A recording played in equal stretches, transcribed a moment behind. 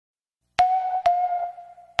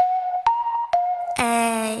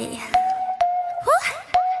party.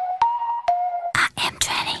 I am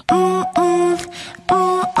 20.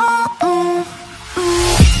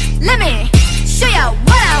 Let me show you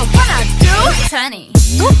what I wanna do. 20.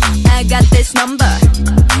 I got this number.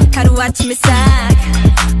 하루아침에 싹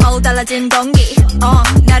달라진 공기.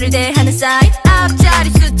 나를 대하는 사인.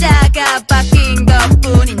 앞자리 숫자가 바뀐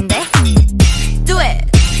것뿐인데. Do it,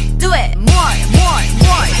 do it, more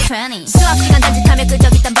 20. 수업시간 단짓하며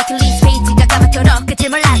끄적이던 버킷리스트 페이지가 까맣도록 끝을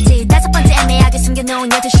몰랐지. 5번째 애매하게 숨겨놓은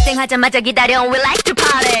 12시 땡 하자마자 기다려. We like to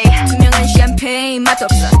party. 투명한 샴페인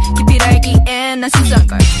맛없어. 깊이를 알기엔 난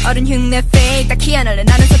순수한걸. 어른 흉내 fake 다 키워낼래.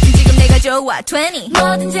 나는 서툰 지금 내가 좋아. 20.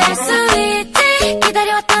 뭐든지 할 수 있지.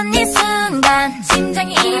 기다려왔던 이 순간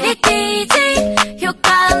심장이 이리 뛰지.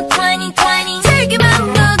 효과음 20.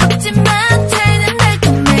 즐기면 무겁지만 차이는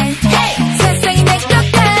달콤해. Hey, 세상이 내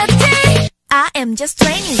것 같아. I am just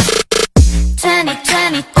 20.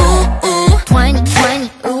 20, ooh,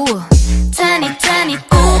 20, ooh. 20,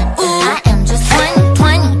 ooh, I am just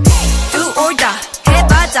 20. Do or die,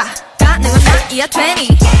 해봐자. 다 내가 나이야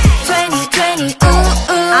 20,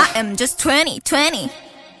 ooh, I am just 20.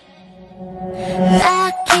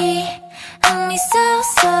 딱히 의미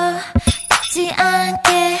쏘쏘 듣지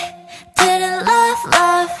않게 들은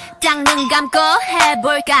love. 딱 눈 감고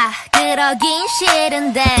해볼까 그러긴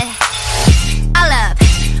싫은데. I love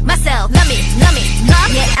myself, love me.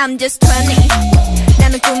 Yeah, I'm just 20.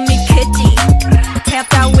 나는 꿈이 크지. 태엽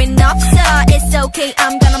따윈 없어. It's okay,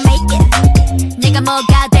 I'm gonna make it. 내가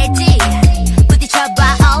뭐가 될지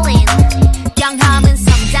부딪혀봐 all in. 경험은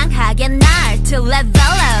성장하게 날 to level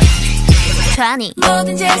up. 20.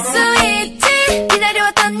 뭐든지 할 수 있지.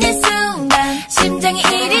 기다려왔던 이 순간 심장이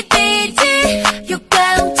이리 뛰지.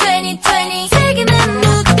 효과음 20. 세계는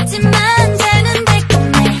무겁지만 잘는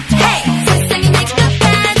달콤해. Hey, 세상이 내 것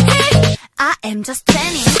같아. I am just 20.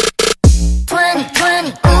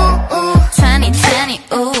 20, ooh, 20,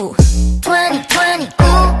 ooh. 20,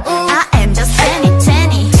 ooh, I am just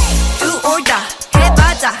 20. Do or die,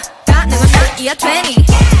 해봐자. 다 내가 나이야 20,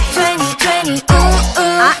 ooh,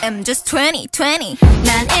 I am just 20.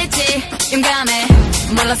 난 일찍 용감해.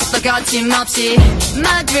 몰랐었어 거침없이.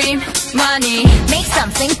 My dream, money. Make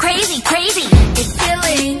something crazy. It's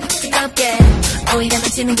feeling 뜨겁게. 오히려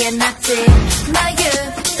놓치는 게 낫지. My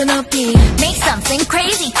youth, 더 높이. Make something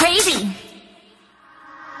crazy.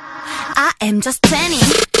 I am just 20.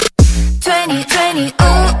 20,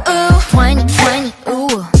 ooh. 20,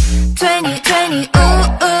 ooh. 20, ooh.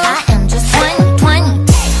 I am just 20.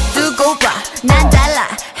 두고 봐, 난 달라.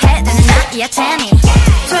 해, 나는 나이야 20,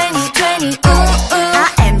 ooh. I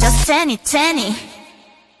am just 20.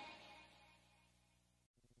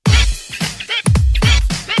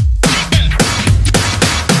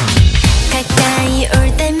 가까이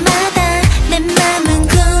올 때마다 내 맘은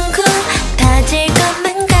쿵쿵 다질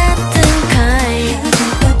것만 같은걸.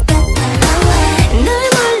 널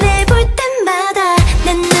몰래 볼 때마다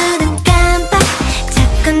내 눈은 깜빡.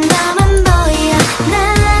 자꾸 너만 보여.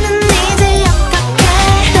 나는 이제 역박해.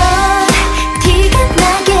 넌 티가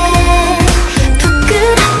나게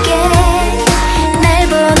부끄럽게 날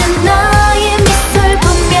보는 너의 미소를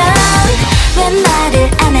보면 왜 말을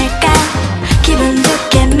안 할까. 기분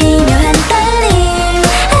좋게 미묘한 떨림.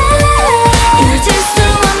 잊을 수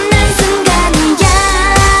없는 순간이야.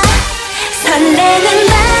 설레는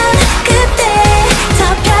밤 그때 저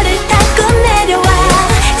별을 타고 내려와.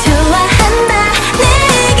 좋아한다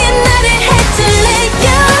내게 말을 해줄래요.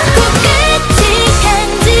 코끝이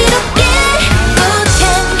간지럽게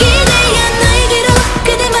꽃향기 내어 너에게로.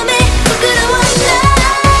 그대 맘에 부끄러워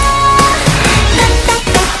난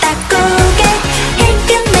딱딱딱 고개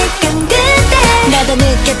힐끔힐끔 그대. 나도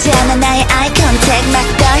느꼈지 않아 나의 eye contact. 막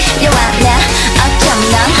떨려와 나 어쩜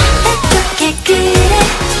넌 어떻게 그래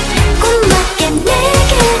고맙게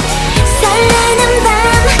내게. 설레는 밤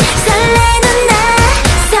설레는 나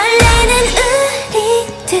설레는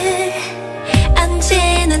우리들.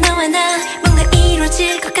 언제나 너와 나 뭔가 이루어질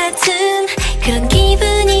것 같은 그런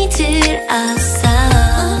기분이 들었어.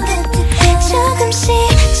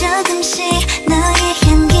 조금씩 너의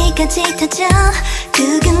향기가 짙어져.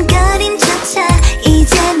 두근거림조차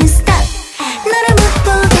이제는 stop. 너를 못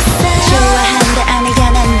보겠어. 좋아한다 안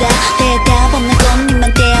해야한다. 대답 없는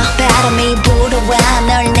꽃잎만 떼어 바람이 불어와.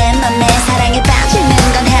 널 내 맘에 사랑에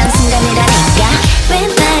빠지는 건 한순간이라니까. 왜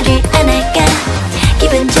말을 안 할까.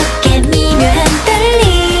 기분 좋게 미묘한 떨림.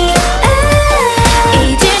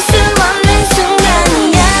 잊을 수 없는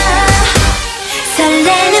순간이야.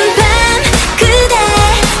 설레는 밤 그대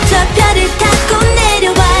저 별을 타고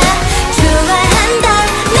내려와. 좋아한다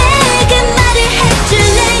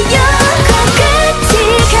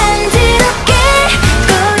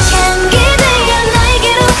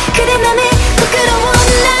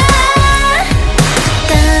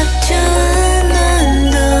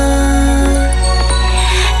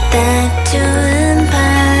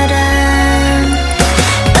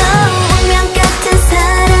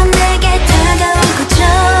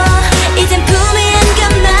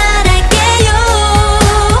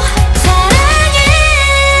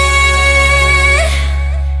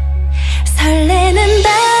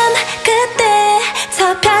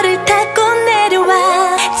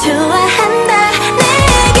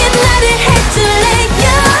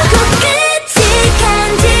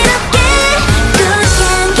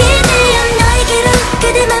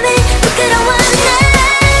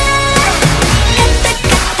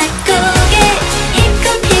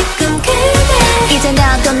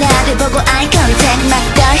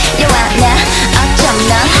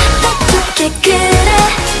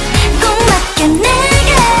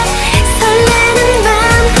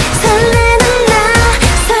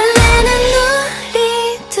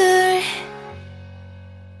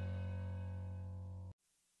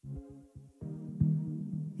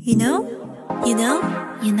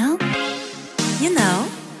You know,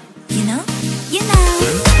 you know, you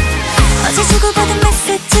know. 어제 주고받은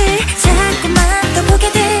메시지 자꾸만 또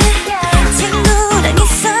보게 돼. 친구랑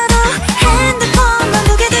있어도 핸드폰만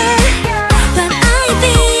보게 돼. But I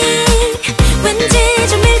think 왠지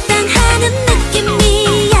좀 밀당하는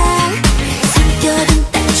느낌이야.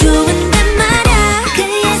 성격은 딱 좋은데 말야.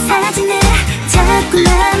 그의 사진을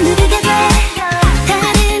자꾸만 누르게 돼.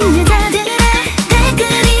 다른 여자들의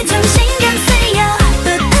댓글이 좀 신경 쓰여.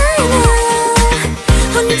 But I know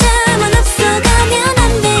혼자만 없어가면 안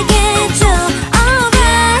되겠죠.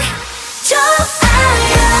 Alright.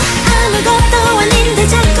 좋아요. 아무것도 아닌데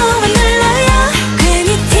자꾸만 눌러요. 괜히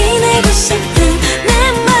티내고 싶은 내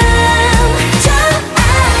맘.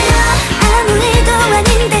 좋아요. 아무 일도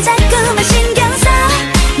아닌데 자꾸만 신경 써.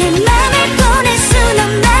 내 맘을 보낼 순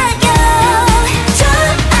없나요.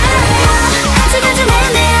 좋아요. 아직은 좀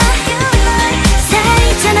애매해.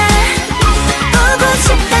 살있잖아. 보고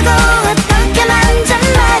싶다고 어떻게 만져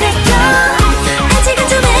말해줘. 아직은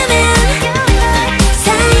좀 애매해.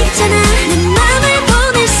 살있잖아. 내 맘을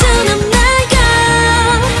보낼 순 없나요.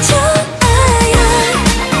 좋아요.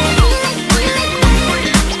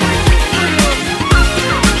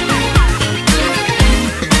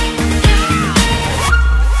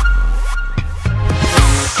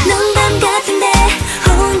 농담 같은데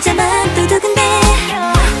혼자만 또 두근대.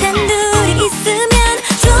 단둘이 있으면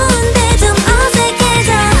좋은데 좀 어색해져.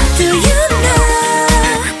 Do you know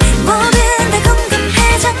뭐든 다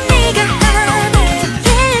궁금해져. 네가 하는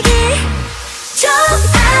얘기.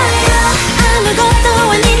 좋아요. 아무것도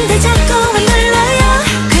아닌데 자꾸만 눌러요.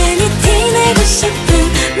 괜히 티내고 싶은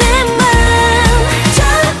내 맘.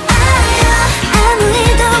 좋아요. 아무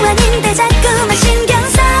일도 아닌데 자꾸만 신경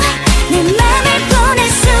써. 내 맘을 보낼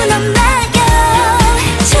순 없나요.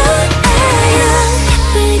 좋아요.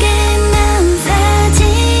 예쁘게 나온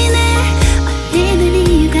사진을 올리는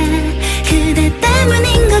이유가 그대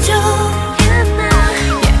때문인 거죠.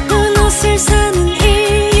 예쁜 옷을 사는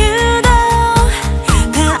이유도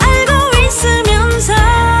다 알고 있으면서.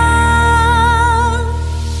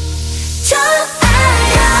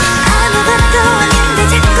 좋아요. 아무것도 아닌데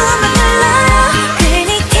자꾸만 눌러요.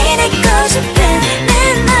 괜히 티내고 싶은 내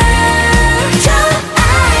맘.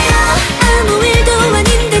 좋아요. 아무 일도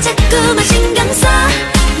아닌데 자꾸만 신경 써.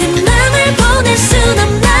 내 맘을 보낼 순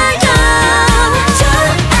없나요.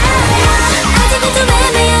 좋아요. 아직은 좀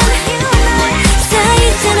애매해.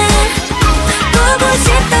 살있잖아. 보고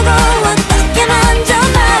싶다고 어떻게 먼저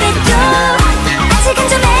말해줘. 아직은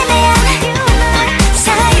좀 애매해.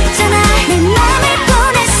 살있잖아. 내 맘을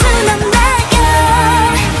보낼 순 없나요.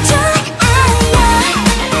 좋아요.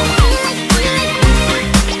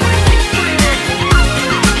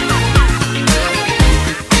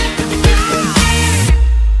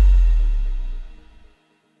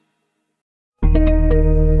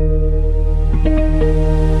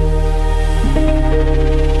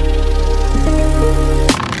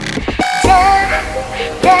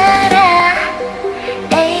 따라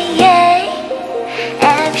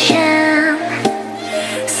액션.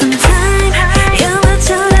 Sometime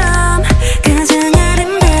영화처럼 가장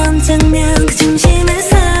아름다운 장면 그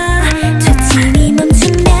중심에서 초침이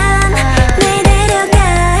멈추면 날 데려가.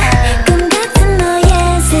 꿈 같은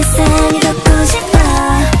너의 세상을 걷고 싶어.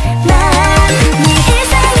 내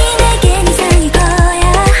일상이 내겐 이상일 거야.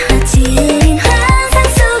 마치 흐린 환상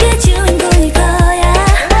속의 주인공일 거야.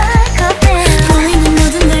 보이는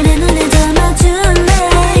모든 걸 내 눈에 담아줄래.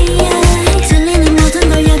 들리는 모든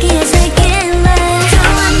걸 여기에 새길래. 더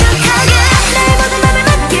완벽하게 날 모든 맘을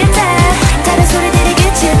맡길 때 다른 소리들이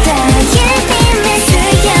그칠 때 예민해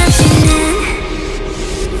슬며시는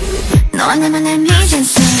너와 나만의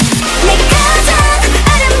미전선. 내 가장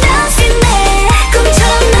아름다운 씬내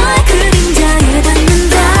꿈처럼 너의 그림자에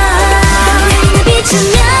닿는다. 날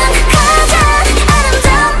비추면 가장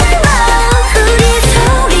아름다운 맘. 우리의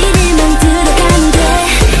소리를 들어가는 돼.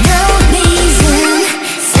 No reason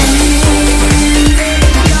sign.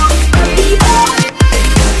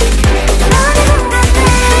 너를 본 것 같아.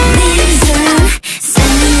 Reason sign.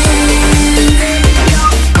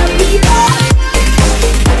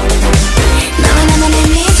 너와 나만의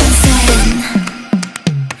미전선.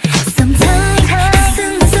 Sometime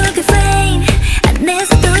한순간 속의 frame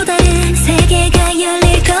안에서 또 다른 세계가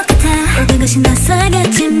열릴 것 같아. 모든 것이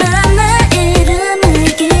낯설겠지만 나 이름을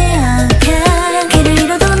기억해. 길을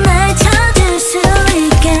잃어도 날 찾을 수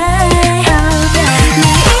있게. 내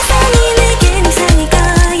이상이 내겐 이상일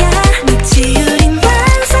거야. 마치 흐린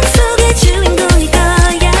환상 속의 주인공일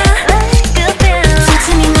거야.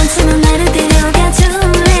 초침이 멈추면 나를 데려가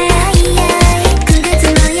줄래. 꿈 같은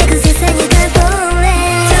너의 그 세상에 가볼래.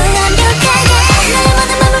 더 완벽하게 날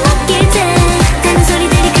모든 맘을 맡길 때 다른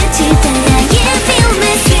소리들이 그칠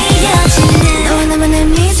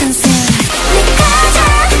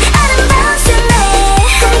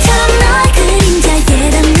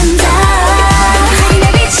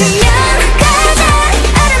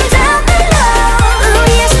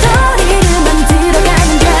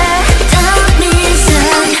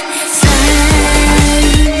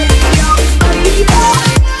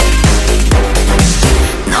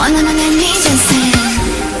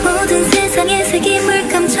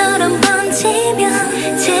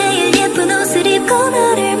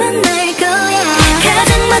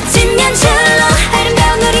멋진 연출로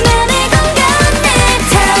아름다운 우리만의 공간에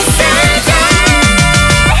탑승해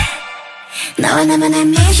너와 나만의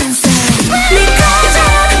미션 내 거저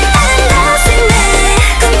I'm lost in it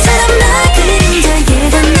꿈처럼 널 그림자에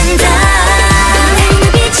닿는다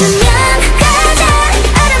내일 비추면 가장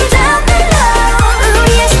아름다운 별로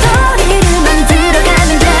우리의 스토리를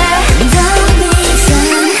만들어가면 돼 Don't be sad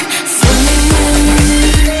어디 본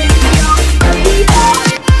건데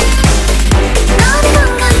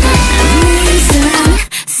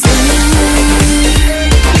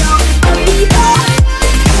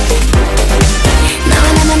너와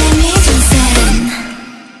나만의 미션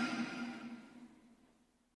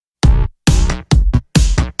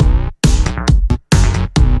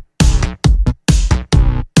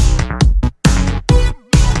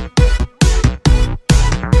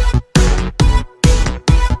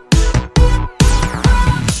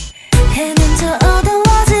해는 저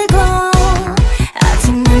어두워지고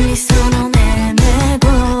아직 멀리서 넌 헤매고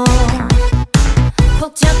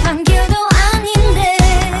복잡한 길도 아닌데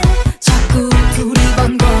자꾸 둘이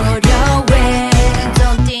번거려 왜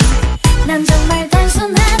Don't think 난 정말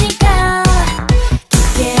단순하니까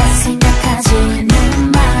깊게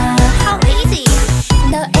생각하지는 마 How easy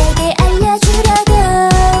너에게 알려주려고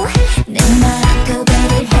내 맘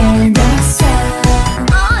고백을 해놨어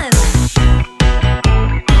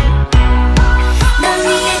널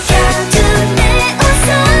위해 켜둔 내 옷은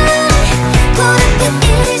고른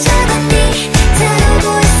이리 잡았니 잘 오고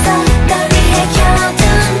있어 널 위해 켜둔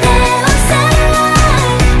내 옷은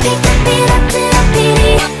빛깔빛 앞들 앞이니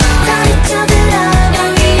더 비춰들어 널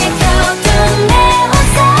위해 켜둔 내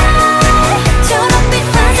옷은 초록빛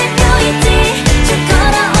화살표 있지 쭉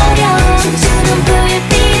걸어오려 춤추는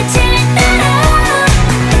불빛을 따라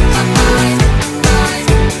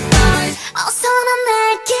어서 넌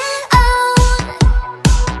내게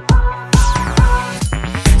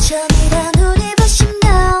처음이라 눈이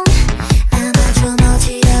부시면 아마 좀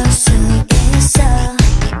어지러울 수 있어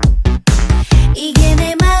이게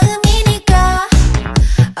내 마음이니까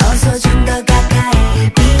어서 좀 더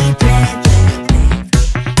가까이 be brave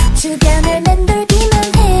주변을 맴돌기만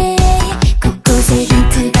해 곳곳에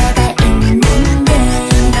힌트가 다 있는데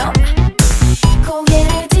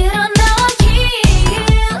고개를 들어 너길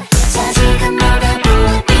자지가 멀어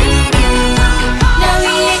보이니 널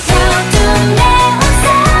위해 켜둔 내 옷은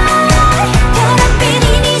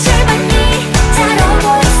별빛이니 잘 봤니 잘 오고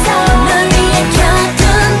있어 널 위해 켜둔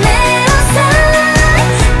내 옷은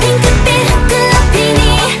핑크빛 하트 앞이니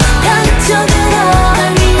더 이쪽으로 널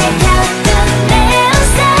위해 켜둔 내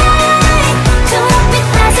옷은 초록빛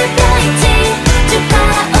화살표 있지 쭉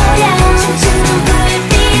걸어오려 춤추는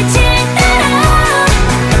불빛을 따라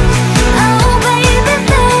Oh baby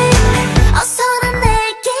babe 어서 넌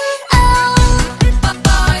내게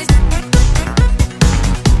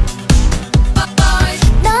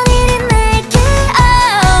넌 이리 내게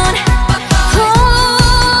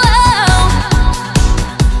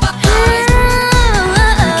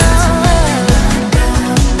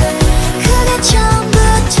그게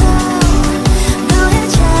처음부터 너의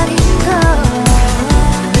자리인 걸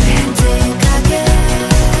획득하게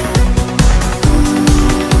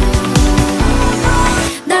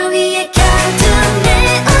널 위해 켜둔 내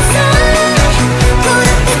옷은 고른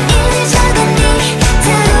이리 잡았니 잘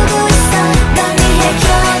오고 있어 널 위해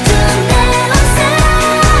켜둔 내 옷은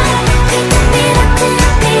빛깔빛 앞들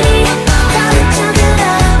앞이니 더 비춰들어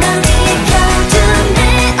널 위해 켜둔 내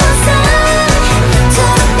옷은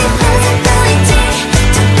초록빛 화살표 있지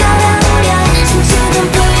쭉 걸어오려 춤추는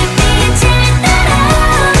불빛을 따라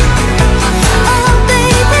Oh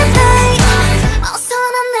baby babe 어서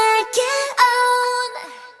넌 내게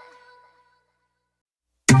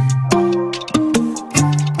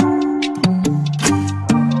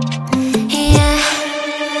Yeah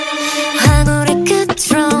황홀의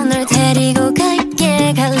끝으로 널 데리고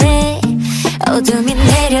갈래 어둠이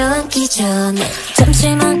내려앉기 전에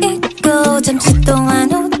잠시만 잊고 잠시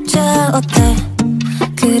동안 웃자 어때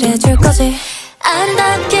그래줄 거지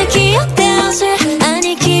아름답게 기억되어질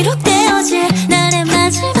아니 기록되어질 나의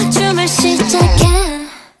마지막 춤을 시작해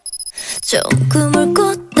좋은 꿈을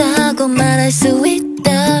꿨다고 말할 수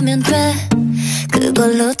있다면 돼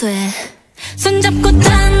그걸로 돼 손잡고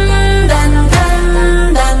단단단단단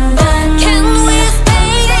Can we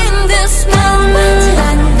stay in this moment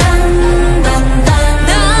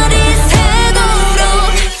널 이새도록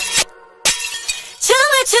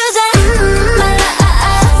춤을 추자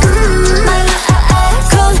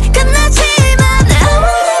곧 끝나지만 I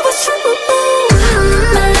wanna watch you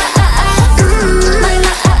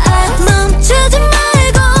멈추지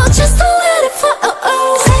말고 just let it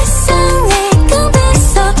fall 세상에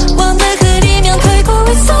그대서 원을 그리면 되고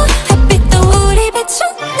있어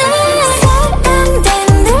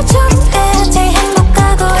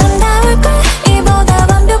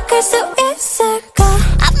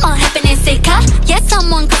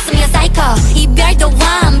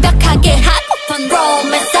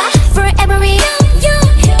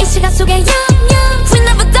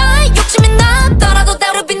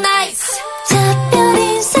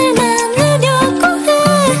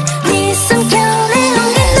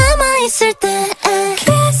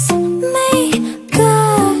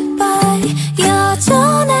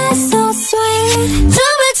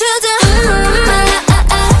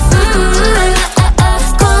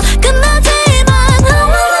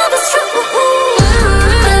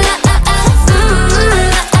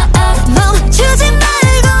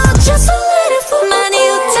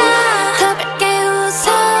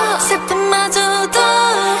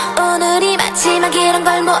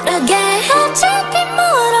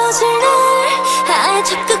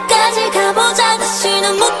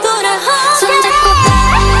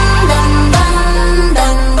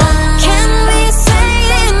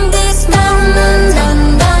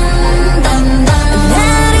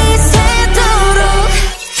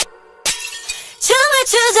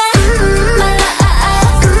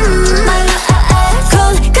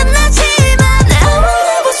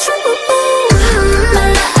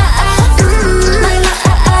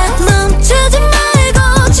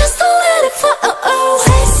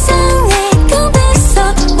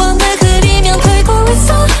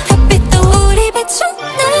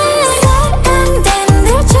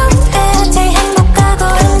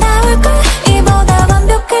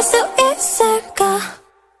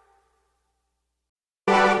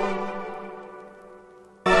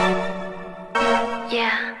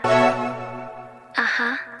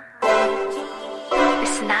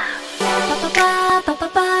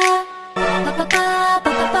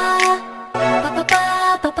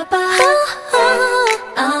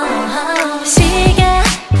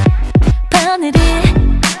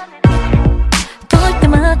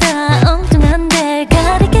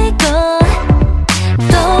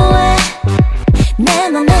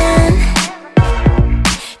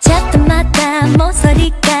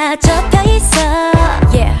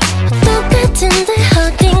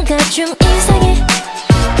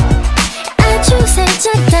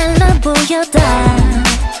보였다.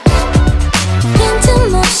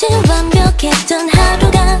 빈틈없이 완벽했던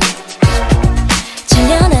하루가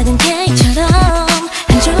잘려나간 케이크처럼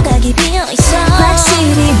한 조각이 비어있어.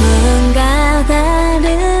 확실히 뭔가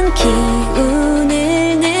다른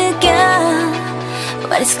기운을 느껴.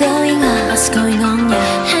 What is going on? What's going on?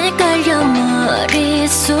 Yeah. 헷갈려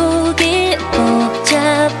머릿속이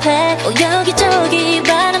복잡해. 여기저기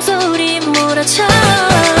바람소리 몰아쳐.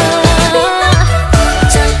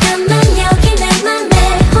 잠깐만 여기 내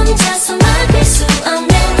맘에 혼자서 막을 수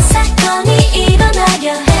없는 사건이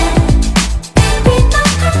일어나려 해.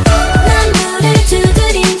 난 문을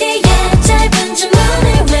두드린 뒤에 짧은 주문을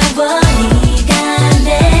외워. 네가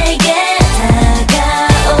내게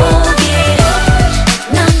다가오길.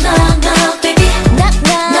 Knock knock knock baby. Knock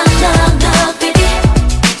knock knock knock baby.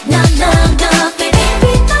 Knock knock knock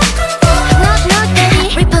baby. Knock knock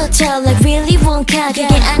baby. Reporter like Willy Wonka. 그게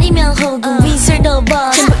아니면 혹은 Wizard of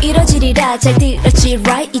Oz. 전부 이뤄지리라 잘 들었지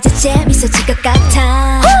right? 이제 재밌어질 것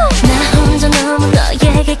같아. 나 혼자 너무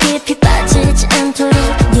너에게 깊이 빠지지 않도록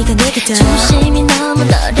네가 내게 더 중심이 너무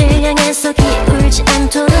너를 향해서 기울지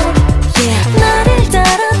않도록 yeah. 나를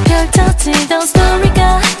따라 별 터지던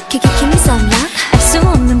스토리가 기기킴이 썸라 알 수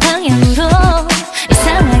없는 방향으로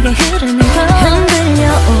이상하게 흐르는 걸. 흔들려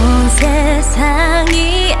온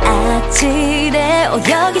세상이 아찔해.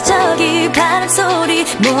 여기저기 바람소리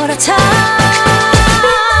몰아쳐.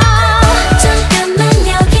 잠깐만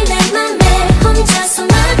여기 내 맘에 혼자서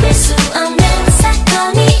막을 수 없는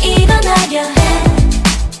사건이 일어나려 해.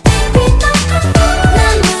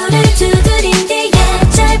 난 문을 두드린 뒤에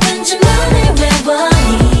짧은 주문을 외워.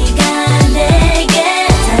 네가 내게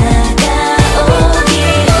다가오길.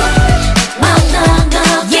 Knock knock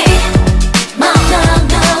knock yeah. Knock knock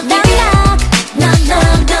knock baby. Knock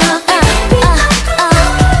knock knock baby.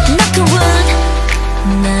 Knock on wood.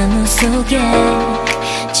 나무 속에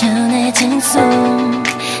전해진 손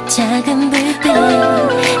작은 불빛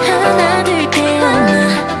하나 둘 깨어나.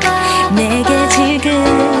 내게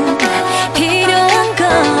지금 필요한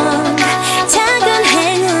건 작은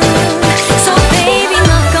행운. So baby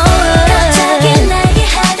knock on wood. 갑자기 나의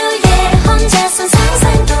하루에 혼자선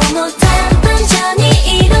상상도 못한 반전이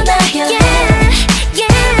일어나려 해.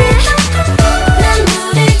 난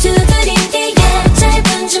문을 두드린 뒤에 짧은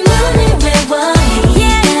주문을 외워.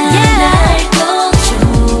 네가 날 꼭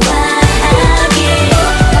좋아하길.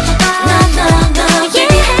 Knock knock knock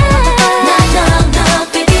baby. Knock knock knock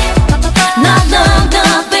baby. Knock knock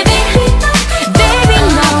knock baby. Baby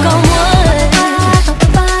knock on wood.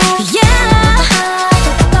 Yeah.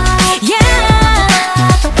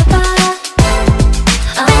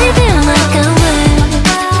 Baby knock on wood.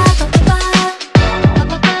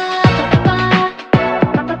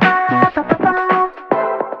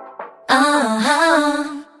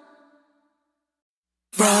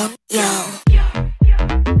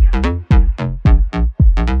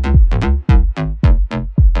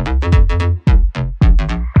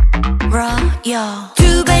 Rock yo.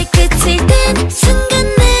 두 발끝을 댄 순간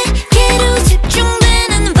내게로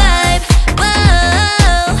집중되는 vibe.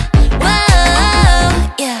 Wow, wow,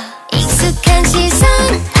 yeah. 익숙한 시선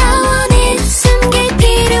I want it. 숨길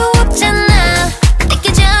필요 없잖아.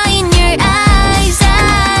 느껴져 in your eyes,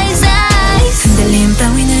 eyes, eyes. 흔들림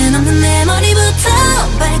따위는 없는 내 머리부터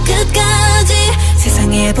발끝까지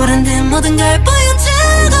세상에 보란 듯 모든 걸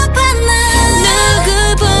보여주고 봤나.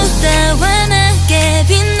 누구보다 환하게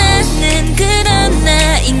빛나는 그런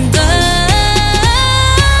나인걸.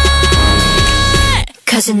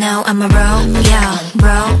 Cause you know I'm a royal,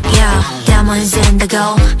 royal. Diamonds in the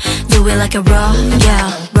gold. Do it like a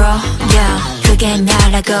royal, royal. 그게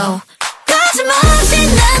나라고. 거짓말없이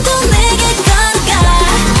나도 내게 걸어가.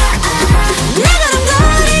 내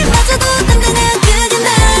걸음걸이마저도 당당한 그게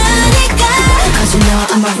나니까. Cause you know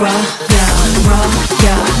I'm a royal,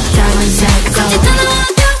 royal. Diamonds in the gold. 짙은 너와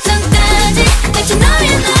표정까지 마치 너의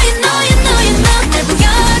날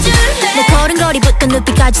보여줄래. 내 걸음걸이부터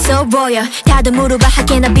눈빛까지 so royal. 다들 물어봐 how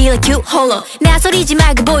can I be like you 홀로. 나 소리지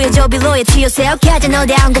말고 보여줘 be loyal to yourself. 가자 너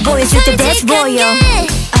대한 거 보여줄 때 that's royal.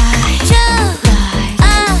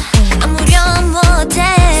 아무렴 못해.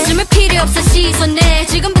 숨을 필요 없어 시선에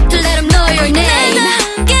지금부터 let them know your name.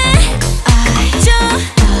 나답게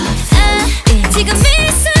지금 이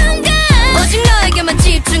순간 오직 너에게만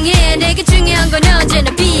집중해. 내게 중요한 건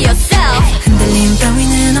언제나 be yourself. 흔들림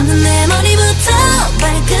따위는 없는 내 머리부터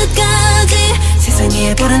발끝까지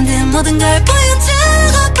세상에 보란 듯 모든 걸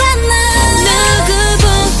보여주고 봤나.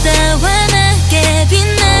 누구보다 환하게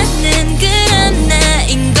빛나는 그런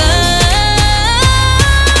나인걸.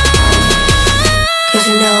 Cause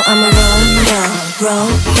you know I'm a royal,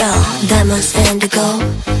 royal. Diamonds and the gold.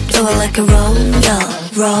 Do it like a royal,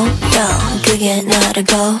 roll, yeah, 그게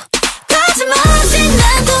나라고. 거짓말없이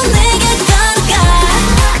나도 내게 걸어가.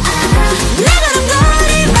 내가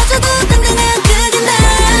넌 마저도 당당한 그게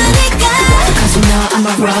나니까. Cause you know I'm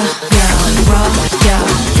a roll, yeah,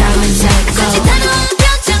 다음은 살고. 사실 단어와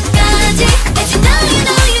표정까지 As you know, you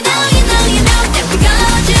know, you know, you know, you know 날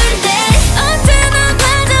보여줄래. 언제나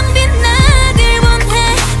가장 빛나길 원해.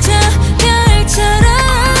 저 별처럼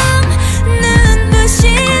눈부신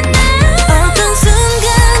날. 어떤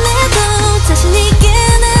순간에도 자신 있게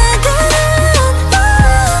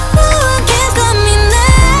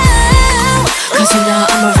Cause you know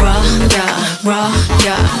I'm a roll,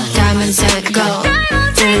 yeah, diamonds set go.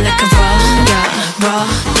 Do it like a roll,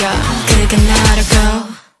 yeah, 그게 나라고.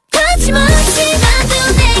 거침없이 나도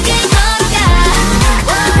내게 걸어가.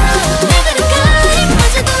 내가 넌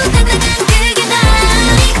마저도 당당한 그게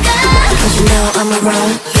나니까. Cause you know I'm a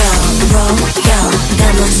roll, yeah,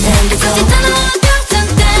 diamonds set go. 사실 단어와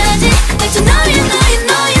표정까지 날 좀 know, you know, you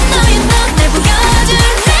know, you know, you know 날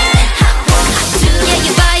보여줄래. Yeah,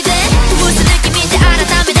 you buy that. 무슨 느낌인지 알아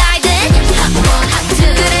다음에 die that.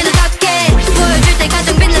 그래 너답게 보여줄 때 가장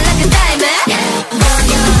빛날 like a diamond.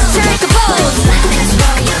 Take a pose.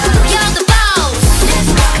 You're the boss.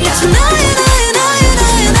 Let you know, you know, you know, you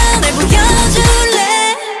know, you know 날 보여줄래.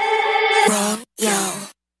 Roll, yeah.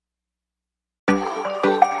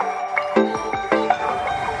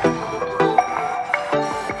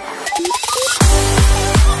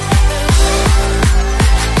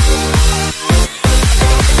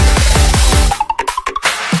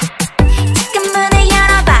 지금 문을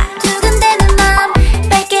열어봐. 두근대는 맘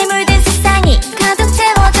밝게 물든 세상이 가득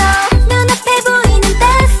채워져. 눈앞에 보이는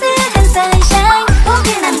따스한 sunshine.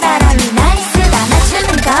 포근한 바람이 날 쓰다 맞추는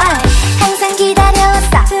걸 항상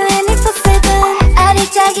기다려왔어. 24/7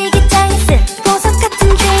 아리짝이 기장에 쓴 보석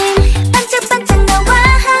같은 dream. 반짝반짝 너와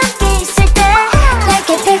함께 있을 때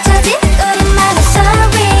밝게 펼쳐진 우리만의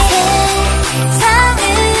story. 세상은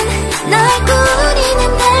널 꾸리는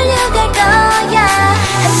달려갈 거야.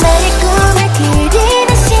 하나의 꿈을 그리는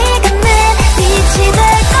시간은 빛이 될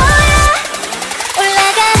거야.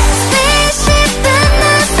 올라가 spaceship은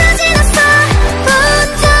없어지었어. 본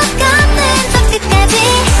적 없는 저 끝까지.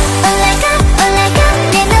 올라가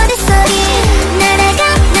내 노랫소리. 날아가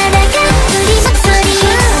우리 목소리.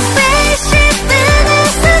 spaceship은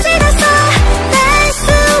없어지었어. 날 수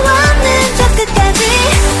없는 저 끝까지.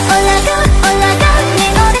 올라가 내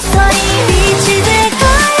노랫소리. 빛이 될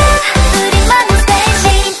거야. 우리만의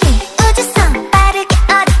spaceship. 우주선 빠르게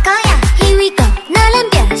얻을 거야. Here we go. 너란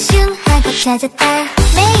별 슝하고 찾았다.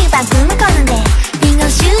 매일 밤 꿈을 꿨는데 빙어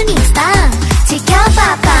슈닝 스타.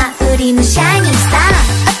 지켜봐봐 우리는 shining star.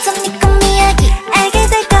 어쩜 네 꿈 이야기 알게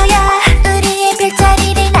될 거야. 우리의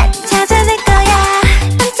별자리를 난 찾아낼 거야.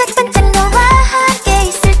 반짝반짝 너와 함께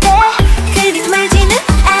있을 때 그리 멀지는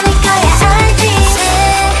않을 거야. Our dream.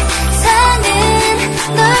 세상은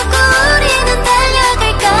널 꾸리는 달려갈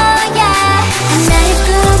거야. 하나의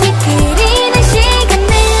꿈이 그리는 시간은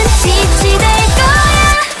빛이 될 거야.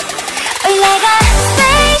 올라가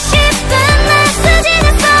spaceship은 날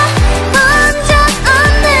수진했어. 본 적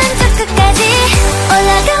없는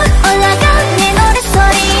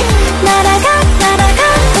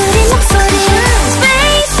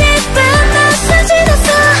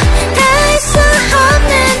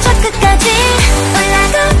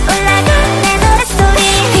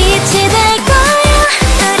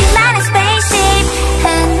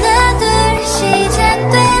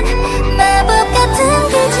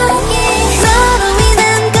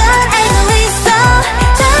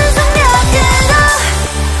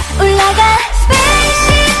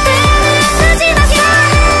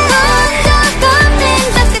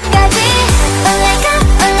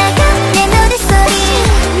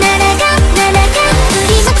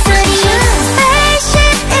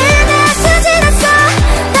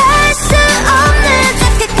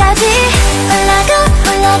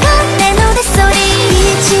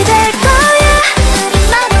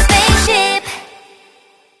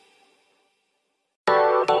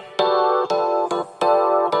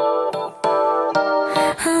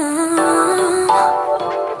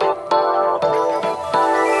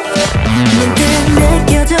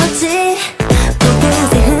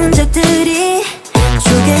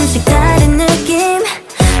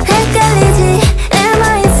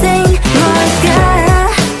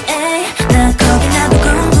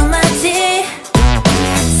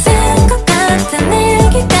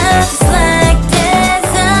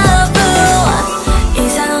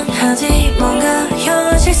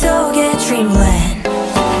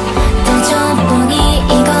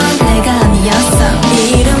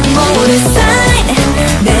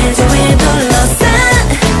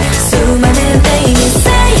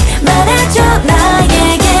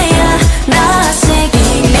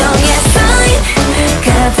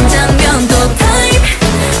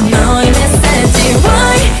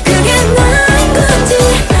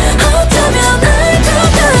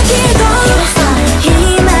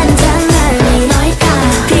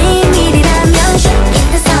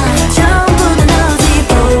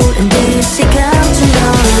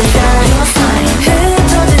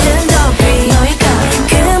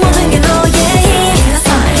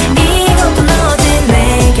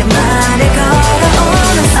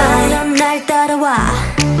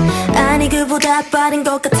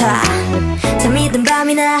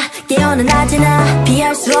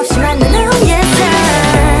알 수 없이 만나는 우리의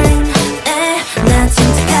sign. 난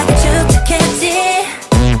침착하게 축적했지.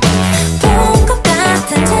 본 것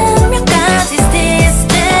같은 장면까지 still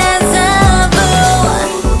stands up.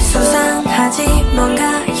 수상하지 뭔가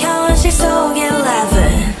현실 속의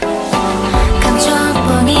love.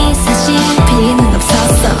 감춰보니 사실 필요는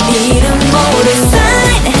없었어. 이름 모를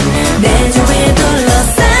sign 내 주위를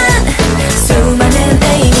둘러싼 수많은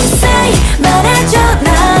의미 사이 말해줘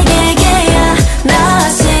나에게야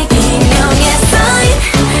나씩 익명의 sign.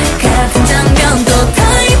 같은 장면도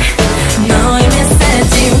time 너의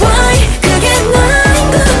메시지 why 그게 나인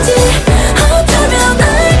건지 어쩌면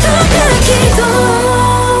알 것 같기도.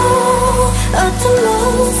 어떤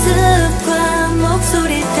모습과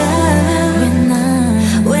목소리가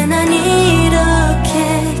왜 난 이렇게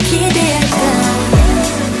기대할까.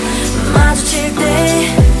 마주칠 때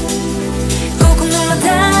꾹꾹 눌러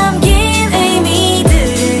담긴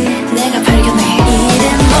의미들을 내가 발견해. 이름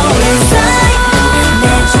모를 sign 내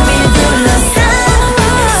주위를 둘러싼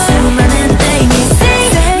수많은 의미 say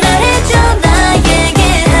말해줘 나에게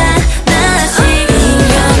하나씩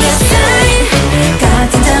익명의 sign.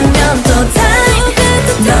 같은 장면도 time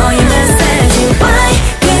너의 메시지 why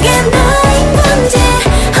그게 나인 건지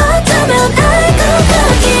어쩌면 알 것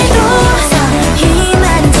같기도. 이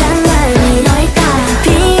말은 정말일까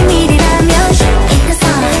비밀이라면 있는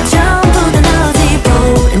전부 다 너지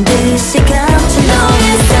보는 듯이 감춘 너의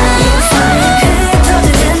sign.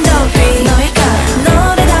 흩어지는 덕비 너일까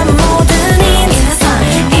너를 담은 모든 인상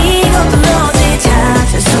이것도 너지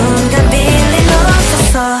찾은 순간 Billlie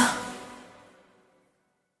넣었어.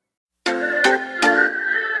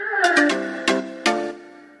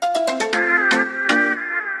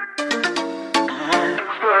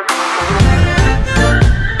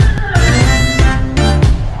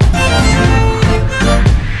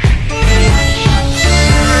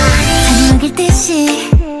 저녁일 듯이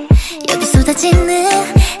여기 쏟아지는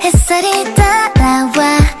햇살이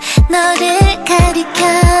따라와 너를 가리켜.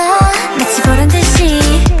 마치 보란 듯이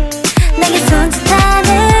나게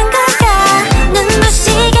손짓하는 걸까.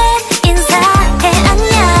 눈부시게 인사해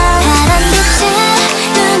안녕. 파란빛을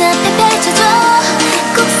눈앞에 펼쳐줘.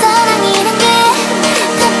 꼭 사랑이란 게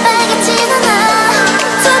깜빡이진 않아.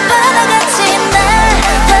 두 바다같이 날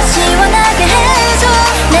더 시원하게 해줘.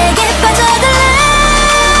 내게 빠져들래.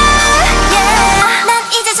 Yeah. 난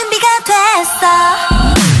이제 준비가 됐어.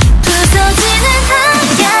 부서지는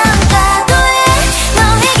한강가도에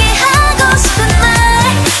너에게 하고 싶은 말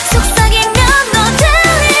속삭이면 너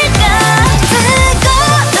들릴까.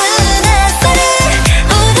 뜨거운 햇살을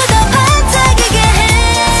우리 더 반짝이게 해.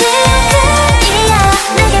 지금이야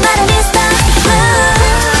내게 말해 Mr.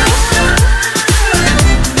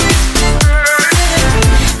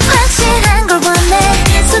 확실한 걸 원해.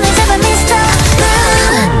 손을 잡아 Mr.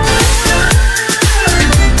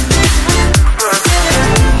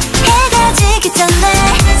 해가 지기 전에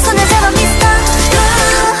손을 잡아 Mr.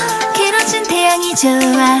 길어진 태양이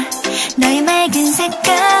좋아. 너의 맑은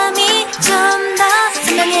색감이 좀 더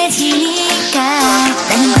선명해지니까.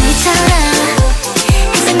 나는 불처럼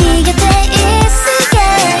항상 네 곁에 있을게.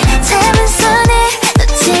 잡은 손을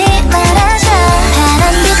놓지 말아줘.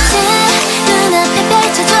 파란빛을 눈앞에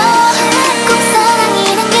펼쳐줘. 꼭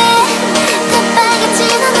사랑이란 게 깜빡이진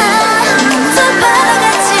않아. 두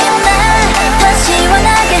바다같이 날 더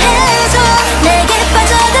시원하게 해줘. 내게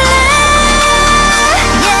빠져들래.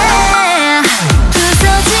 Yeah.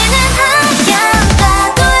 부서지는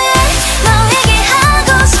한강가도에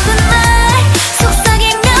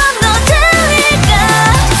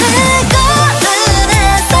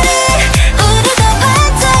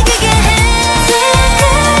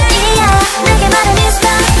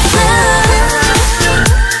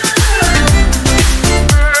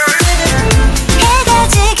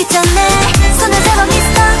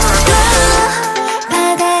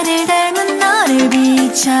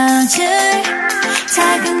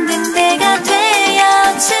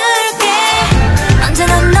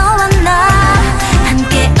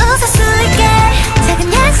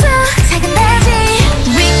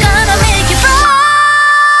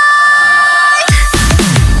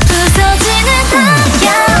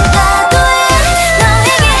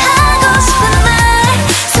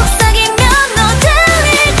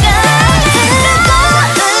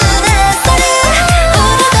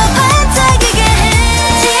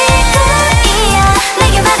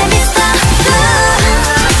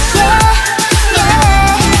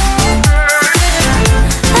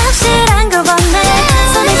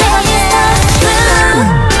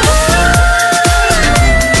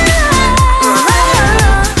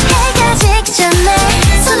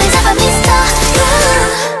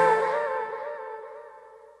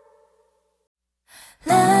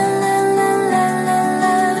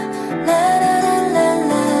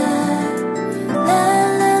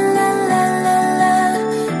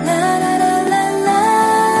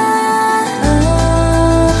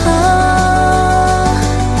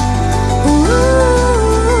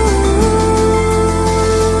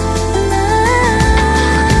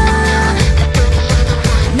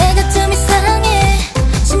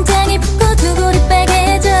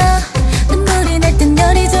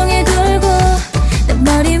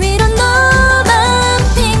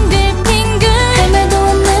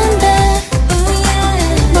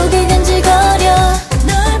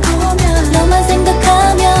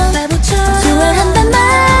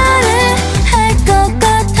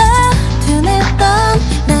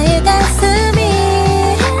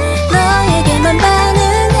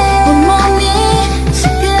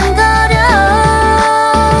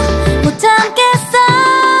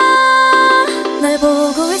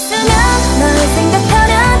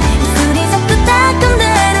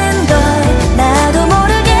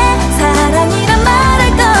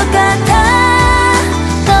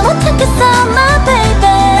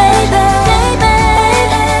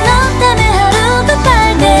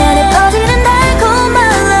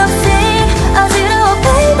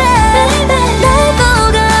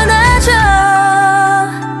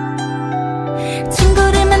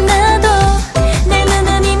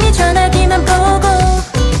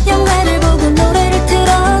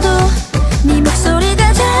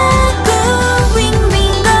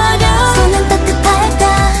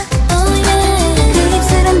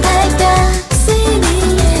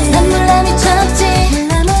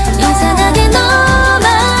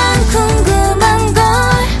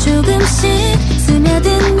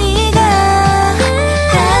스며든 네가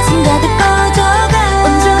가슴 가득 퍼져가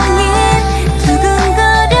온종일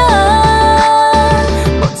두근거려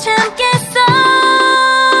못 참겠어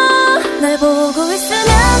널 보고 있으면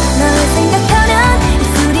널 생각하면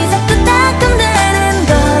입술이 자꾸 따끔대는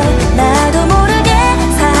걸 나도 모르게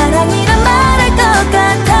사랑이란 말할 것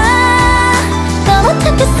같아 너 못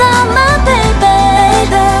참겠어 my baby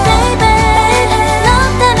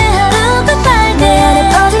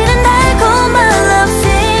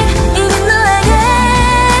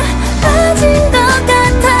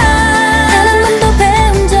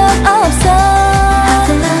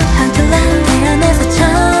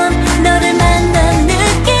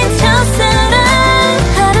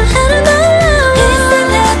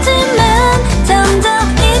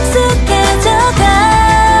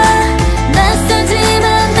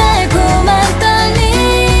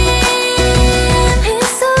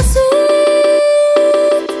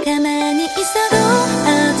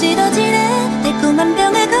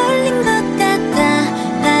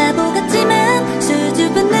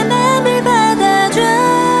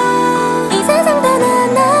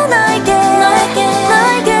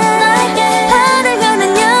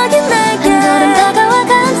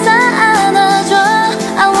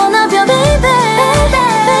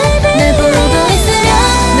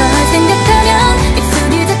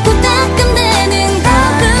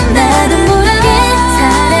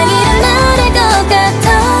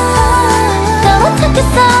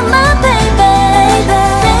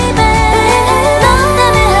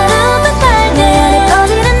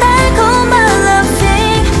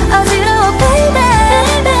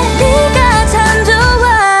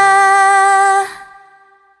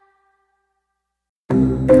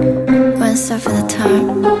Once upon a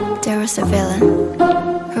time, there was a villain.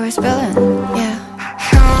 Who is villain? Yeah.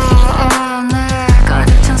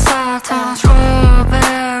 가득 찬 사탕,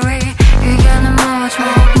 strawberry. 이게는 뭐죠?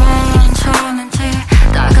 멈췄는지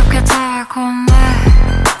따갑게 달콤해.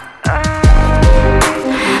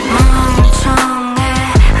 멍청해,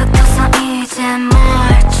 흩어서 이제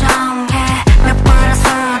멀쩡해. 몇 번을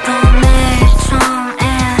써도 매정해.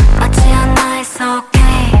 맞지 않아, it's okay.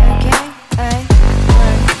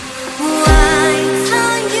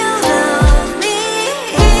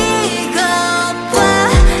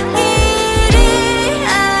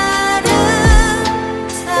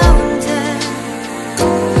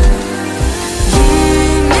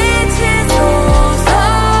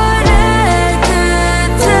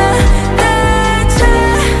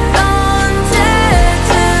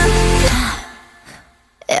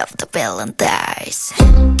 If the villain dies.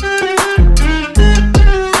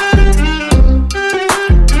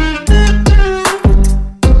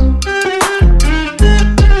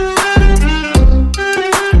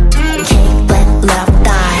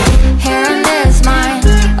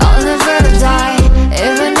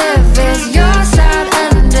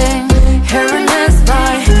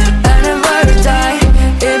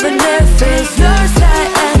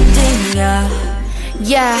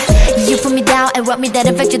 Yeah, you put me down and rub me down.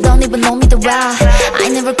 In fact, you don't even know me that well. I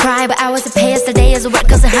never cry, but I was the payest day as a work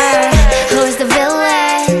cause of her. Who is the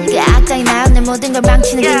villain? 그 악당이 나였네. 모든 걸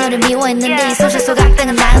망치는 그녀를 미워했는데 이 소설 속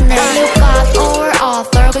악당은 나였네. You got over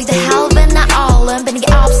author 거기다 helping 나 얼른 빼는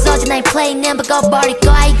게 없어진 나의 play는 바꿔버릴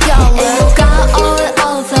거야 이걸로. You got over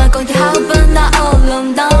author 거기다 helping 나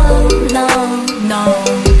얼른 no no no.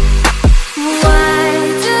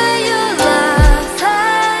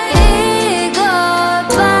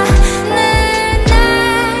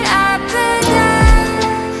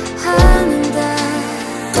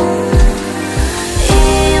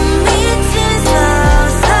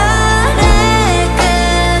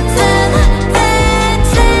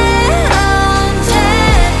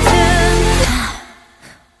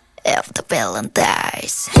 If the villain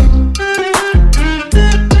dies.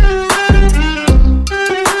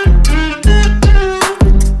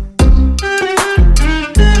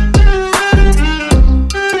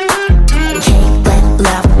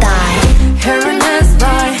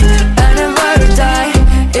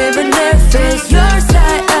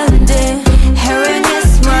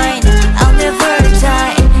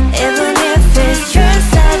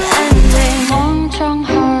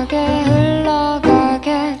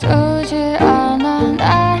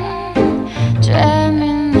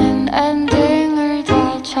 재밌는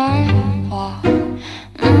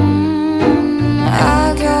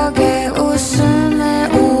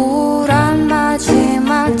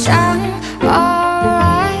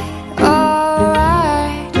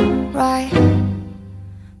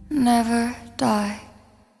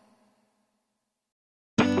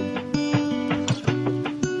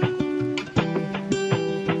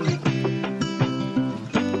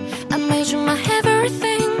my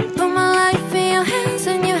everything. Put my life in your hands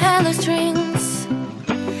and you had the strings.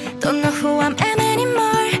 Don't know who I am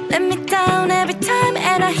anymore. Let me down every time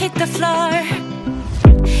and I hit the floor.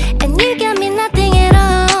 And you got me nothing at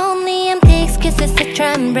all. Only empty excuses to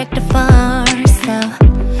try and break the force. So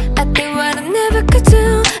I did what I never could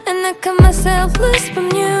do, and I cut myself loose from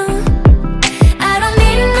you. I don't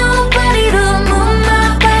need nobody to move my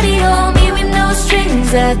body, hold me with no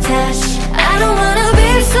strings attached. I don't wanna be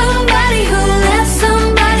somebody who lets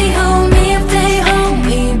somebody hold me if they hold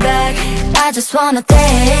me back. I just wanna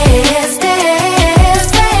dance,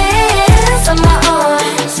 dance, dance on my own.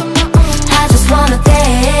 I just wanna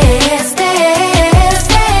dance, dance,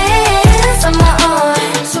 dance on my own.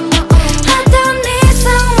 I don't need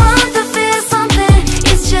someone to feel something.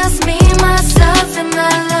 It's just me, myself, and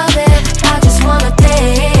I love it. I just wanna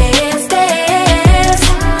dance, dance,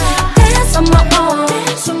 dance on my own.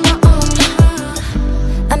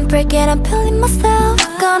 I'm breaking, I'm feeling myself.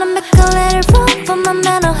 Gonna make a little room for my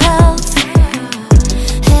mental health.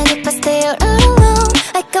 And if I stay out alone,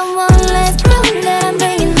 I got one last room that I'm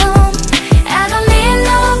bringing home. I don't need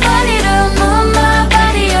nobody to move my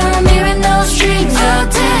body or me with no strings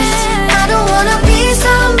attached. I don't wanna be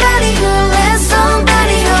somebody who lets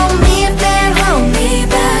somebody hold me if they hold me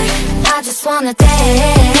back. I just wanna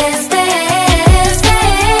dance, dance,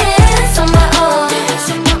 dance on my own.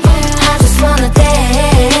 I just wanna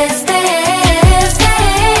dance, dance,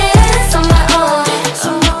 dance on my own.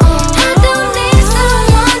 I don't need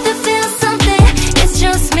someone to feel something. It's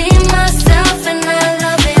just me, myself, and I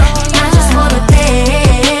love it. I just wanna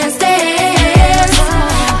dance, dance,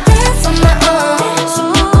 dance on my own.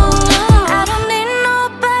 I don't need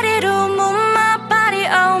nobody to move my body,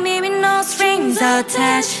 hold me with no strings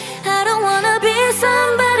attached. I don't wanna be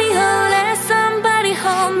somebody who lets somebody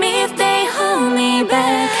hold me if they hold me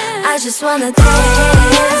back. I just wanna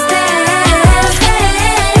dance, dance,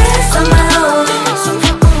 dance on my own.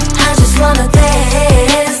 I just wanna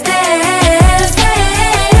dance, dance,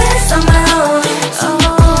 dance on my own.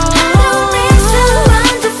 I don't need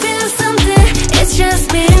someone to feel something. It's just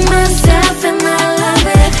me, myself, and I love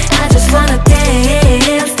it. I just wanna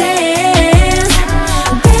dance, dance,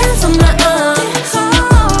 dance on my own.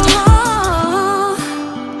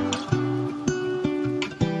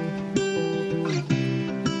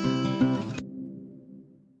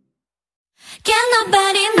 Can't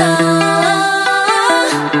nobody know.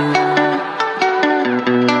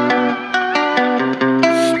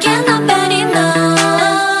 Can't nobody know.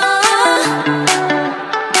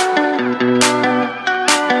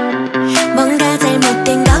 뭔가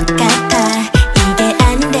잘못된 것 같아. 이게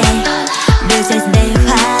안 돼. Loses 내 화.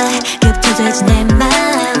 겹쳐져진 내 맘.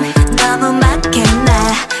 너무 막혔나.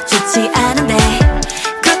 좋지 않은데.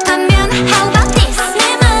 그렇다면 how about this? 내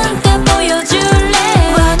맘 다 보여줄래.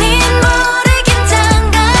 원인 모를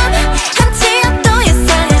긴장감.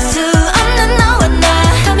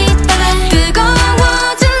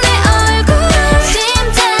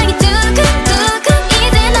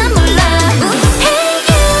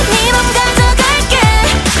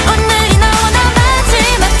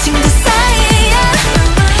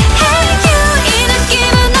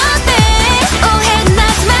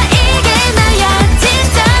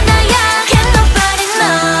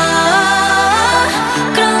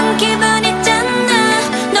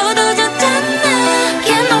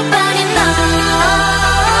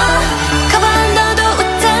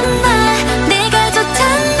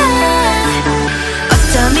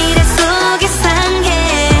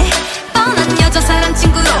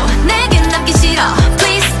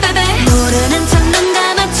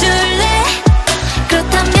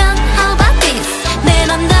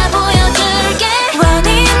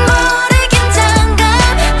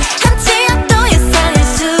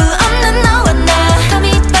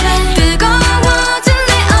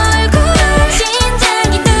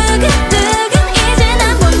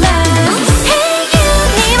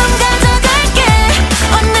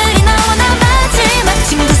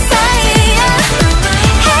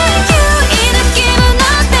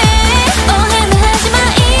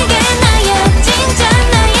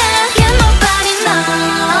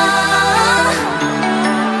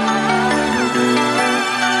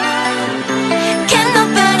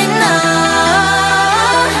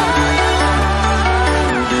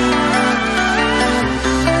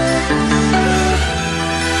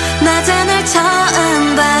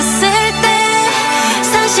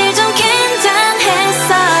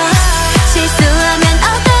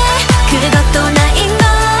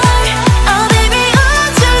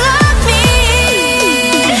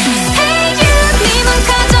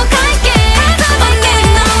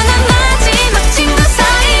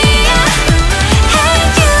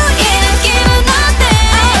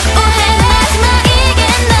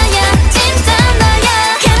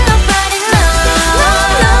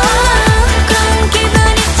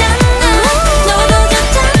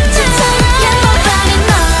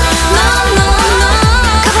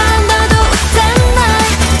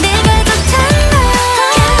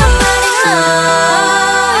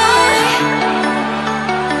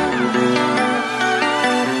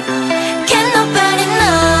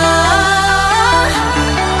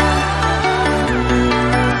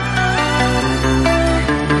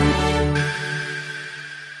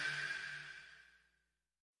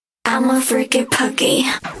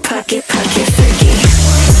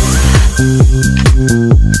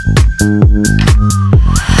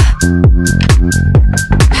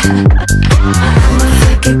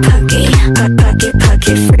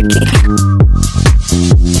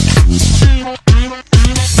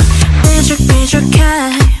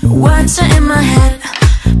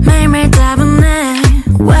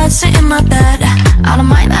 my bed. I don't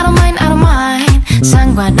mind, I don't mind, I don't mind.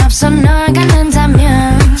 상관없어 널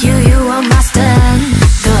갖는다면 you are my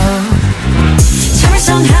stand-go.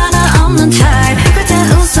 참을성 하나 없는 type. 이럴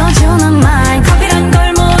땐 웃어주는 mind. 커피란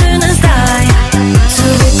걸 모르는 style.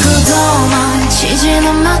 두비쿠도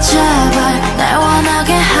멈추지는 마 제발 날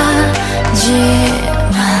원하게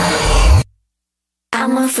하지마.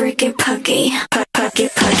 I'm a freaky puggy, puggy,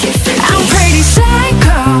 puggy, freaky. I'm pretty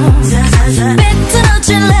psycho.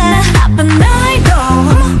 삐뚤어질래 나쁜 날도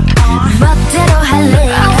멋대로 할래.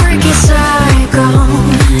 I'm freaky psycho,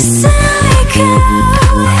 psycho.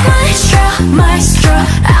 Maestro, maestro.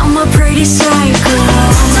 I'm a pretty psycho.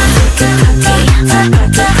 Puggy, puggy,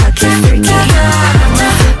 puggy, freaky.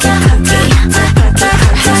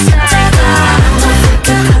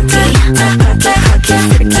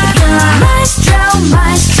 Maestro,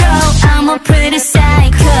 maestro. I'm a pretty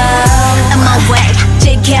psycho. I'm awake,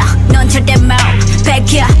 지켜. 넌 절대 못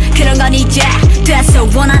베껴. 그런 건 이제 됐어.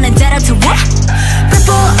 원하는 대로 더 와.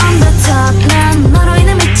 Purple on the top. 난 너로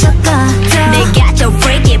인해 미쳤다. 내가 더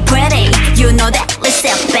freaky pretty. You know that. Let's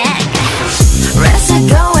step back. Let's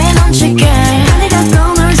go and on chicken.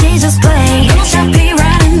 아니라도 널 just play. 넌 어차피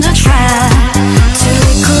right in the trap.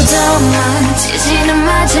 두리쿠도만 지지는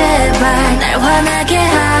마 제발 날 화나게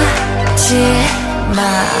하지마.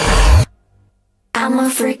 I'm a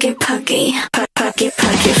freaky puggy, puggy,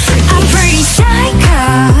 puggy, freaky. I'm pretty psycho.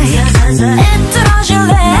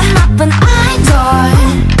 삐뚤어질래 난 나쁜 아이돌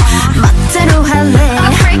멋대로 할래.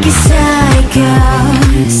 I'm freaky psycho,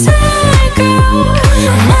 psycho.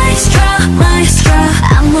 Maestro, maestro.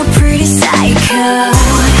 I'm a pretty psycho.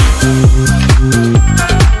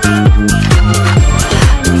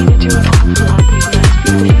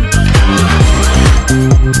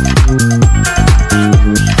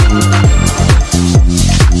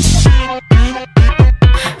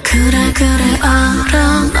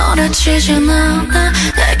 지진 않아.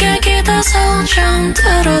 내게 기대서 좀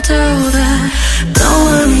들어도 돼. Don't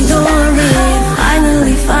worry, don't worry.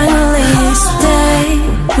 Finally, finally stay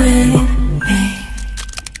with me.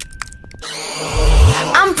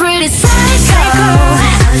 I'm pretty psycho.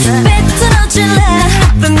 삐뚤어질래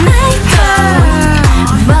나쁜 날도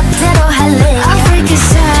멋대로 할래. I'm freaky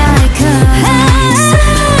psycho,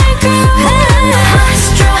 psycho.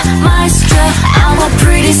 Maestro, maestro. I'm a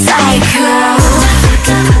pretty psycho.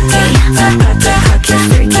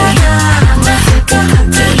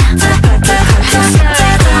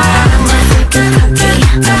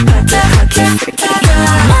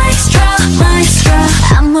 Maestro, maestro.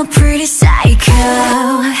 I'm a pretty psycho.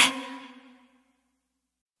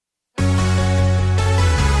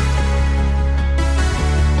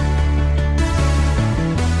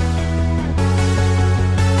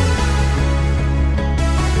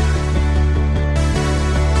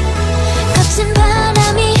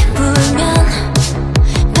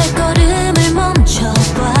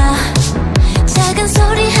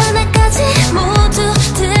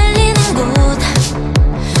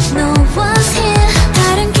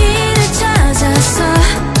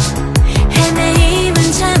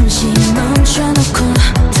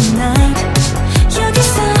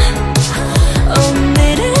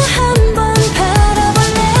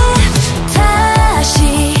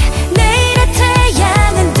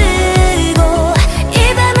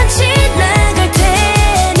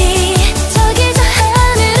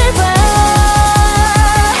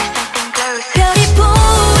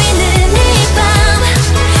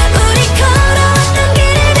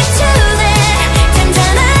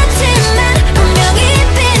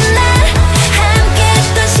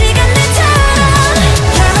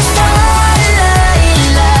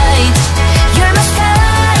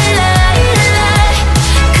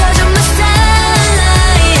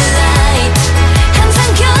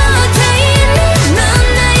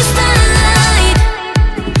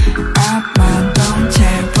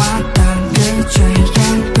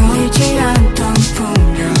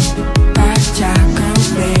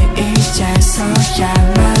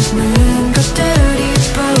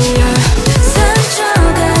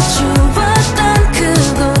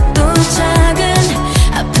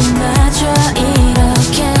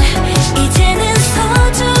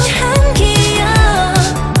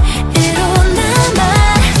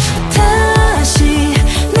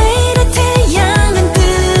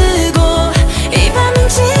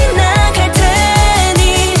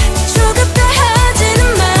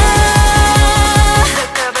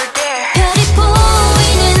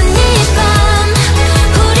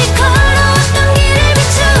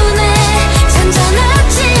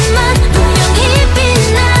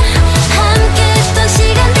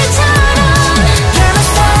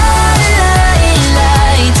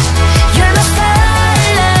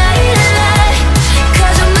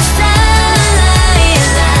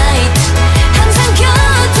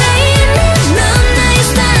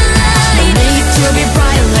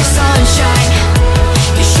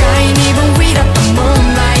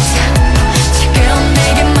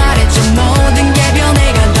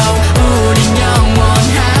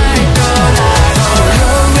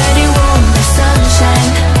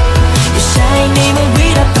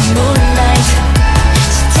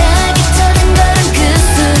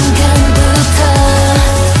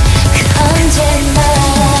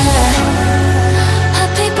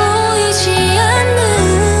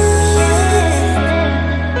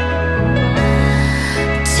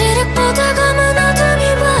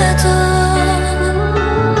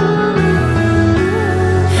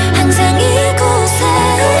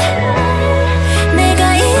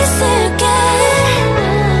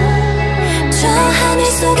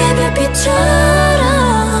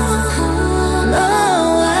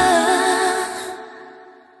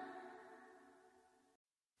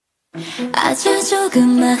 아주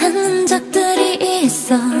조그마한 흔적들이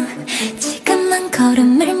있어. 지금 난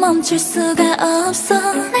걸음을 멈출 수가 없어.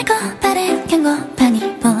 날고 바른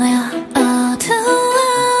경고판이 보여. 어두워진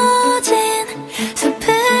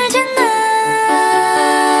숲을 지나.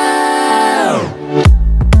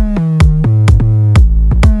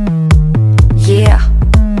 Yeah,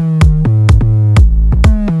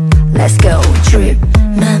 let's go. Trip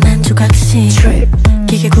나만 조각씩 Trip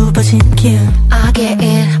기계 굽어진 기운.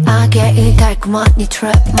 I get it 달콤한 네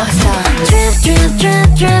trap my style. Drip drip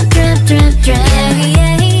drip drip drip drip drip. Yeah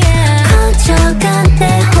yeah yeah. 커져간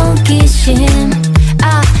내 호기심.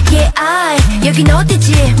 Yeah I 여긴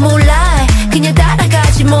어디지 몰라. 그냥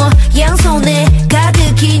따라가지 뭐. 양손에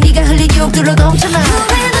가득히 네가 흘린 욕들로 넘쳐나.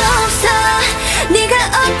 후회도 없어. 네가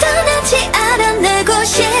어떤 애인지 알아내고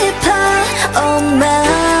싶어. Oh my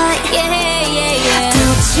yeah yeah yeah.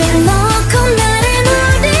 돛을 놓고 나를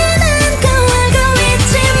노리는 거 알고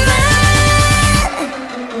있지만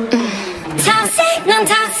toxic 난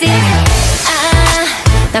toxic.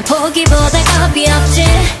 난 포기보다 겁이 없지.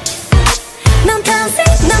 넌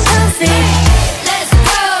toxic 넌 toxic. Let's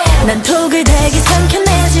go. 난 톡을 대기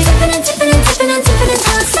삼켜내지. 찝히는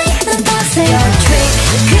toxic 넌 toxic. Your trick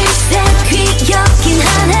글쎄 귀엽긴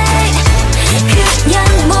하네. 그냥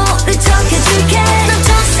모른 척 해줄게. 넌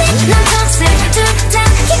toxic 넌 toxic. 둘 다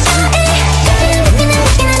기꺼이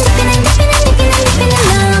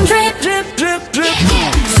넌 drip.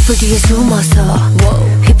 숲을 뒤에 숨어서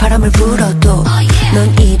휘파람을 불어도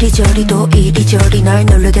넌 이리저리 날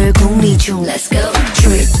놀려댈 궁리 중. Let's go.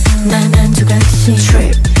 Trip 난 한 조각씩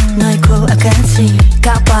Trip 너의 코앞까지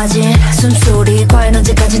가빠진 숨소리 과연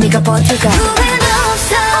언제까지 네가 버틸까. 후회도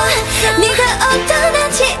없어. 네가 어떤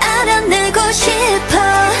애인지 알아내고 싶어.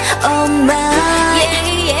 Oh my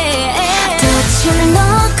yeah yeah. 돛을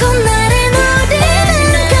놓고 나를 노리는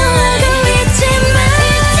거 알고 있지만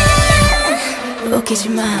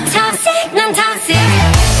웃기지마. toxic 난 toxic.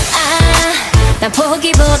 난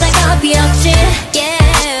포기보다 겁이 없지.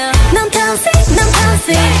 Yeah. 넌 toxic 넌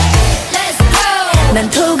toxic. Let's go. 난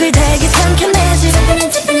톡을 대기 삼켜내지.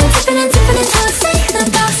 찝히는 toxic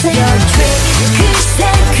넌 toxic. Your trick 글쎄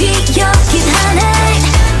귀엽긴 하네.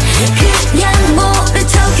 그냥 모른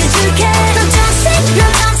척 해줄게. 넌 toxic 넌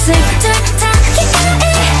toxic. 둘 다 기꺼이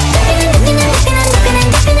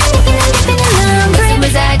숨을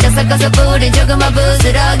살짝 섞어서 뿌린 조그만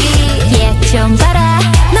부스러기. Yeah 좀 봐라.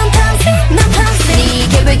 넌 toxic 넌 toxic. 네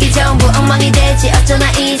계획이 전부 엉망이 되지 어쩌나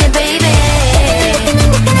이제 baby.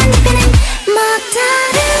 뭐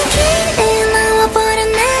다른 길이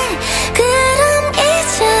나와버렸네. 그럼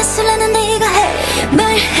이제 술래는 네가 해.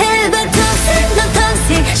 말해봐 toxic 넌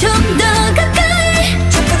toxic. 좀 더 가까이.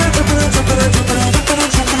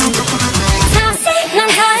 toxic 넌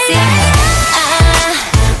toxic.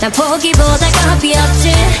 난 포기보다 겁이 없지.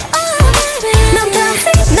 넌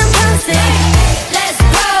toxic 넌 toxic. Let's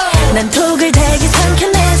go. 난 톡을 대기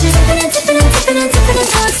삼켜내지. 찝히는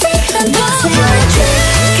toxic 넌 toxic.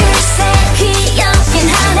 글쎄 귀엽긴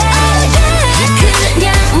하네. 그냥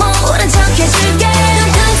모른 척 해줄게.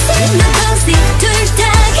 넌 toxic 넌 toxic. 둘 다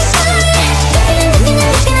기꺼이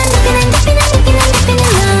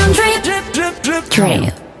넌 drip.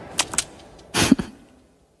 Drip.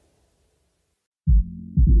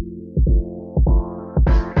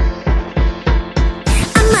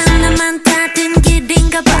 나만 닫은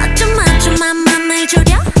길인가 봐. 좀만 맘을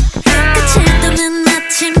졸여. 끝을 떠는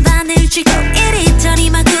나침반을 쥐고 이리저리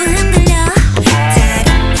마구 흔들려.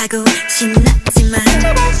 짜릿하고 신났지만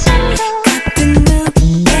같은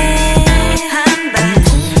무게 한 발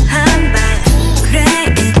그래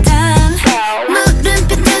일단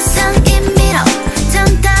물음표 두성임미로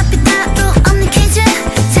정답이 따로 없는 퀴즈.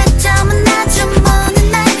 채점은 아주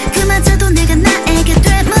모는 날 그마저도 내가 나에게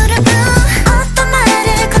되물어도 어떤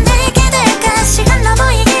말을 건네게 될까. 시간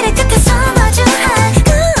넘어 이 길의 끝에서 마주할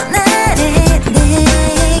그날의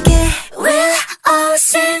내게 Will all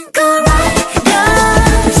single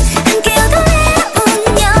riders 함께여도 외운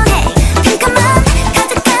연애 깜깜한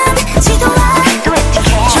가득한 지도와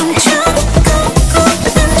춤추고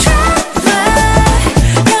꿈꾸던 traveler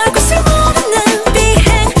별곳을 모르는 비행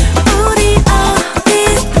우리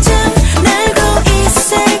어디쯤 날고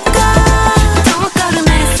있을까. 동걸음을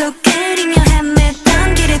쏘그리며 헤맸던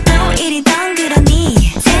길에도 이리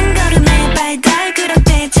덩그러니 생걸음에 발달 그럴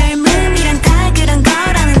때 젊음이란 다 그런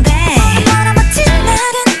거라는데 얼마나 멋진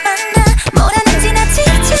날은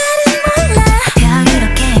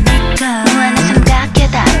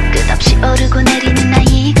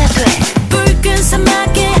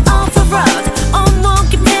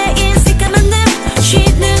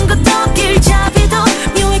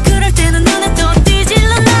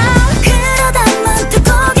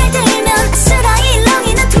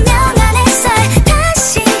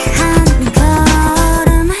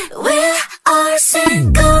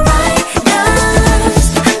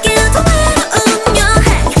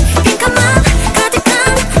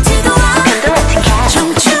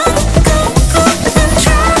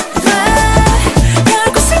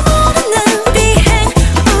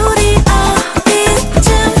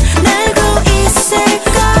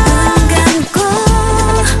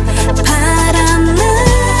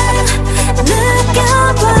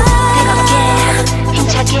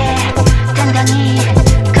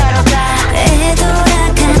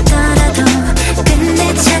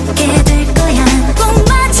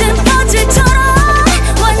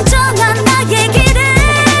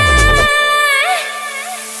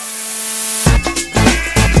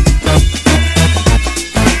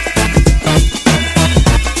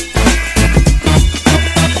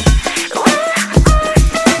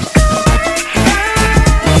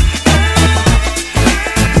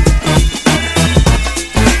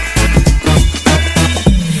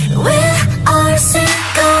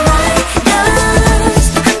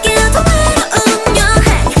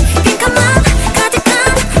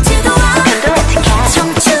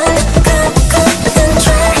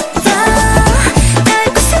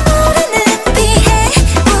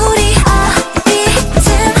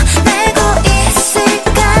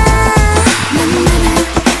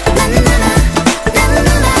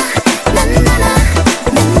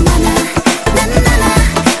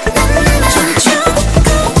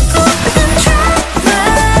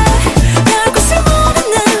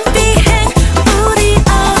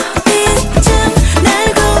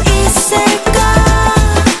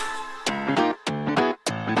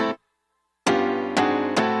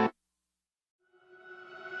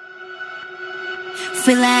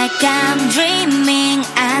like I'm dreaming.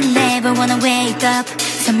 I never wanna wake up.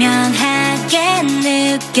 선명하게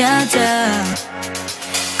느껴져.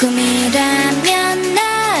 꿈이라면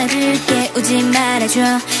나를 깨우지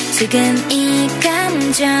말아줘. 지금 이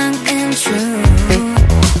감정은 true.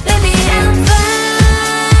 Baby I'm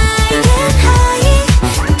flying high.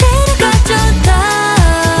 데려가줘 더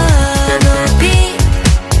높이.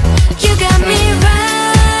 You got me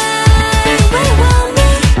right where you want me.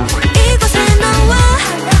 이곳에 너와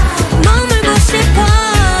머물고 싶어.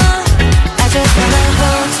 I just wanna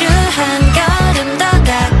hold you. 한 걸음 더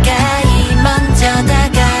가까이 먼저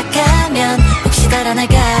다가가면 혹시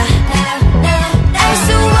달아나가. 알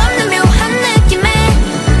수 없는 묘한 느낌에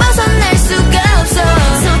벗어날 수가 없어.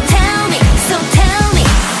 So tell me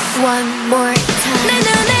one more time. 내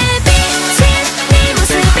눈에 비친 네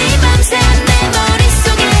모습이 밤새 내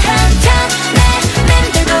머릿속에 한켠에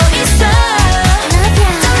맴돌고 있어.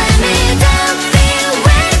 Don't let me down, feel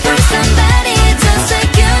wait for somebody just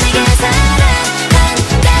like you. 내게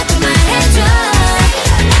사랑한다고 말해줘.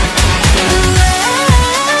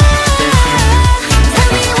 Tell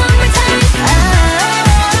me one more time.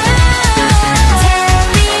 Tell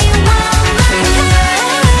me one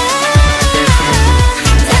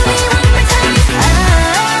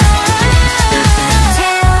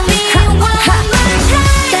more time.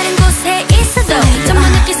 다른 곳에 있어도 전부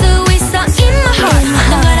느낄 수 있어 in my heart.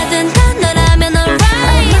 넌 말하든 다 너라면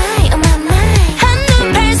alright.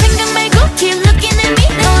 한눈 팔 생각 말고 keep looking at me.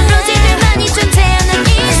 오로지들만이 존재하는 이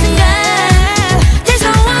순간. There's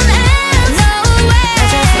no one else, no way. I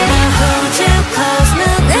just wanna hold you close.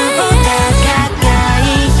 누구보다 가까이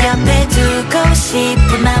옆에 두고 싶은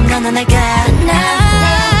맘 너는 알까.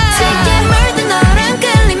 쉽게 물든 너란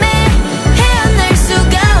끌림에 헤어날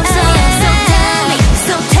수가 없어.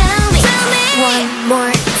 So tell me one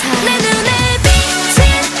more time. 내 눈에 비친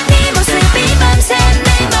네 모습이 밤새 내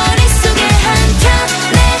머릿속에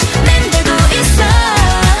한켠에 맴돌고 있어.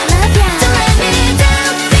 Don't let me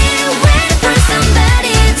down, feel wait for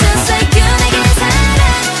somebody just like you. 내게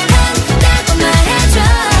사랑한다고 말해줘.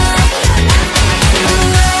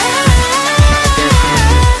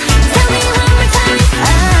 Tell me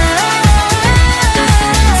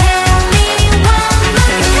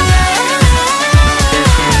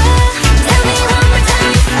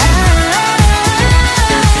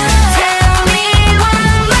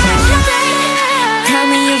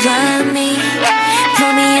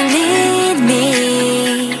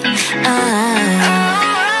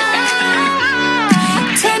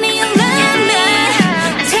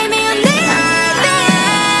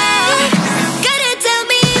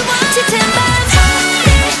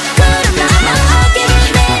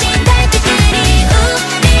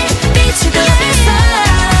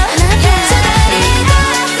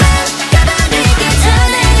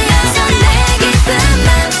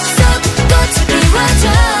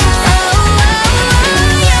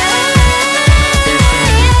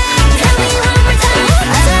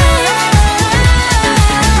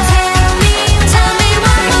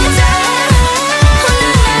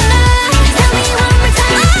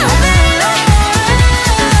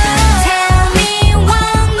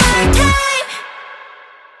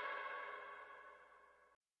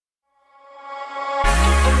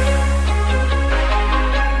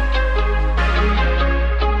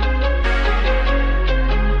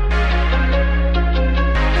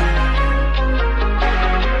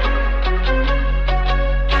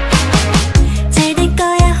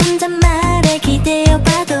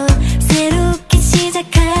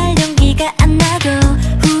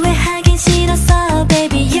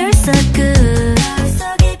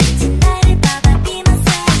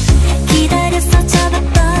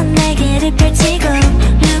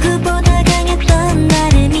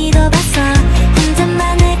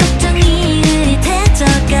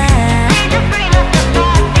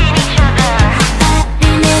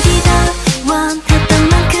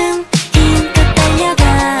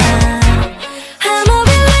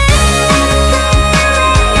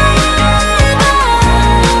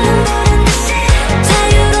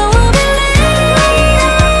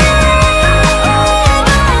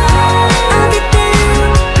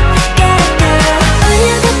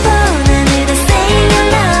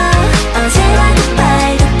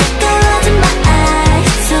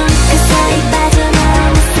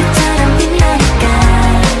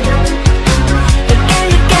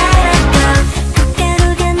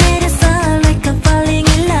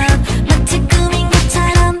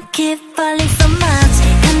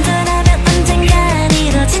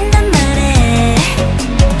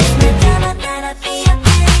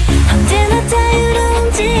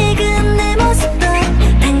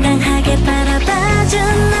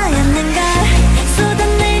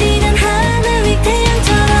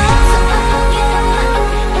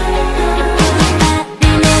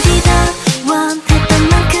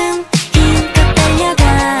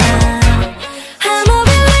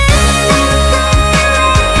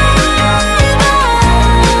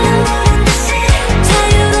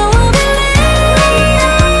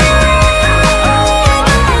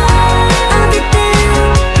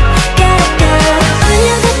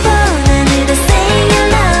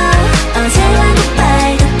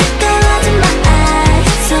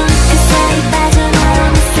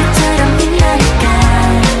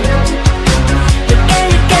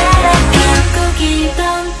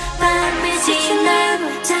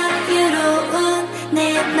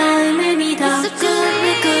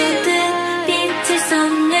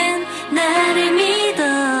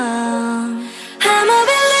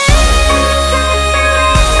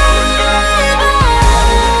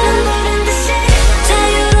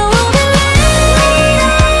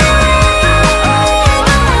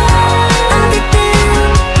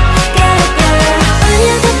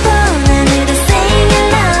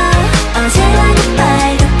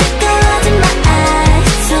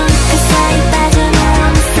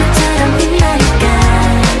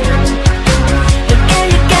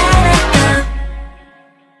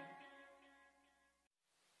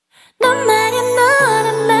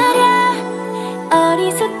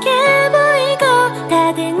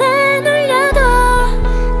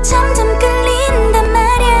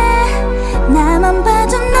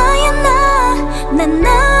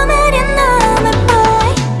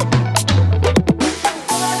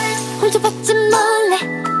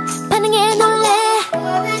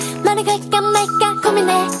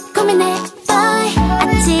고민해 고민해 boy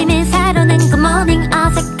아침 인사로는 good morning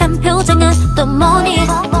어색한 표정은 또 뭐니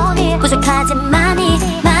부족하지 많이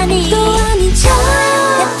많이 또 아닌 척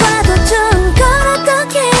예뻐도 좋은 걸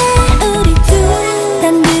어떡해 우리 둘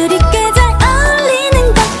단둘이 꽤 잘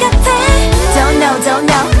어울리는 것 같아 Don't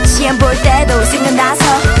know 시험 볼 때도 생각나서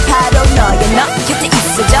바로 너의 너 곁에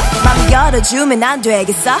있어줘 맘 열어주면 안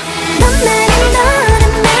되겠어 넌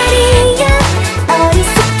너란 말이야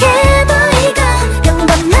어리숙해 보이고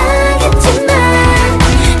평범하겠지만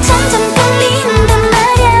점점 끌린단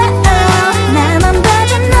말야 나만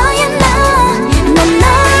봐도 너야 넌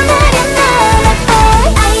말야 너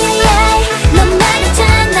아이아이아이 넌 말야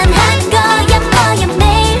장난한 거야 뭐야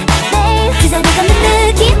매일 그 자리가 는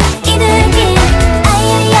느낌 이 느낌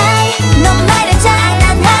아이아이아이 넌 말야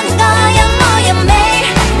장난한 거야 뭐야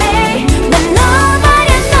매일 너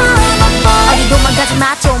말야 너 어디 도망가지 마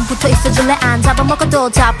좀 붙어있어줄래 안 잡아먹고 또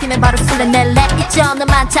잡히면 바로 술래 낼래 있죠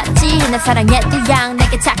너만 찾지 내 사랑의 태양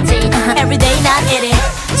내게 찾지 Everyday 난 이래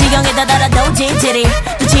지경에 다다라도 질질이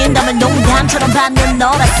붙인다면 농담처럼 반면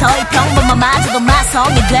놀아서 이 평범함마저도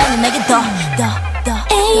마성이 되는 내게 더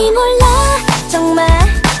에이 몰라 정말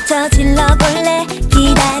저질러 볼래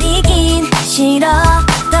기다리긴 싫어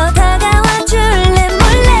더 다가와 줄래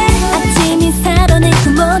몰래 아침 인사로는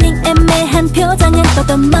굿모닝 애매한 표정은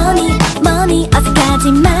또 머니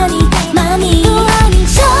어색하지 많이 또 아닌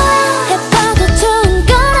척 예뻐도 좋은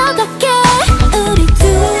걸 어떡해 우리 둘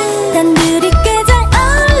단둘이 꽤 잘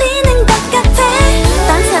어울리는 것 같아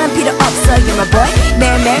딴 사람 필요 없어 You're my boy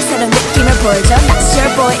매일매일 새로운 느낌을 보여줘 Not your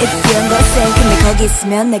boy if you're the same 근데 거기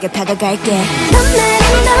있으면 내게 다가갈게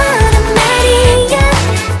너란 말이야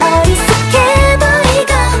어리숙해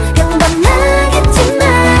보이고 평범하겠지만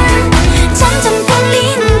점점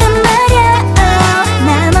끌린단 말야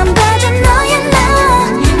나만 봐도 너야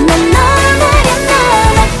넌 말야 너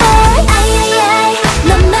아이아이아이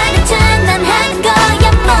넌 말야 장난한 거야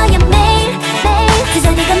뭐야 매일 그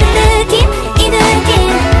자리가 는 느낌 이 느낌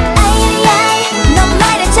아이아이아이 넌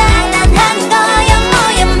말야 장난한 거야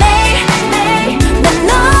뭐야 매일 너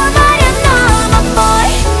말야 너 boy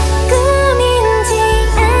꿈인지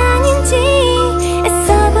아닌지 애써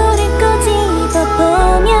부릴 꼬집어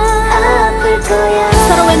보면 아플 거야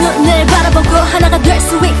서로의 눈을 바라보고 하나가 될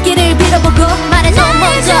수 있기를 빌어보고 말해줘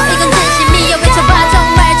먼저 이건 진심이야 외쳐봐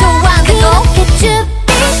정말 좋아한다고 그렇게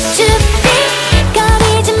쭈삐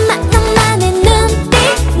거리지 마 너만의 눈빛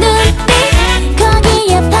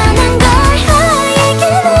거기에 반한 걸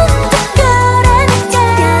나에게는 특별한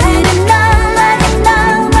자리는 너 말야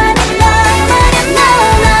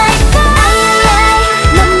아이아이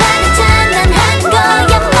넌 말야 장난한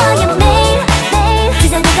거야 뭐야 매일 그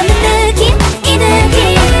자리가 는 느낌 이 느낌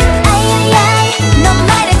아이아이아이 넌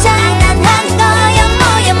말야 장난한 거야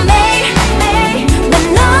뭐야 매일 너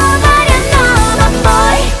말야 너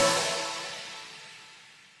boy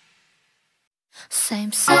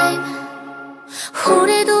Same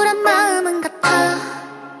우리 둘의 마음은 같아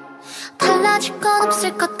달라질 건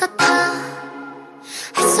없을 것 같아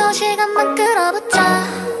애써 시간만 끌어보자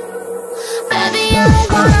Baby I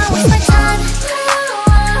don't wanna waste my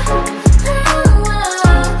time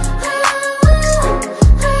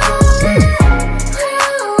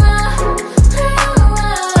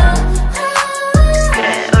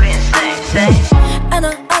그래 우린 same 안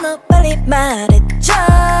와 빨리 말해줘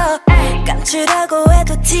감추라고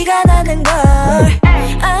해도 티가 나는 걸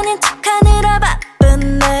아닌 척하느라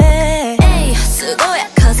바쁘네 에이 수고야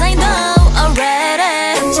cause I know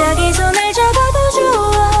already 갑자기 손을 잡아도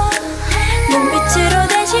좋아 눈빛으로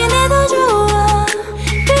대신해도 좋아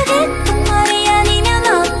그게 정말이 아니면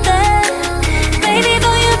어때 Baby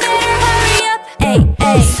boy you better hurry up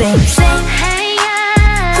Ay same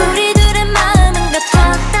우리 둘의 마음은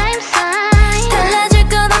같아 달라질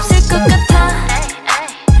건 없을 것 같아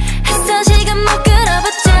애써 시간만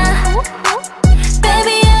끌어보자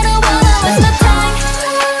Baby I don't wanna waste my time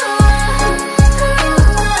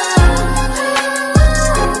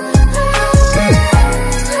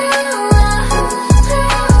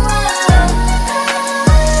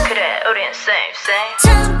그래 우린 same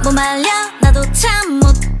참 못 말려 나도 참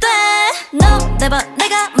못돼 너 never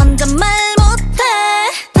내가 먼저 말 못해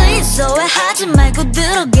Please 오해하지 말고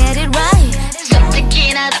들어 get it right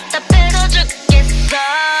솔직히 나 답답해서 죽겠어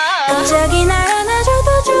갑자기 날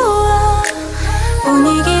안아줘도 좋아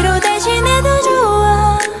분위기로 대신해도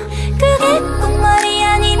좋아 그게 꼭 말이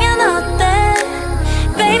아니면 어때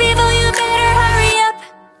Baby boy you better hurry up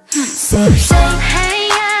same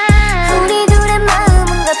우리 둘의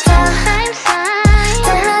마음은 같아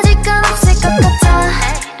달라질 건 없을 것 같아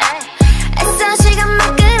애써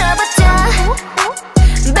시간만 끌어보자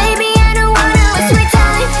Baby I don't wanna waste my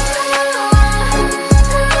time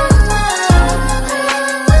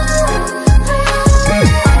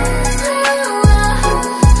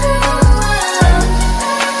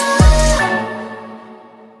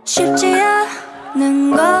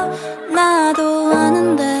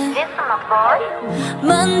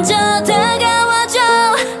먼저 다가와줘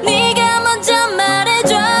네가 먼저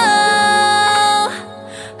말해줘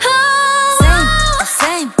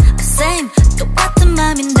Same 똑같은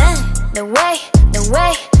맘인데 No way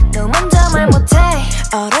너 먼저 말 못해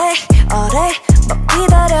어래 뭐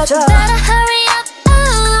기다려줘 따라 hurry up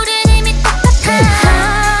우린 이미 똑같아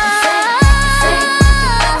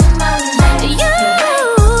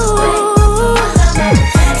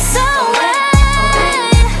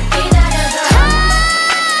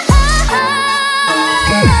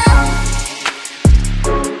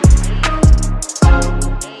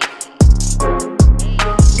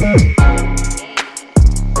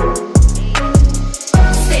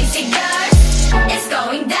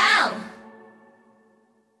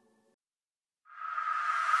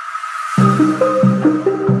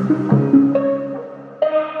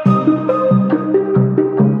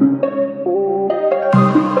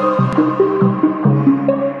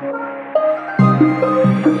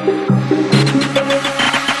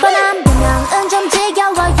뻔한 분명은 좀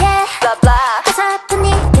지겨워 yeah 화사한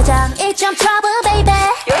네 표정 일점 trouble baby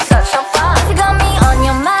You're such a fun You got me on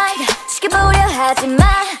your mind 시켜보려 하지마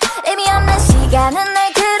의미 없는 시간은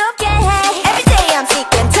날 괴롭게 해 Every day I'm sick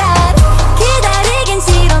and tired 기다리긴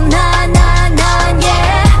싫어 난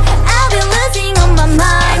yeah I'll be losing on my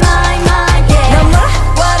mind yeah 넌 뭐라?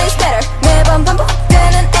 What is better 매번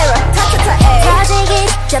반복되는 error 타타타에 터지기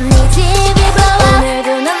직전 네 집이 blow 오늘도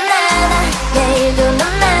넌 나나 내일도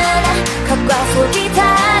넌 나나 겉과 속이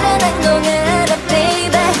다른 행동을 해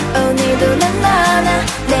baby 오늘도 넌 나나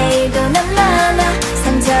내일도 넌 나나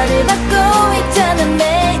상처를 받고 있잖아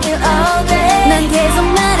매일 all day 난 계속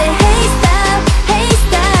말해 hey stop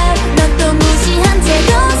넌 또 무시한 채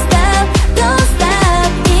don't stop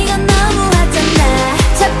이건 너무하잖아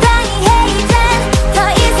적당히 해 이젠 더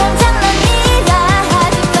이상 장난이라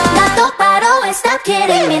하지마 나 똑바로 해 stop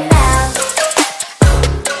kidding me now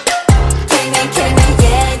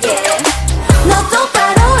너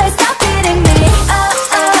똑바로 해 stop kidding me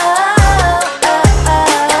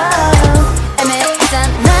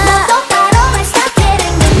애매하잖아 너 똑바로 해 stop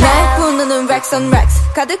kidding me 날 부르는 racks on racks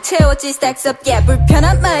가득 채웠지 stacks up yeah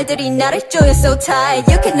불편한 말들이 나를 조여 so tired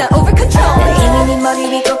you cannot over control 난 이미 네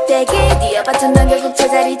머리 위 꼭대기 뛰어봤던 넌 결국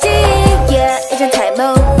제자리지 yeah 이젠 time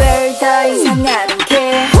over 더 이상 I don't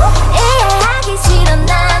care 이해하기 싫어 난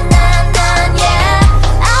yeah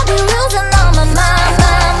I'll be losing all my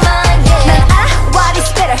mind yeah 난 알아 what is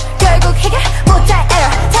better 결국 해결 못할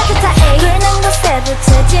error 타타타에 끓는 곳에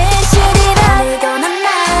붙여진 실이라 오늘도 넌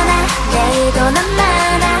나나 내일도 넌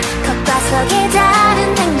나나 겉과 속이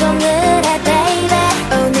다른 행동을 해 baby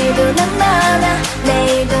오늘도 넌 나나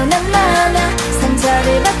내일도 넌 나나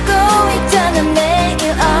상처를 받고 있잖아 매일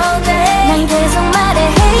all day 난 계속 말해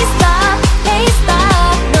hey stop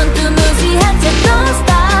넌 또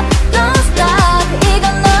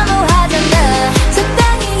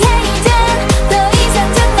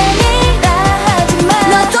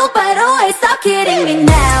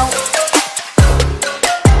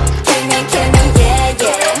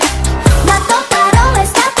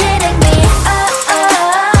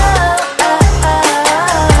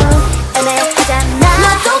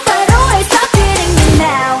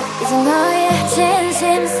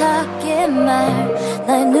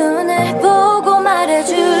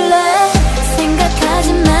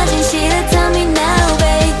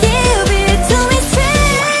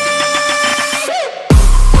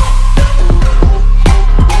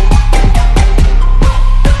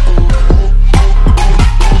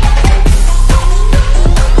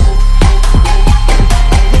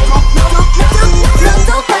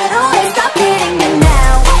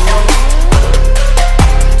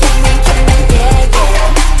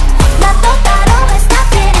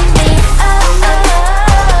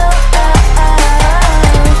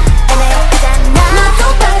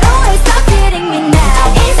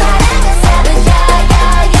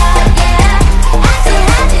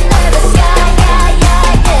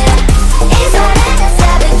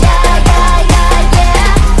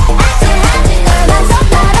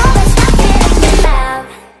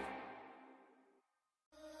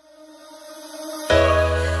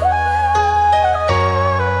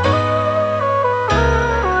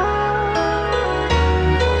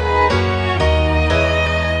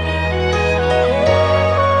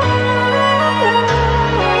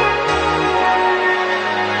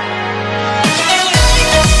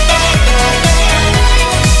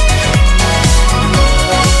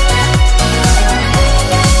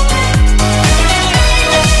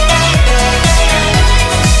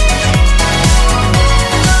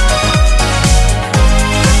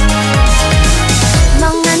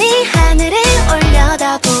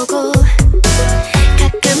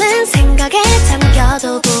속에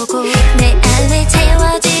잠겨도 보고 내 안에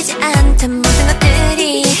채워지지 않던 모든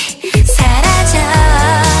것들이 사라져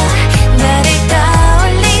너를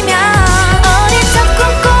떠올리면 어릴 적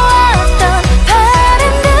꿈꿔왔던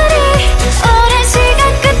바람들이 오랜 시간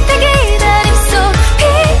끝에 기다림 속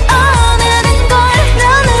피어나는 걸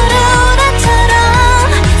눈으로 우라처럼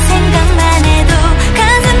생각만 해도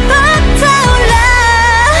가슴 벅차올라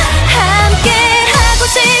함께 하고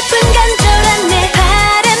싶은 간절한 내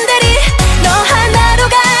바람들이 너 하나로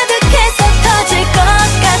가득해서 터질 것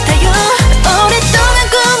같아요 오랫동안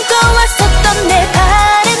꿈꿔왔었던 내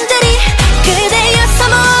바람들이 그대여서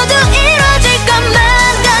모두 이루어질 것만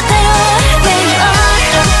같아요 Where you are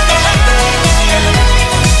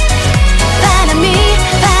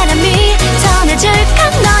바람이 전해줄까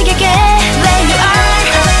너에게 Where you are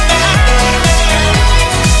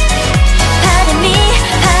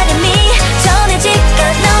바람이 전해질까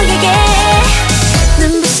너에게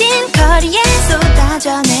눈부신 거리에 쏟아져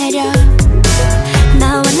내려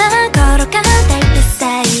너와 나 걸어가 달빛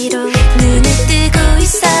사이로 눈을 뜨고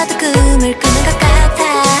있어도 꿈을 꾸는 것 같아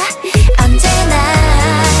언제나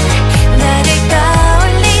너를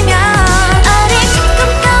떠올리면 어릴 적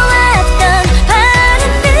꿈꿔왔던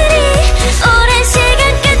바람들이 오랜 시간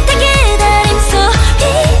끝에 기다림 속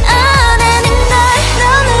피어나는 걸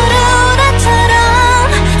눈으로 우라처럼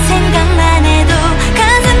생각만 해도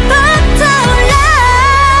가슴 벅차올라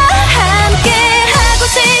함께 하고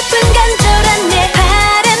싶은 간절한 내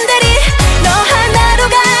바람들이 너 하나로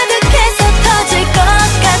가득해서 터질 것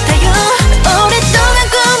같아요 오랫동안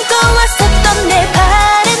꿈꿔왔었던 내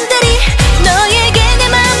바람들이 너에게 내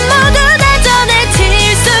맘 모두 다 전해질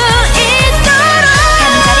수 있도록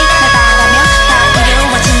간절히 바라며 다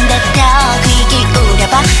이루어진댔다 귀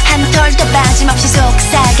기울여봐 한 톨도 빠짐없이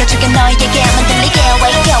속삭여줄게 너에게 만들리게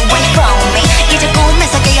Wake away from me 이제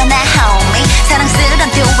꿈에서 깨어나 homie 사랑스런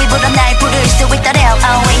두 입으로 날 부를 수 있도록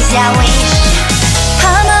Always I wish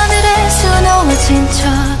밤하늘에 수놓아진 저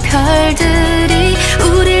별들이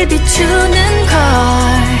우릴 비추는 걸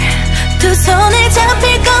두 손에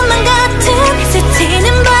잡힐 것만 같은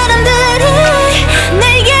스치는 바람들이 내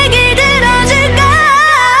얘기 들어줄까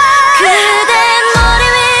그대 머리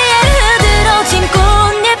위에 흐드러진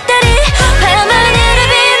꽃잎들이 밤하늘을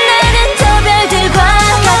빛나는 저 별들과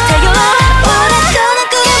같아요 오랫동안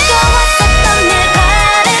꿈꿔왔었던 내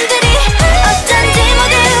바람들이 어쩐지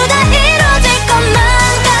모두 다 이루어질 것만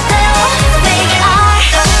같아요 Where you are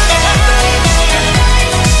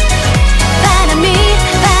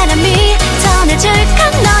바람이 전해줄까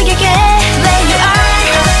너에게 Where you are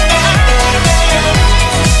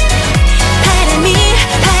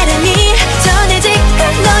바람이 전해질까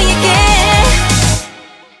너에게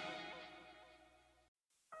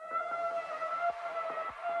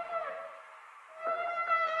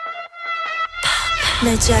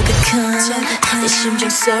날 자극한 이 심장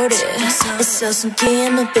소리 있어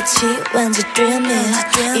숨긴 눈빛이 왠지 dreamy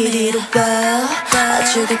이리로 와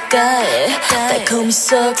아주 가까이 달콤히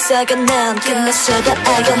속삭여난 그 맛을 다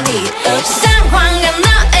알고 니 상황한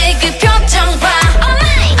너의 그 표정 봐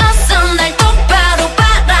어서 날 똑바로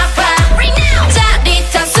바라봐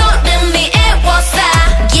짜릿한 소름이 애워싸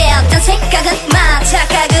Yeah 딴 생각은 마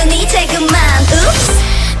착각은 이제 그만 Oops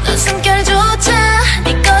넌 숨결조차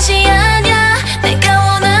네 것이 아니야 내가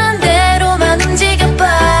원한 대로만 움직여봐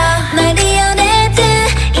날 이어내듯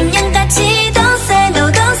인형같이 Don't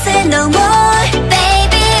say no more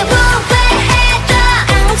Baby 후회해도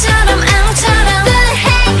앙처럼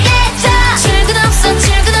후회해도 출근 없어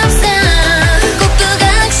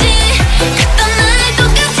꼭두각시 갔던 날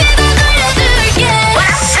똑같이 다 돌려줄게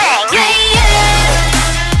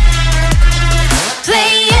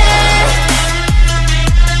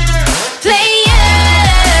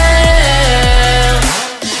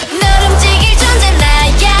널 움직일 존재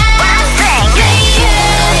나야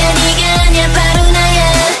네가 아니야 바로 나야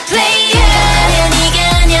네가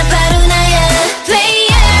아니야 바로 나야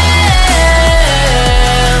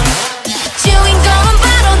주인공은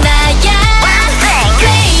바로 나야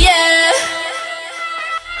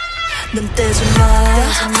눈 떼지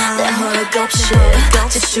마내 허락 없이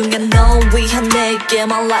집중해 널 위한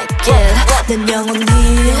내게만 like it 난 영원히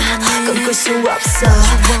꿈꿀 수 없어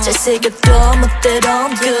잘 새겨둬 멋대로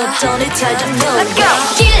그더니 탈전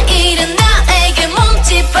길 잃은 나에게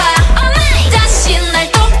몸짓봐 다시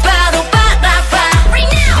날 똑바로 바라봐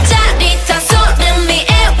짜릿한 소름이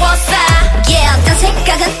애워싸 Yeah 딴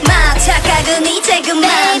생각은 마 착각은 이제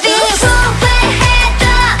그만 Baby 후회해도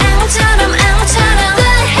앙처럼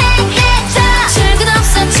후회해도 출근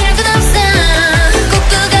없어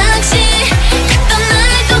꼭두각시 갔던 날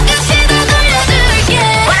똑같이 다 돌려줄게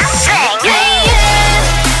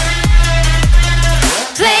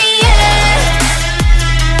Play it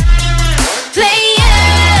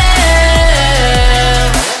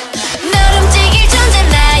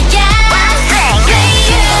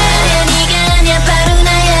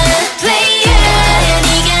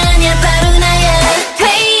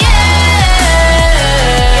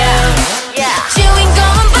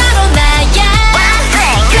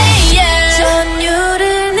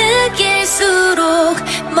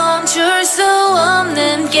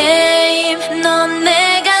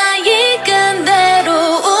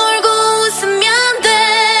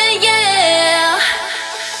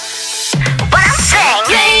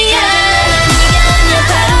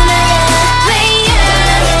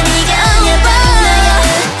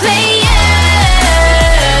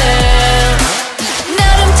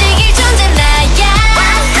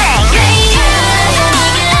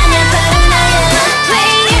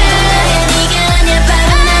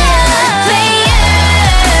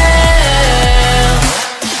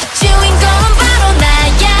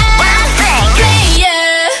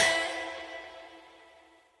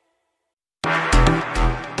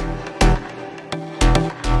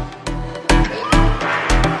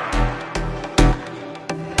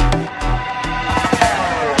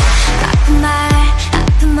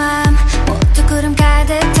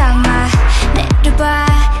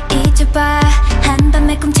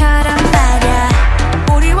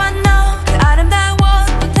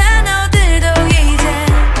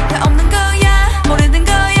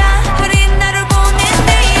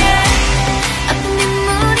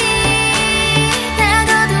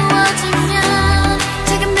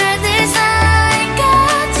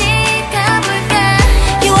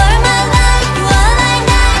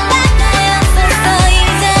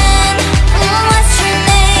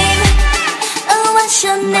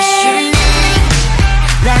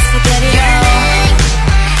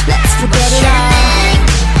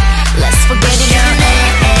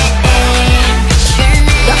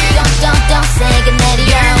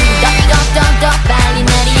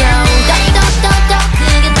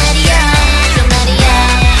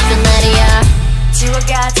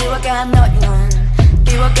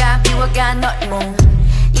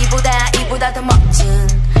더 멋진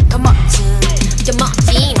더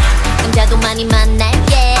멋진 남자도 많이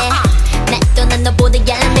만날게 또 난 너보다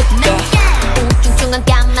얄밉게 웅충충한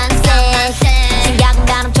까만색 생각은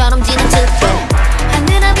바람처럼 지는 특보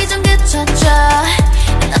하늘 앞이 좀 그쳤죠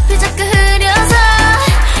눈앞이 자꾸 흐려서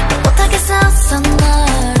못하겠어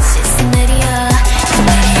널 씻어 내려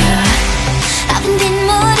아픈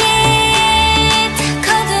빗물이 다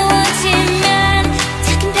거두어지면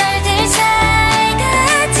작은 별들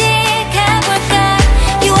사이까지 가볼까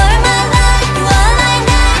You are my life, you are my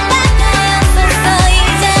night 나였었어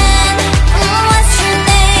이젠 What's your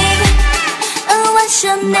name? Oh, what's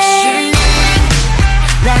your name?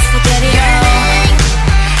 Let's forget it all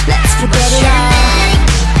Let's forget it all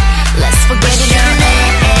Let's forget it all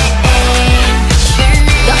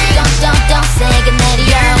Don't 세게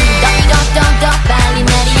내려 Don't 빨리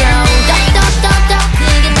내려 Don't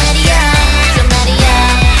크게 내려 좀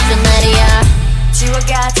내려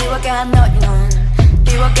지워가 너의 눈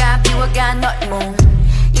비워가 너의 몸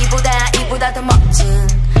이보다 더 멋진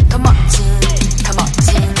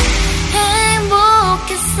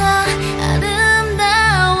행복했어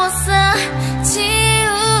아름다웠어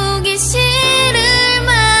지우기 싫을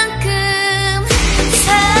만큼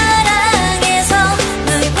사랑해서 널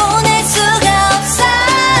보낼 수가 없어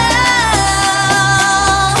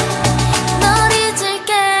널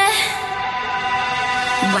잊을게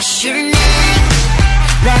What's your name?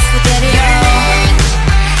 Let's forget it all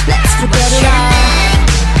Let's forget it all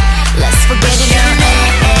Let's forget it all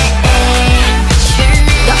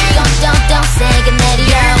Don't 세게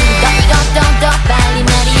내려 Don't 빨리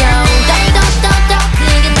내려 Don't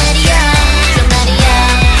크게 내려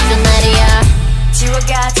좀 내려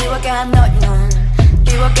지워가 너의 눈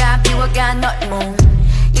비워가 너의 몸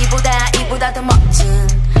이보다 더 멋진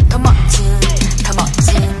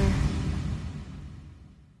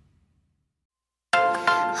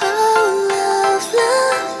Oh love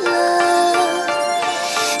love love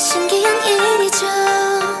신기한 일이죠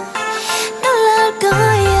놀랄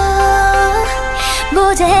거예요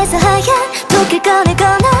모자에서 하얀 독을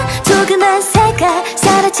꺼내거나 조그만 색깔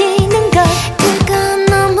사라지는 것 그건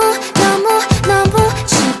너무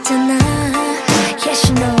쉽잖아 Yes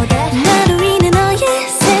you know that 나로 인해 너의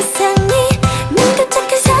세상이 눈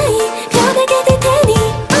깜짝할 사이 변하게 될 테니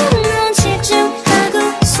넌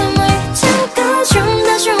집중하고 숨을 참고 좀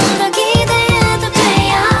더 기대해도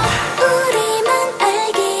돼요 우리만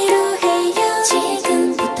알기로 해요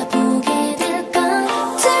지금부터 보게 될 건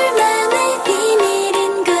둘만의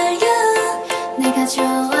비밀인걸요 내가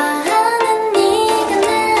좋아하는 네가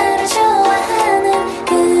나를 좋아하는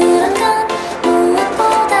그런 건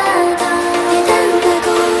무엇보다 더 대단하고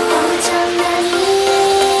엄청난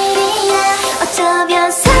일이야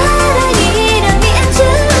어쩌면 사랑이란 위안주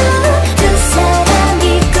두 사람이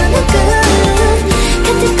꾸는 꿈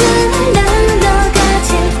같은 꿈을 나눠 가질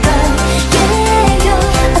거예요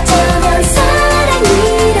어쩌면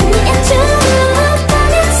사랑이란 위안주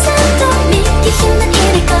보면서도 믿기 힘든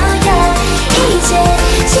일일 거야 이제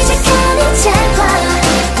시작하는 작화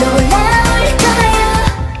놀라울 거예요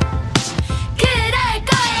그럴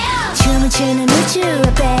거예요 춤을 추는 우주와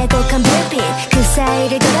빼곡한 불빛 그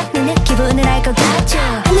사이를 걸어 내 기분을 알 것 같죠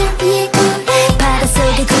하늘 위에 구름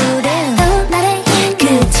바닷속의 구름 나를 그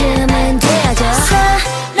춤은 되어줘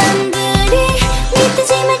사람들이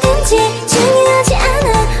믿든지 말든지 중요하지 않아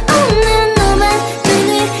없는 너만 눈을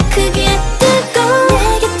크게 뜨고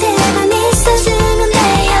내 곁에만 있어주면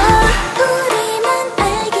돼요 우리만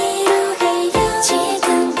알기로 해요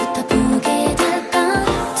지금부터 보게 될 건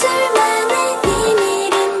둘만의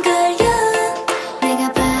비밀인걸요 내가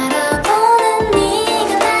바라보는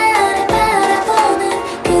네가 나를 바라보는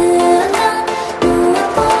그런 건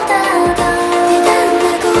무엇보다 더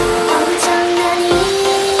대단하고 엄청난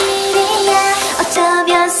일이야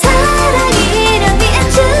어쩌면 사랑이란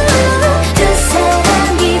위안주 두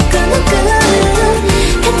사람이 꾸는 꿈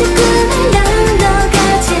같은 꿈을 나눠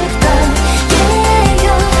가질 거예요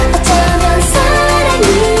어쩌면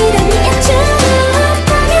사랑이란 위안주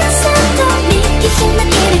보면서도 믿기 힘든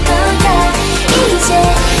일일 거야 이제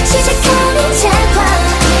시작하는 작화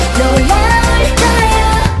놀라울 거예요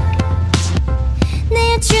내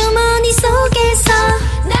주머니 속에서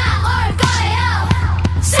나올 거예요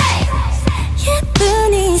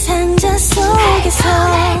예쁜 이 상자 속에서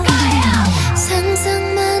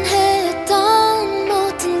상상만 했던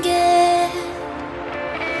모든 게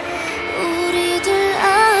우리들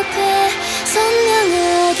앞에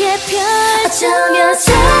선명하게 펼쳐 어쩌면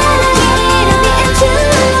사랑이란 위안주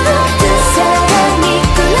두 사람이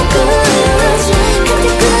꾸는 꿈 같은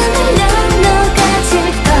꿈을 나눠 가질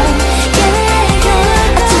거예요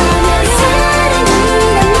어쩌면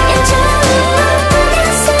사랑이란 위안주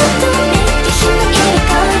보면서도 믿기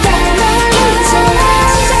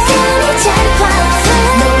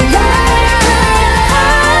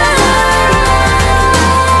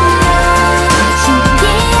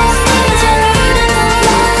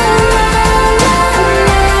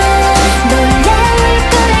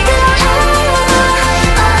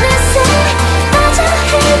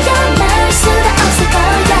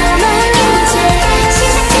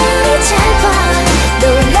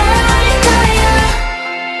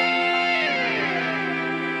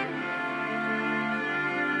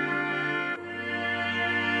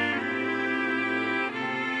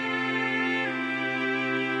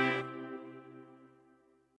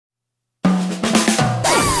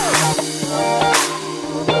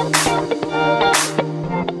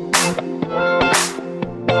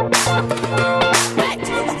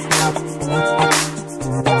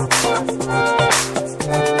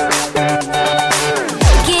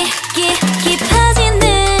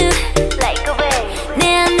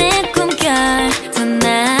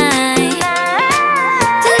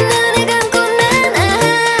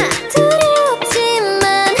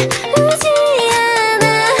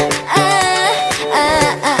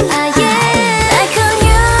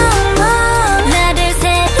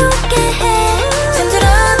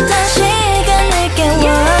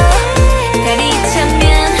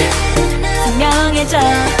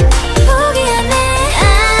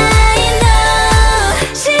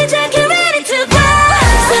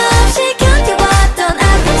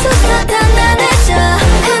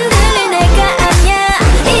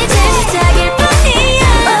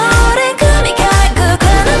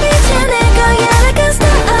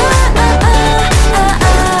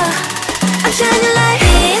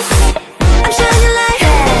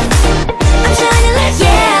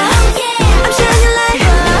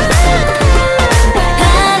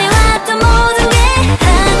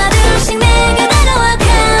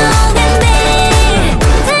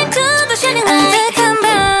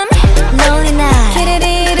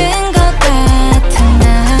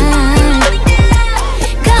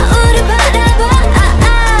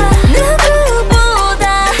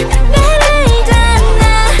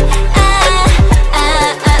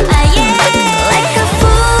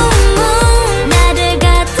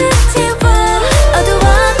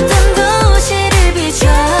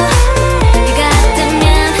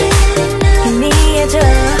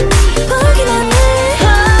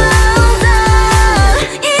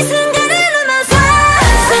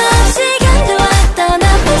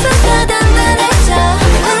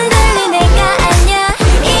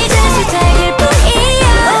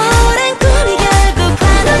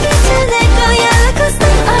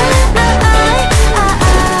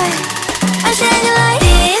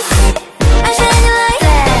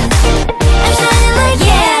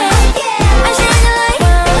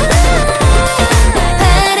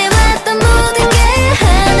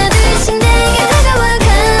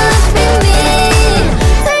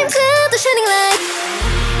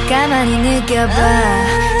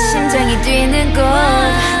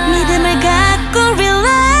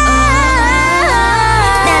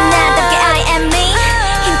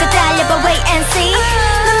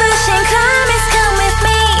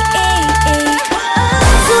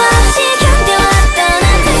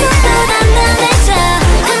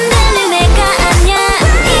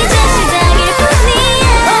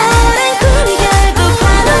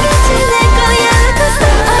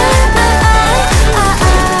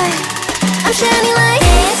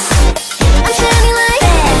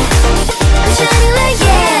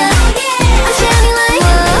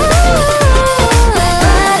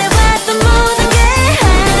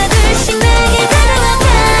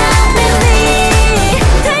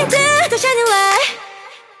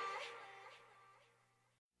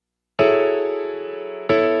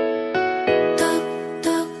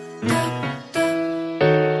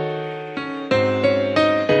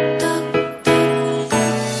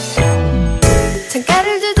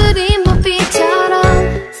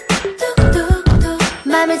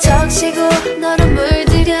적시고 너를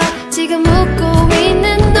물들여 지금 웃고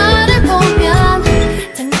있는 너를 보면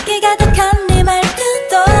장난기 가득한 네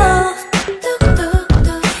말투도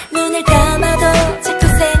뚝뚝뚝 눈을 감아도 자꾸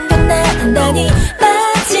생각나는다니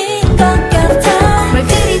빠진 것 같아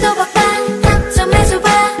말들이도 바빠 답 좀 해줘봐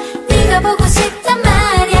네가 보고 싶단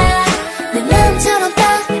말야 내 마음처럼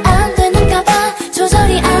딱 안 되는가 봐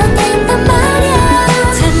조절이 안 된단 말야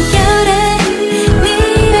잠결에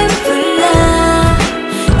니를 불러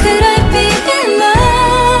그럴 비밀로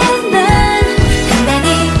난 단단히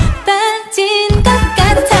빠진 것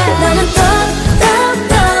같아 너는 또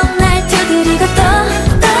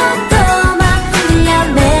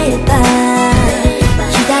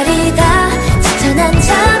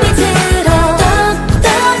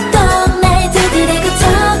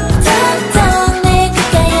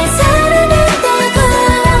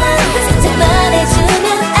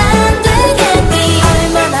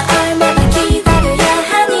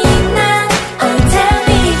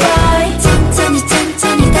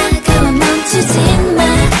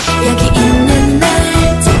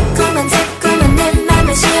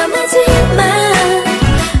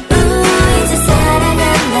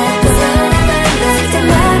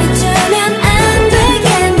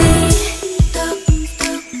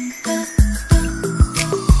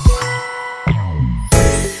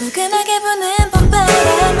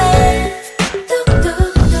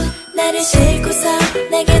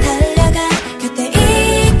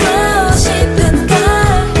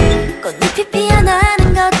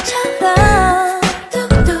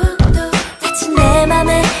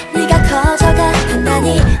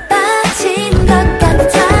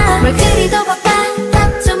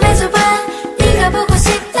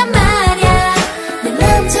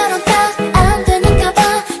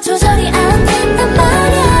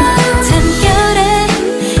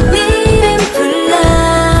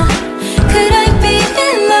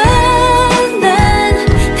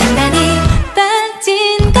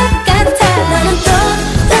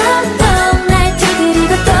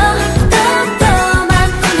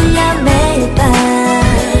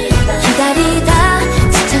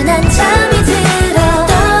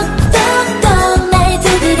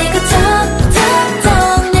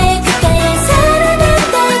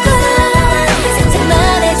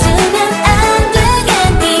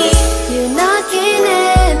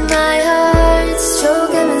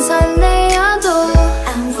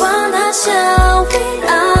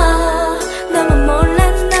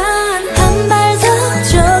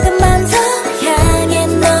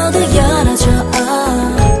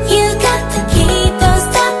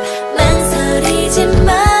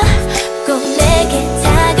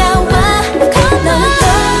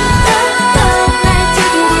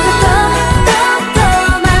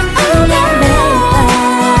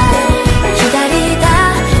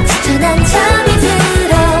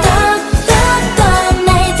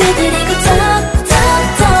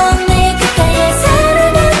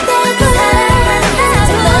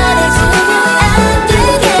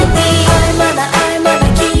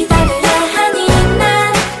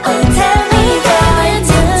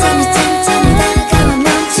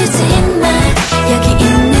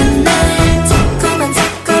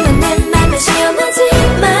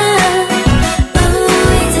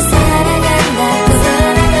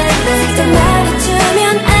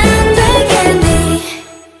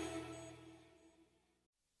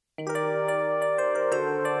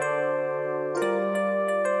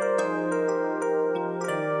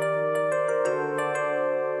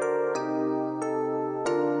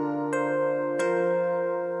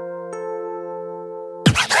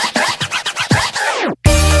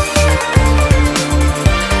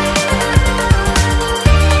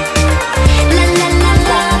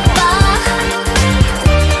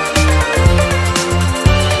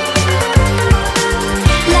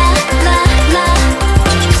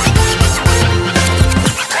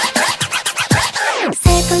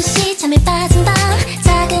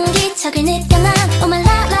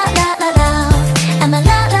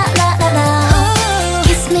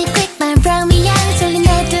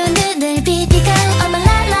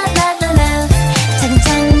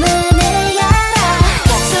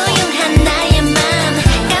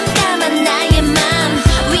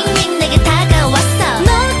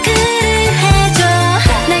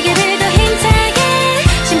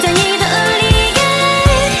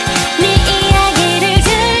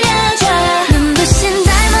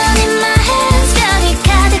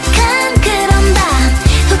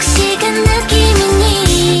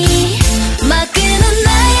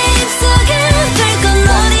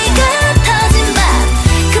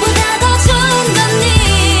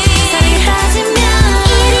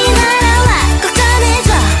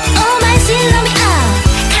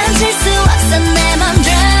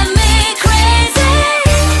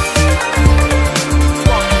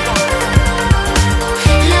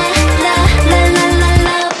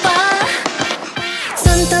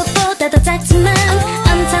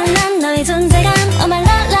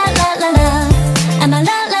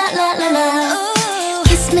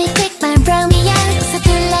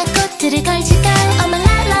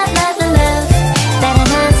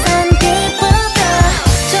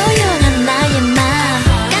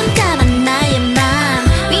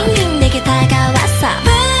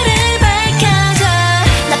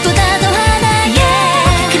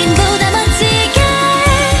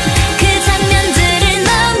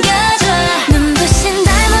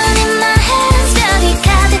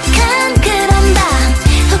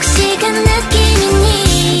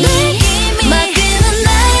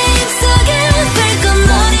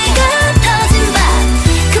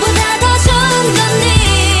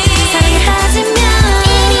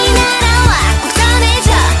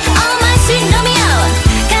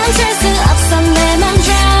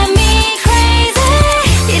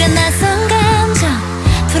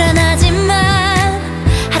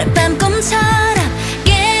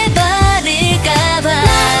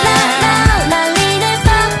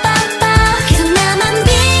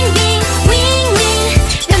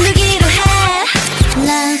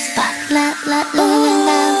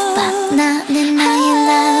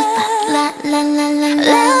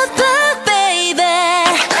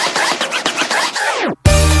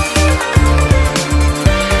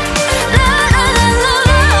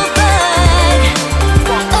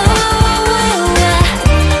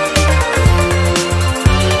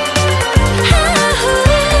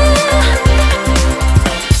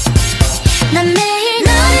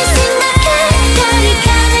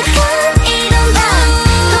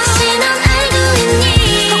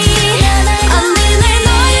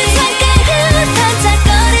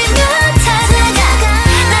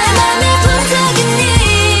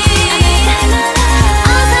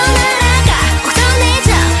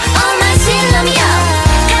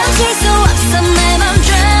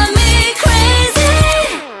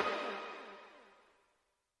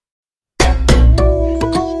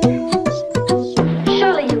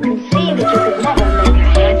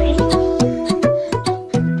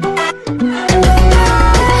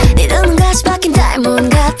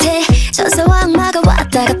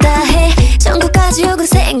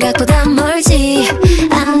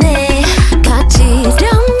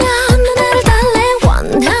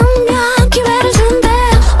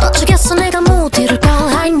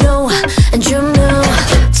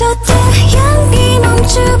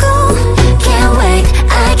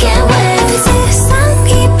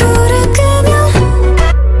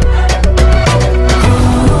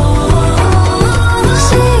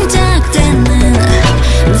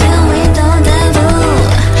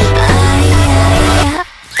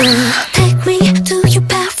Take me to your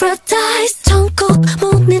paradise. 천국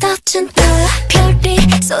문이 닫힌다. 별이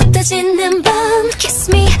쏟아지는 밤. Kiss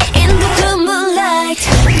me in the blue moonlight.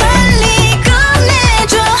 빨리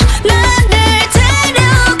꺼내줘. 나를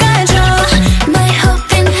데려가줘. My hope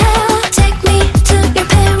in hell. Take me to your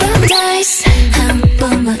paradise. 한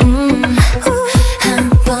번만 한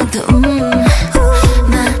번 더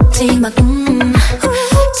마지막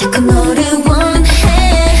자꾸 너를 원해.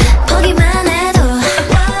 보기만 해도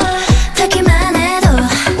닿기만 해도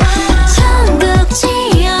천국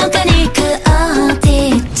지어가니 그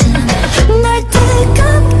어디든 널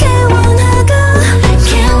뜨겁게 원하고 I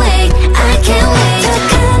can't wait, I can't wait. 더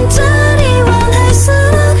간절히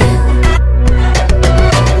원할수록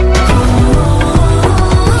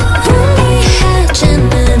불리해지는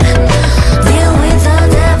Deal with the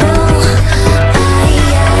devil.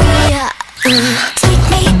 Take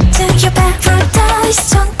me to your paradise.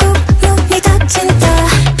 천국 문이 닫힌다.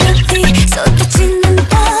 별이 쏟아지는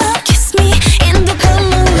밤. Kiss me in the blue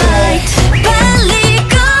moonlight. 빨리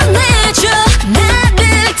꺼내줘. 나를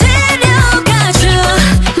데려가줘.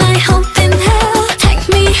 My hope in hell. Take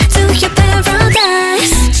me to your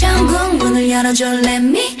paradise. 천국 문을 열어줘. Let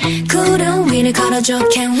me 구름 위를 걸어줘.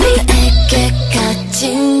 Can we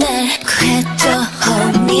에게까지 날 구해줘.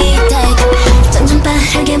 Hold me tight. 점점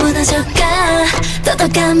빠르게 무너져가. 더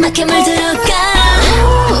까맣게 물들어가.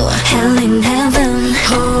 Hell in heaven.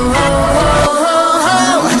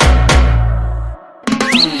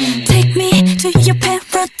 Take me to your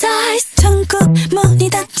paradise. 천국 문이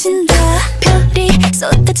닫힌다. 별이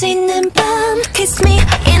쏟아지는 밤. Kiss me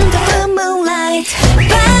in the blue moonlight.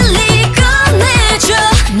 빨리 꺼내줘.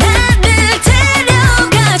 나를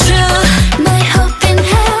데려가줘. My hope in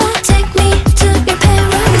hell. Take me to your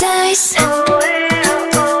paradise.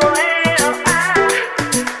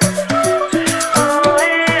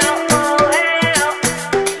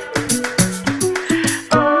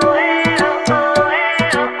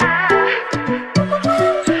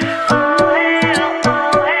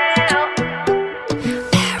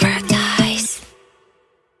 Paradise.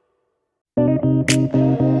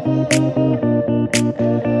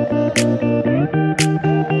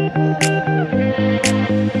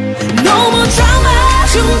 너무 drama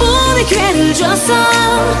충분히 괴를 줬어.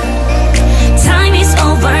 Time is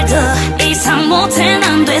over. 더 이상 못해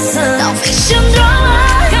난 됐어. No fiction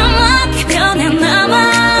drama 까맣게 변해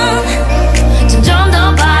나만. 점점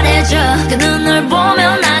더 바래져. 그 눈을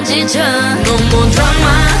보면 난 지쳐. No more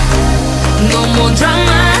drama, no more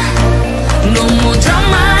drama, no more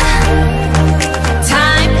drama.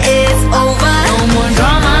 Time is over. No more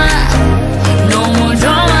drama, no more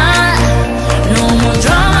drama, no more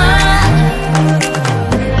drama.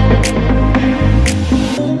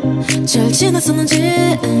 잘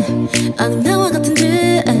지냈었는지 아님 나와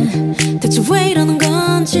같은지 대체 왜 이러는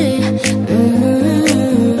건지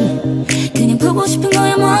그냥 보고 싶은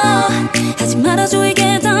거야 뭐. 하지 말아줘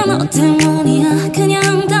이게 다 너 때문이야.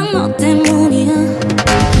 그냥 다 너 때문이야. 1,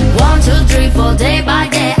 2, 3, 4 day by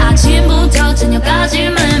day. 아침부터 저녁까지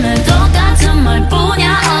매일매일 똑같은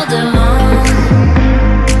말뿐이야 all day long.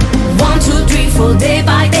 1, 2, 3, 4 day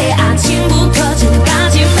by day. 아침부터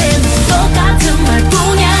저녁까지 매일매일 똑같은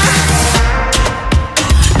말뿐이야.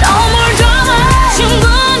 No more drama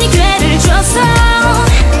충분히 괴를 줬어.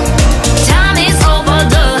 Time is over.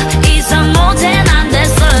 더 이상 못해 난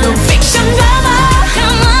됐어. No fiction drama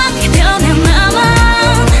까맣게 변해 나만.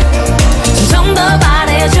 점점 더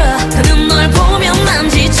바래져. 그 눈을 보면 난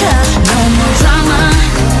지쳐. No more drama,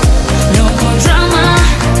 no more drama,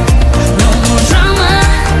 no more drama.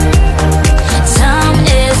 Time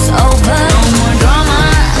is over. No more drama,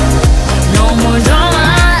 no more drama,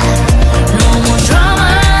 no more drama.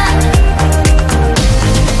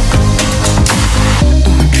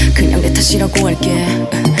 그냥 내 탓이라고 할게.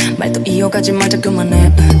 말도 이어가지 말자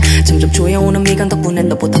그만해. 점점 조여오는 미간 덕분에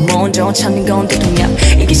너보다 먼저 찾는 건 대통령.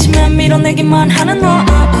 이기심에 밀어내기만 하는 너.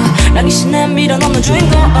 난 이신에 밀어넣는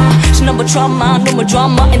주인공. 신나버 드라마 눈물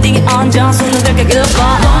드라마 엔딩이 앉아 손을 들게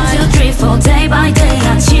goodbye. 1, 2, 3, 4 day by day.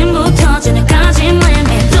 아침부터 저녁까지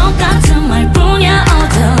매일매일 똑같은 말뿐이야 all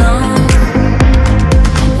day long.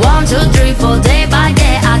 1, 2, 3, 4 day by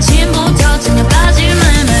day. 아침부터 저녁까지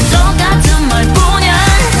매일매일 똑같은 말뿐이야.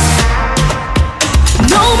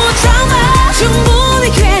 No more drama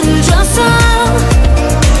충분히 괴를 줬어.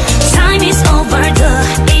 Time is over. 더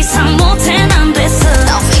이상 못해 난 됐어.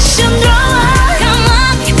 No fiction drama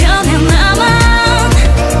까맣게 변해 나만.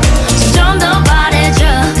 점점 더 바래져.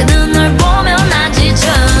 그 눈을 보면 난 지쳐.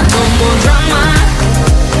 No more drama,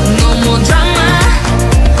 no more drama,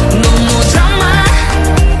 no more drama.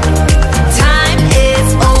 Time is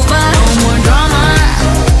over. No more drama,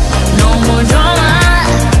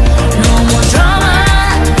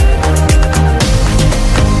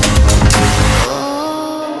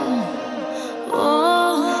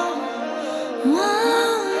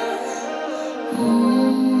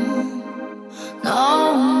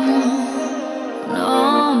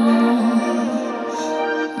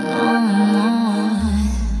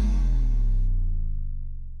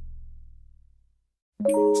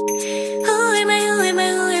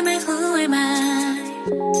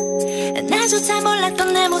 나조차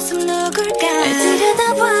몰랐던 내 모습 누굴까 날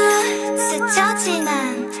들여다봐 스쳐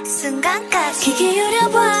지난 순간까지 귀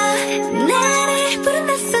기울여봐 나를 부른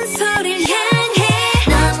낯선 소리를 향해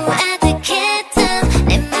너무 아득했던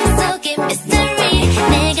내 맘속의 mystery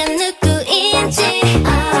내가 누구인지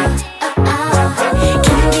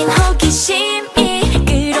긴긴 호기심이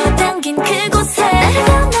끌어당긴 그곳에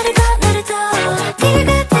나를 더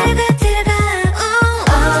들어가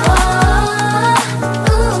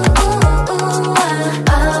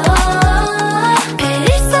베릴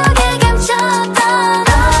속에 감췄던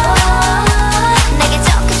내게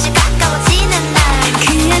조금씩 가까워지는 날 그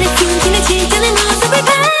안에 튕기는 내 모습을 봐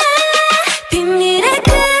비밀의 끝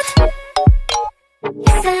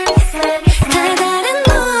다다른 눈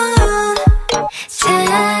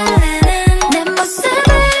찬란한 내 모습을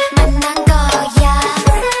만난 거야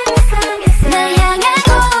날 향한 곳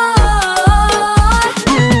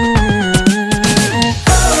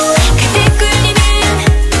가득 꿀리는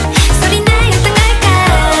소리 나였던 걸까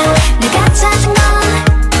내가 찾은 건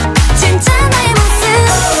진짜 나의 모습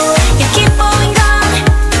여기 보인 건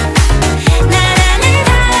나라는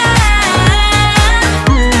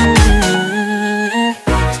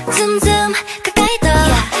점점 가까이 더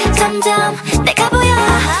점점 내가 보여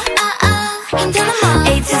힘드는 맘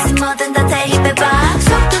A to Z 뭐든 다 대입해봐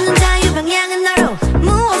속도는 자유 방향은 너로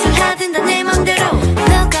무엇을 하든 다 내 맘대로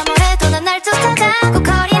누가 뭐래도 난 날 쫓아가 꼭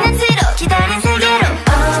거리는 뒤로 기다린 세계로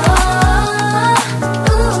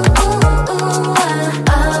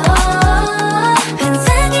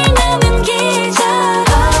환상이 남은 기적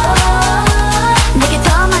내게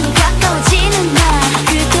더 많이 가까워지는 날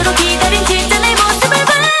그토록 기다린 진짜 내 모습을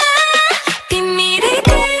봐 비밀의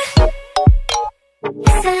끝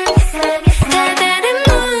다다른 눈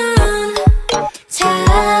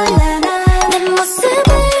찬란한 내 모습을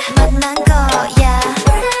만난 거야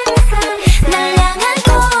날 향한 곳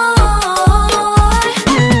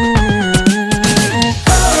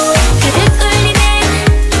가득 울리는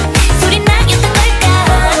소리 나였던 걸까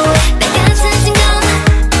내가 찾은 건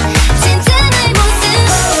진짜 나의 모습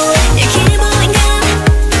이렇게 보인 건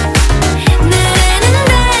나라는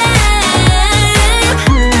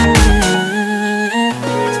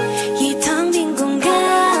이 텅 빈 공간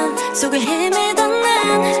속을 헤매던 난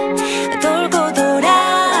돌고 돌아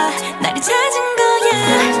나를 찾은 거야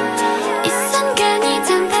이 순간이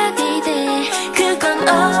정답이 돼 그건 all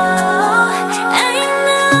I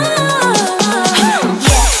know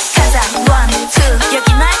가자 one two 여기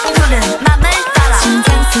날 부른 맘을 따라 심장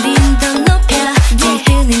소리는 더 높여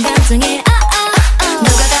들끓는 감정에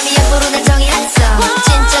누가 감히 함부로 날 정의했어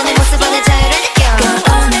진짜 내 모습 안에 자유를 느껴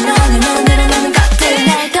늘어나는 것들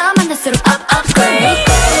날 더 만날수록 upgrade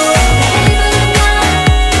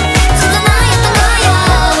진짜 나였던 거야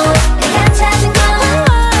내가 찾은 건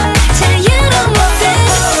자유로운 모습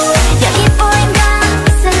여기 보인 건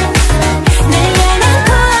날 향한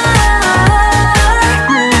곳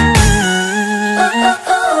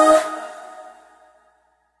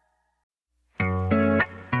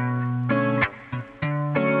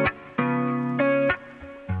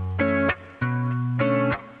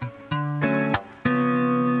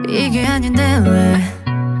이게 아닌데 왜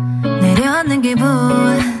내려앉는 기분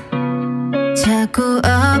자꾸 up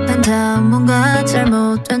and down 뭔가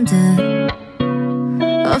잘못된 듯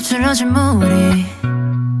엎질러진 물이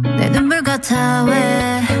내 눈물 같아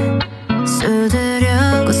왜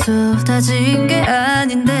쏟으려고 쏟아진 게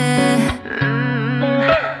아닌데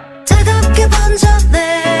차갑게 번져 내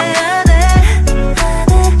안에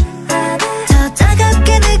더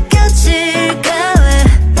따갑게 느껴질까 왜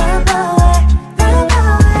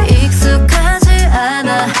익숙하지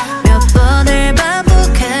않아 몇 번을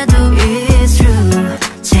반복해도 it's true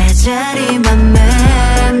제자리만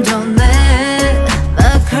맴도네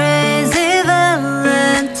My crazy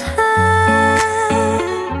valentine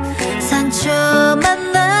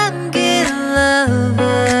상처만 남긴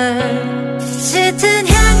lover 짙은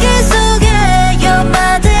향기 속에 You're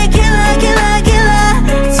my tequila killa killa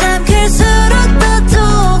잠길수록 더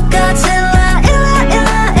똑같은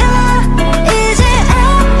이제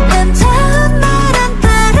아름다운 말은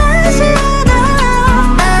바라지 않아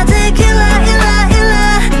My tequila illa illa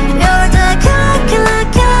You're the killer killer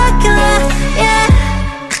killer killer yeah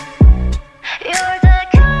You're the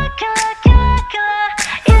killer killer killer killer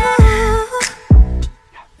yeah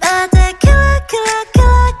My tequila killer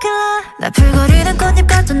killer killer 나 풀거리는 꽃잎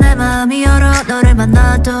같은 내 마음이 열어 너를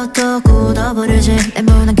만나도 또 굳어버리지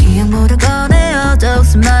네모난 기억 모두 꺼내어 더욱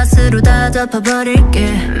쓴맛으로 다 덮어버릴게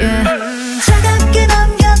yeah. 차갑게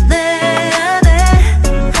넘겨 내 안에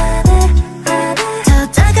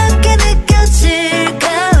더 따갑게 느껴질까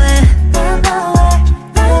왜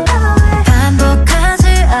반복하지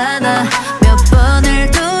않아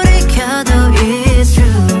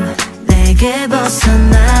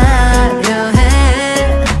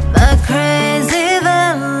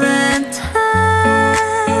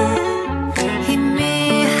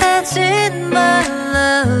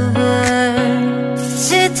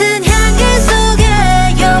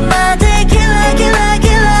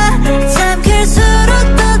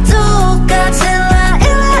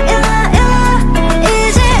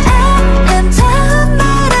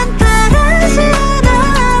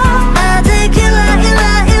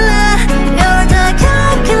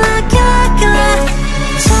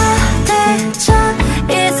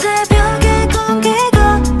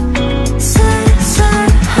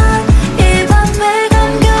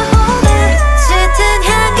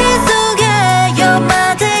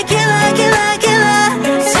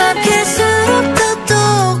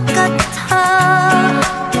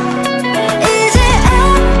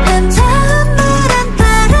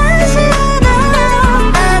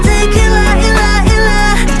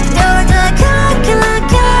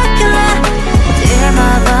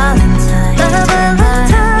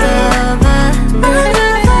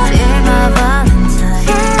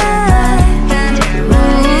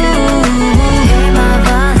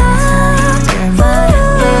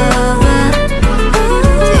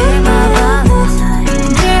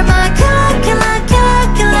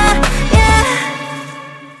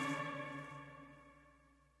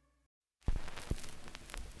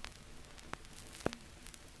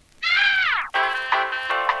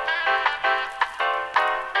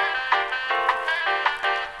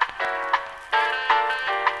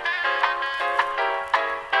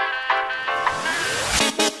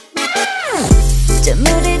좀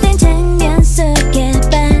오래된 장면 속에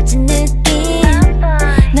빠진 느낌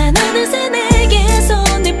난 어느새 내게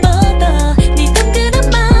손을 뻗어 네 동그란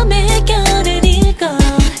맘의 결을 읽어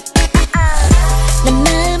난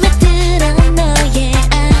마음에 들어 너의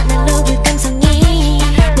아날로그 감성이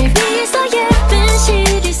날 위해서 예쁜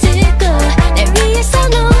시를 쓰고 날 위해서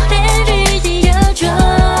노래를 들려줘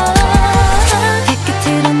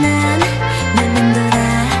발끝으로 난 맴돌아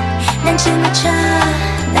난 춤을 춰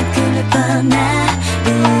난 꿈을 꿔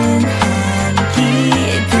나른한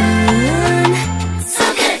기분 So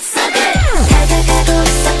good, so good 다가가고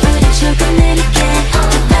있어 우린 조금 느리게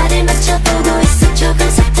발을 맞춰보고 있어 조금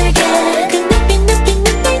서툴게 그 눈빛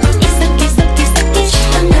이석기석기석기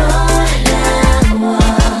놀라워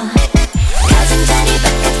가진 자리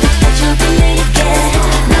바깥부터 조금 느리게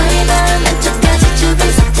너의 마음 안쪽까지 조금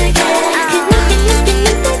서툴게 그 눈빛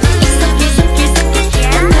이석기석기석기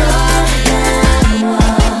놀라워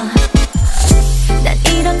난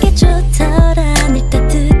이런 게 좋더라 늘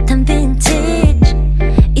따뜻한 빈티지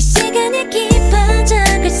이 시간이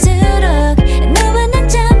깊어져갈수록 너와 난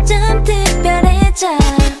점점 특별해져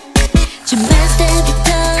준비할 때부터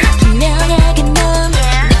분명하게 넌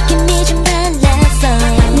느낌이 좀 달랐어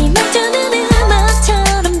네 말투는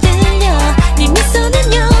음악처럼 들려 네 미소는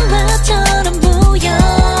영화처럼 보여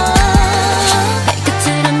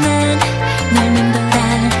발끝으로 난 널 맴돌아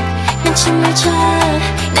난 춤을 춰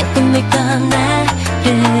난 꿈을 꿔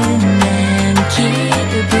나른한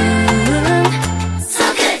기분 So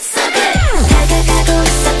good, so good 다가가고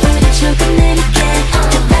있어 우린 조금 느리게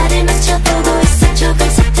두 발을 맞춰보고 있어 조금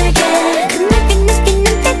서툴게 그 눈빛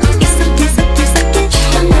이석기석기석기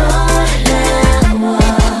놀라워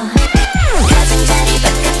가진 자리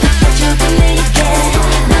바깥부터 조금 느리게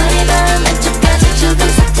너의 마음 안쪽까지 조금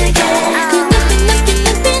서툴게 그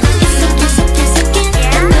눈빛 이석기석기석기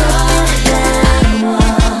놀라워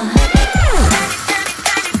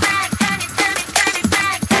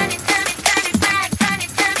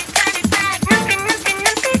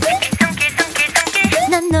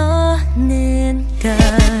난 노는 걸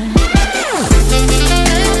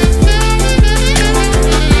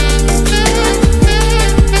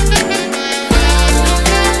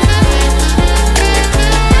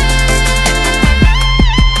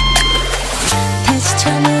다시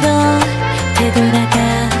처음으로 되돌아가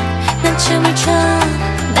난 춤을 춰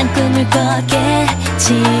난 꿈을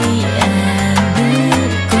꿔겠지 않을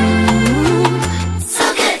꿈 So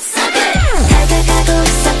good, so good 다가가고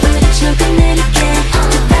있어 우린 조금 느리게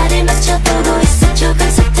두 발을 맞춰보고 있어 조금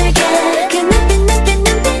서툴게 그 눈빛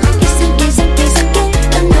이석기석기석기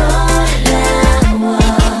놀라워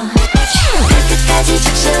발끝까지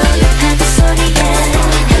적셔오는 파도 소리에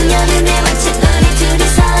한여름의 마치 우리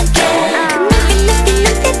둘이서 함께 그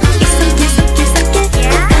눈빛 이석기석기석기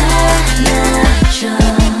안아줘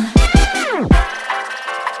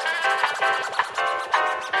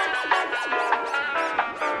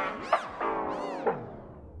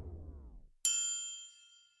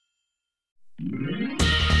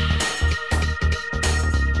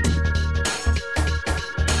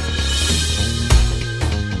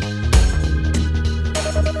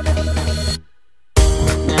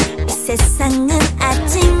세상은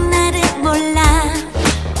아직 나를 몰라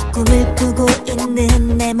꿈을 꾸고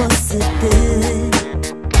있는 내 모습은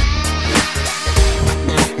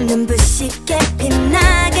눈부시게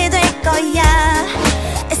빛나게 될 거야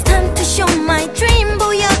It's time to show my dream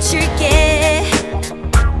보여줄게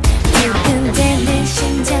두근대는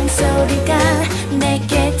심장 소리가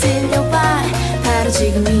내게 들려와 바로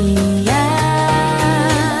지금이야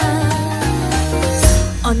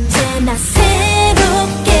언제나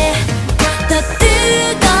새롭게 더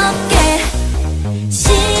뜨겁게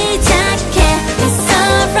시작해 It's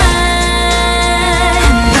alright 한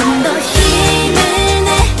번 더 힘을 내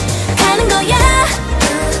가는 거야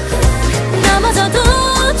넘어져도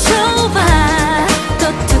좋아 또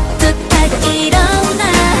툭툭하고 일어나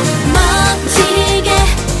멋지게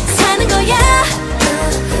사는 거야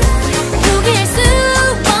포기할 수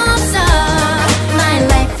없어 My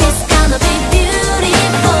life is gonna be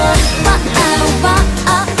beautiful Wow, wow,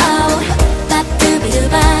 oh,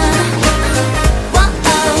 바뚜비두바 Wow,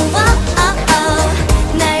 wow,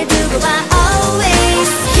 날 두고 봐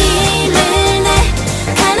always 힘을 내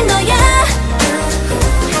가는 거야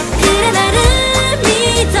그래 나를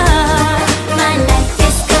믿어 My life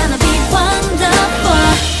is gonna be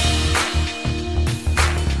wonderful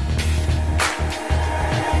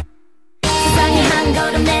세상에 한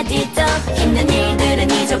걸음 내딛어 힘든 일들은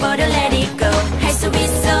잊어버려 let it go 할 수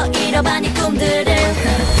있어 잃어봐 네 꿈들을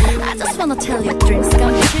I just wanna tell you dreams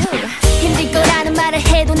come true 힘들 거라는 말을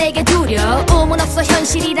해도 내게 두려 오문 없어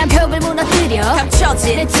현실이란 벽을 무너뜨려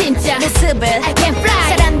감춰진 내 진짜 모습을 I can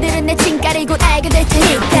fly 사람들은 내 진가를 곧 알게 될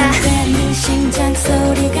테니까 네 심장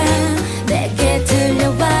소리가 내게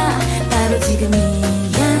들려와 바로 지금이야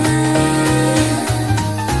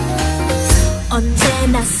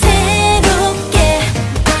언제나 새롭게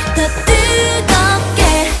더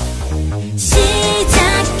뜨겁게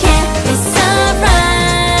시작해 It's alright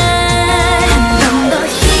한 번 더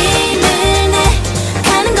힘을 내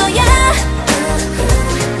가는 거야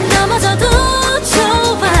넘어져도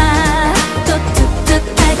좋아 또 툭툭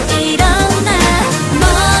일어나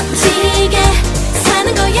멋지게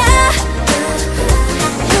사는 거야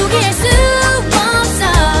포기할 수 없어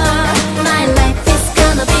My life is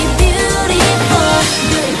gonna be beautiful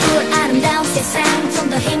Beautiful 아름다운 세상 좀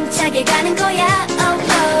더 힘차게 가는 거야 oh,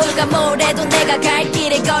 oh. 누가 뭐래도 내가 갈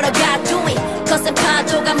길을 걸어가 Do it 거센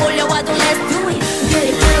파도가 몰려와도 Let's do it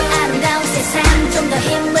Beautiful 아름다운 세상 좀 더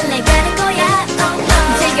힘을 내 가는 거야 oh,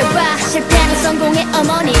 oh. 즐겨봐 실패는 성공의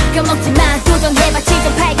어머니 겁먹지마 도전해봐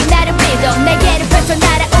지금 밝은 나를 믿어 날개를 펼쳐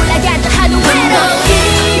날아올라간다 하루 위로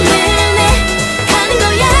힘을 내 가는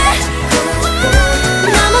거야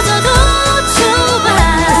넘어져도 좋아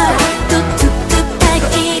또 툭툭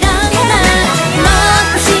일어나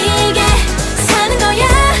멋지게 사는 거야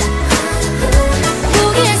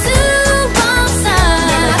포기할 수 없어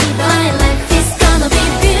My life is gonna be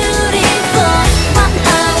beautiful Oh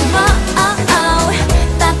oh oh oh oh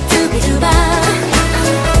빠뚜비두바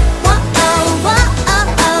Oh oh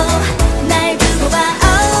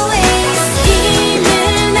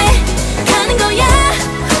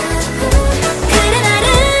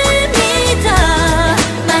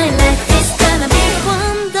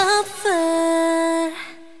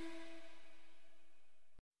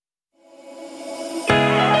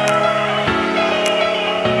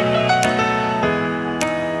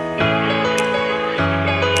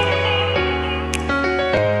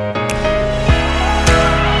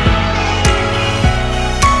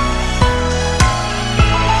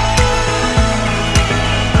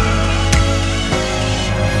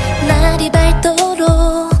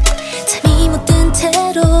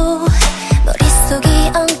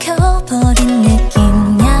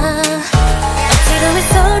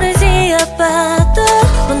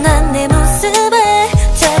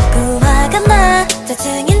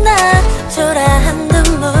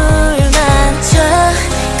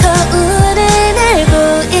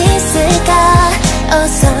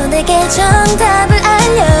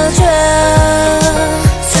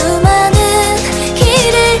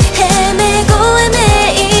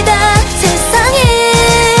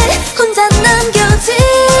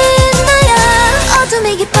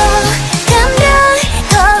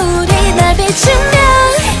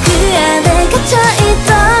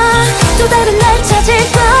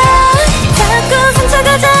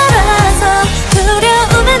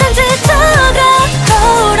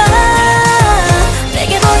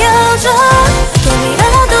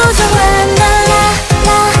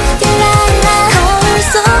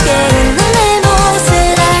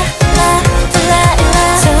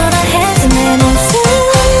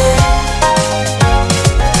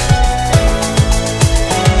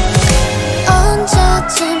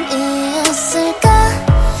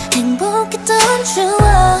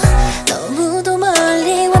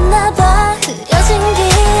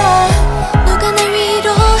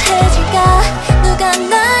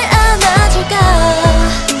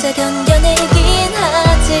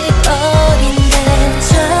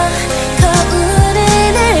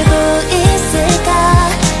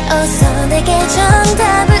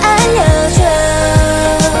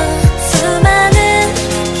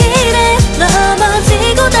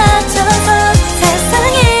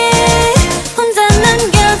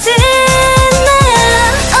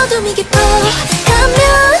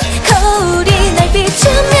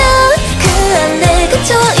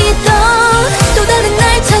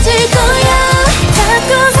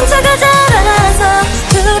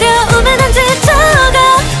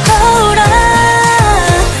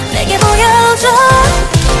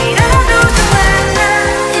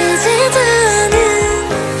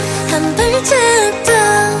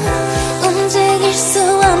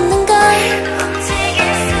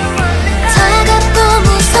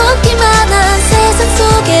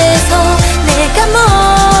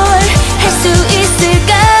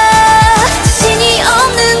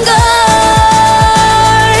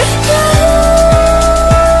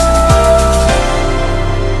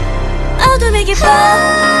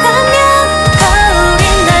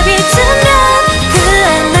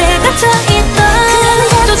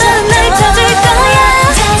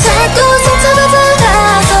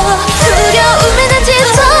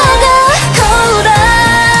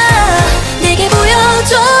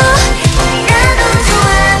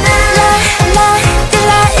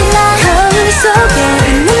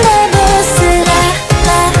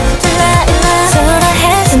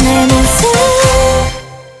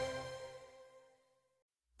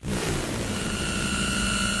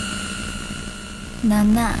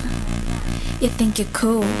Nah, you think you're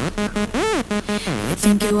cool. You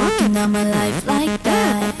think you're walking down my life like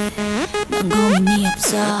that. 넌 고민이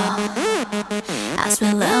없어. I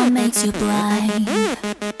swear love makes you blind.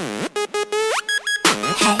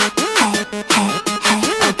 Hey, hey, hey, hey.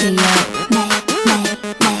 Okay, yo.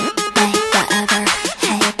 Whatever.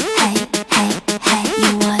 Hey, hey, hey, hey.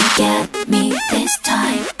 You wanna get me this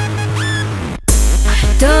time.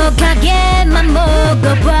 또 가게만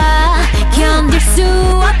먹어봐. 견딜 수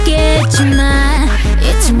없겠지만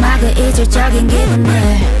잊지 마 그 이질적인 기분을.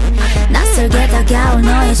 낯설게 다가올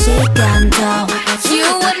너의 시간도. You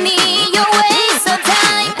and me, your waste of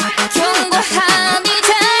time. 경고하니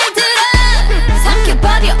잘 들어.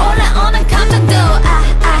 삼켜버려 올라오는 감정도.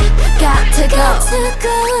 I got to go.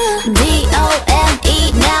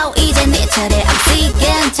 D-O-N-E now 이제 네 차례. I'm sick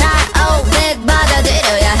and tired of it.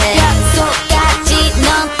 받아들여야 해. 약속까지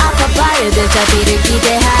넌 아파봐야 될 자비를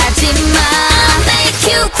기대하지마. I'll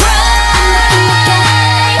make you cry.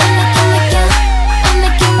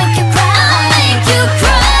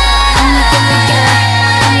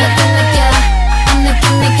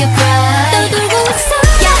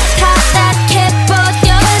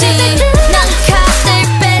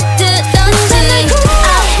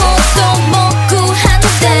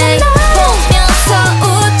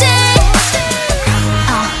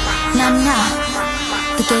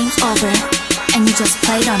 Just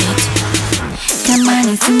played on it.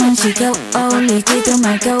 가만히 숨만 쉬고 어울리지도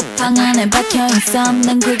말고 방 안에 박혀있어.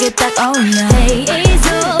 난 그게 딱 어울려. Day is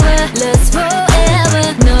over, let's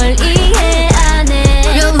forever. 널 이해 안 해.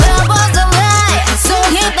 Your love was a lie, so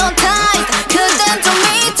hypnotized. 그땐 좀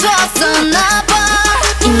미쳤었나봐.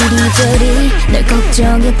 이리저리 널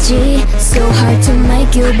걱정했지. So hard to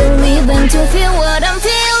make you believe and to feel what I'm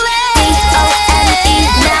feeling. D-O-N-E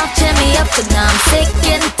now 재미없어. 난 sick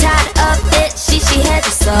and tired of it.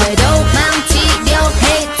 시시해졌어. 도 망치려 해.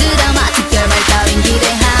 드라마틱 결말 따윈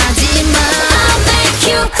기대하지마. I'll make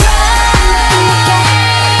you cry.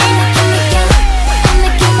 I'll make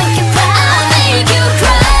you cry. I'll make you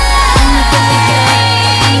cry.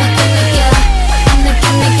 I'll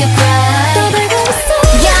make you cry.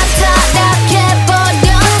 야타락해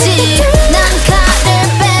버렸지. 난 칼을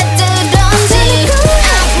빼들었지.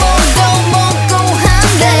 아무도 먹고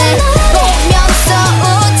한데 보면서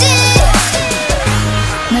우지.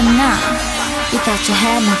 난 You thought you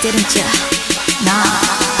had me, didn't you? Nah.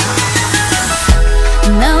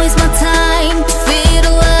 Now is my time to feel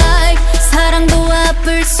alive. 사랑도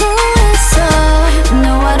아플 수 있어.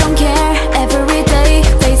 No, I don't care. Every day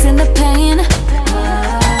facing the pain.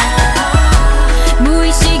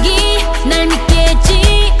 무의식이 날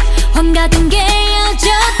믿겠지. 황가든 게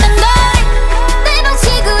여졌던 걸 내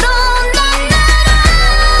방식으로 넌 알아.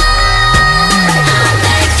 I'll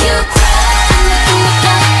make you cry. I'll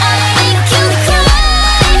make you cry.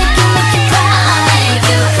 I'll make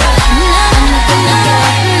you cry.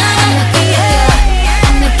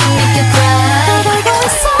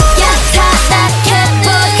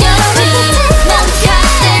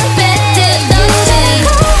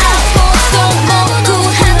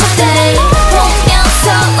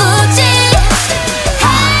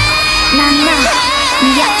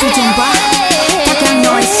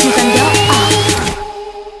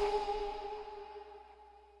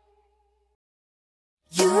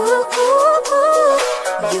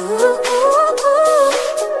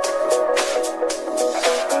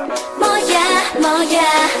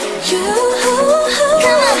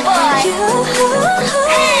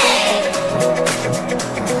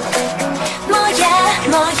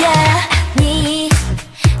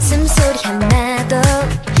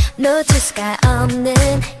 놓칠 수가 없는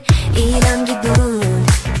이런 기분.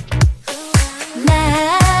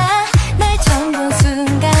 날 처음 본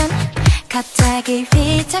순간 갑자기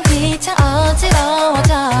휘청휘청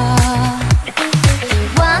어지러워져. 1,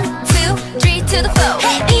 2, 3 to the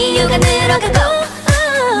 4 이유가 늘어가고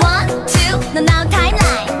 1, 2 넌 나온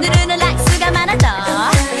타임라인 누르는 like 수가 많아져.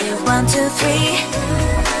 1, 2, 3 2,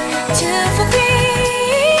 4, 3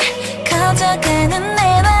 커져가는 내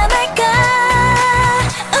맘 알까.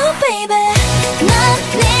 Oh baby 넌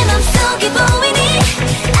내 맘속에 보이니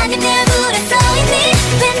아님 내 불에 써있니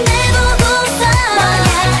왜 날 보고서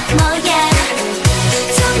뭐야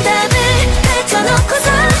정답을 펼쳐놓고서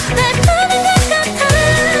날 푸는 것 같아.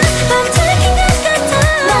 밤새긴 것 같아.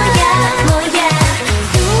 뭐야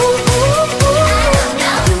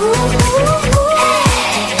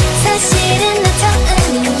사실은 나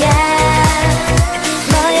처음이야.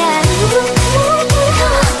 뭐야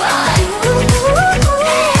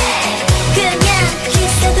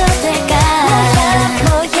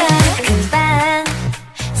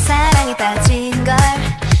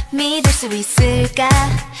있을까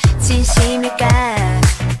진심일까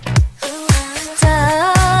더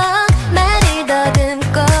말을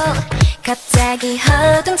더듬고 갑자기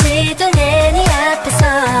허둥지둥 해 네 앞에서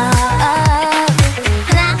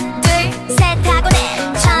하나 둘 셋 하고는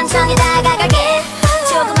천천히 다가가게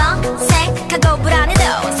조금 어색하고 불안해도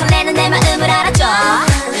설레는 내 마음을 알아줘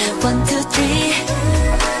 1, 2, 3 2,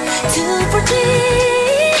 4,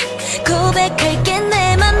 3 고백할게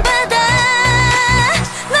내 맘 받아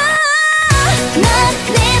넌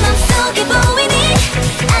내 맘속에 보이니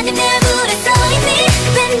아님 내 불에 써있니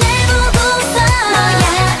왜 날 보고 웃어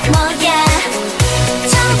뭐야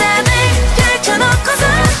정답을 펼쳐놓고서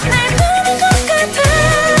날 보는 것 같아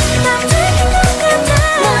남자인 것 같아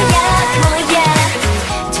뭐야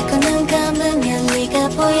자꾸 눈 감으면 네가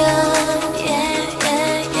보여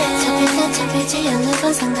잡힐 때 잡히지 않는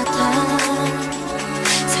환상 같아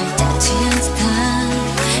살짝 취한 듯한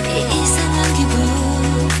이 이상한 기분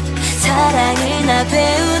사랑을 나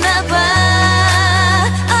배우나봐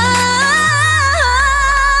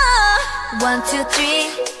 1, 2, 3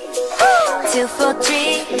 2, 4, 3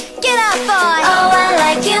 Get up boy Oh I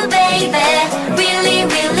like you baby Really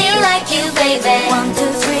really like you baby 1, 2,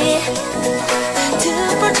 3 2,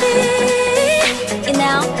 4, 3 You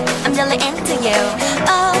know I'm really into you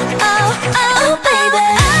Oh baby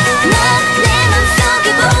넌 내 맘속에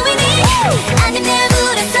보이니 아님 내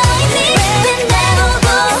불에 써있니 왜 날 보고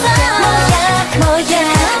웃어 뭐야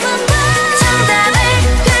정답을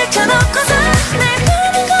펼쳐놓고서 날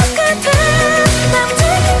보는 것 같아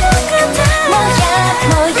남자인 것 같아 뭐야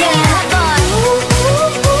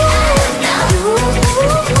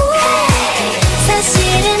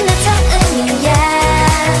사실은 나 처음이야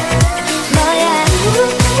뭐야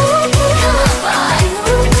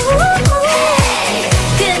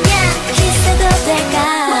그냥 키스도 될까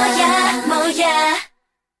뭐야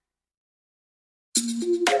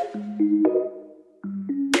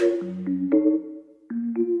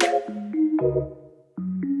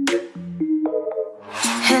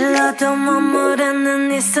헬로도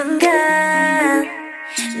머무르는 이 순간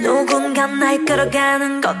누군가 날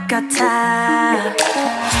끌어가는 것 같아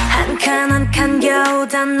한 칸 겨우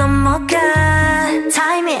다 넘어가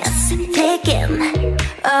Time is ticking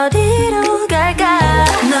어디로 갈까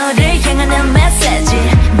너를 향하는 메시지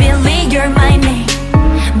Billlie you're my name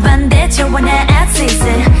반대쪽과 내 axis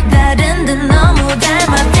다른 듯 너무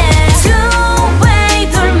닮았대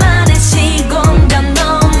Two-way 둘만의 시공간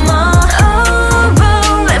넘어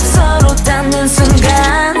Overlap 서로 닿는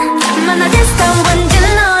순간 만나 this time 완전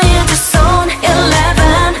너의 두 손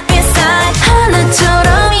 11 beside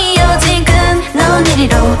하늘처럼 이어진 넌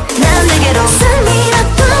이리로 난 내게로 씀이라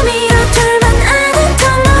뜸이라 둘만 아는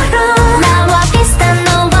통로로 나와 비슷한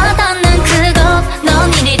너와 닿는 그곳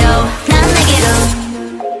넌 이리로 난 내게로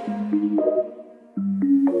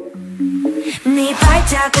네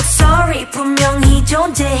발자국 소리 분명히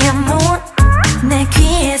존재해 moon 내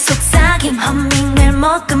귀에 속삭임 허밍을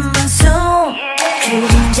머금은 숨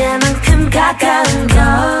그림자만큼 가까운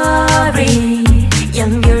거리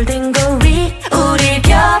연결된 고리 우릴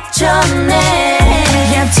겹쳐내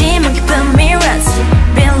얇지만 깊은 mirrors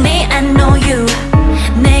Billlie I know you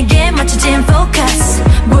내게 맞춰진 focus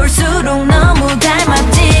볼수록 너무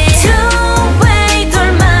닮았지 Two-way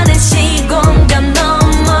둘만의 시공간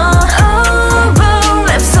넘어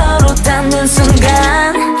Overlap 서로 닿는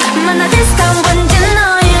순간 만나 this time 완전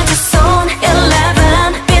너의 두 손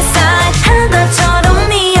 11 beside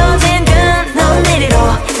하늘처럼 이어진 넌 내리로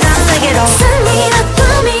난 내게로 씀이라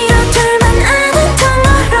뜸이라 둘만 아는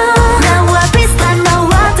통로로 나와 비슷한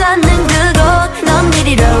너와 닿는 그곳 넌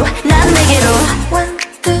이리로 난 내게로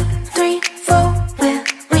 1, 2, 3, 4 where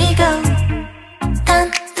we go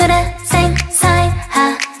단둘의 생사인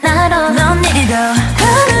하나로 넌 이리로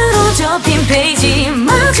하늘로 접힌 페이지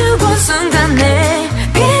마주본 순간에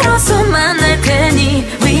비로소 만날 테니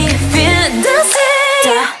We feel the same 다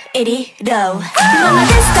이리로 만나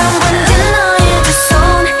this time 완전 너의 두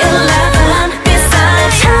손 11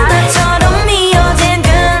 beside 하늘처럼 이어진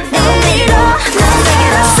넌 이리로 난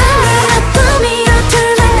내게로 씀이라 뜸이라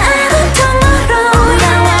둘만 아는 통로로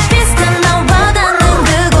나와 비슷한 너와 닿는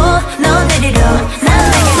그곳 넌 이리로 난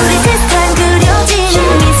내게로 우리 비슷한 그려진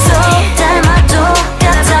미소 닮아도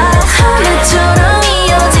같아 하늘처럼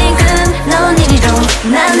이어진 넌 이리로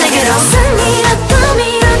난 내게로 씀이라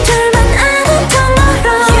뜸이라 둘만 아는 통로로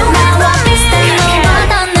나와 비슷한 너와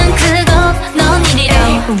닿는 그곳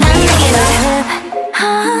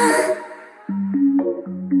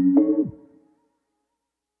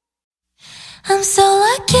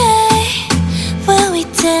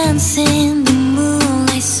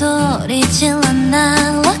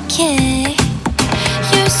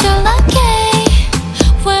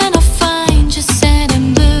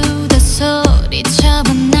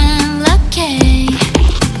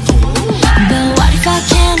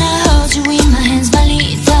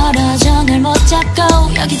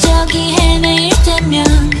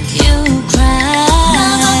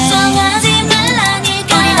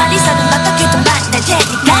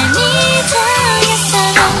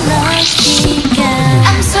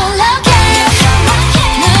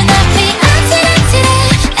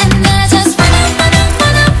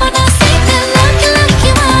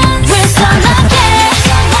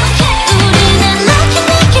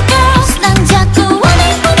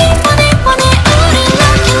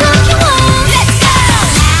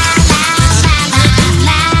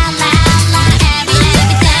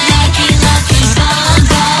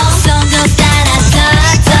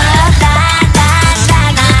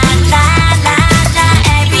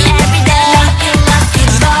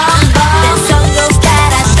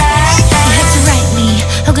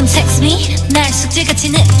날 숙제같이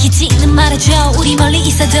느끼지는 말아줘. 우리 멀리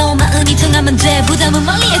있어도 마음이 통하면 돼. 부담은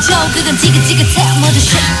멀리 해줘. 그건 지긋지긋해 모두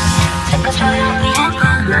shit. 자꾸 조용히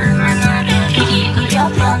해봐. 너를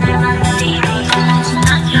이끌려봐.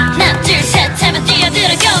 하나 둘 셋 하면 뛰어들어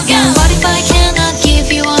go go. What if I cannot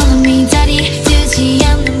give you all of me. 자리 뜨지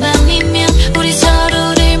않는 밤이면 우리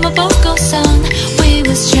서로를 못 보고선 we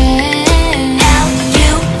will stray.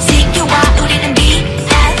 L-U-C-Q-Y 우리는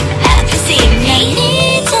B-F-F-C. 난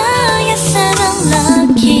이제였어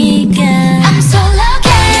넌 lucky girl. I'm so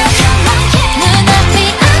lucky. 눈앞이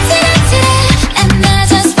아찔아찔해 and I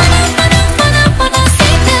just wanna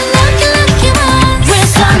see the lucky lucky ones. We're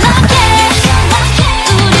so lucky.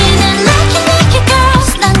 우리는 lucky lucky girls.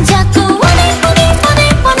 난 자꾸 원해 우리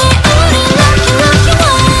lucky lucky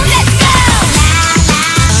ones. Let's go.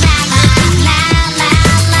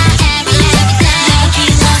 Lucky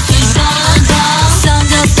lucky bonbon.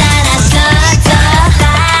 손도 따라서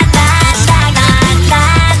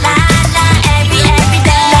every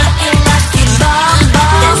day. Lucky bonbon.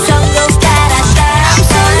 내 손도 따라서 I'm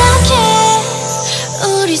so lucky.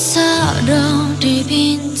 우리 서로를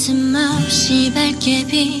빈틈없이 밝게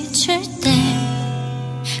비출 때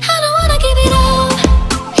I don't wanna give it up.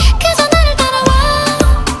 그저 나를 따라와.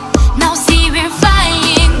 Now see we're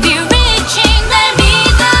flying, we're reaching. 날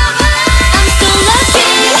믿어봐. I'm so lucky.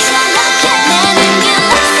 나는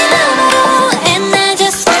갤럭시만으로 and I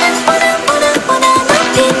just wanna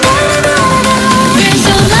높이 날아라. We're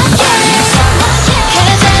so lucky.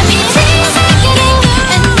 가자 미친 세계로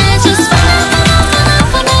and I just wanna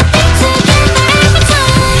be together every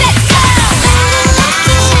time. Let's go.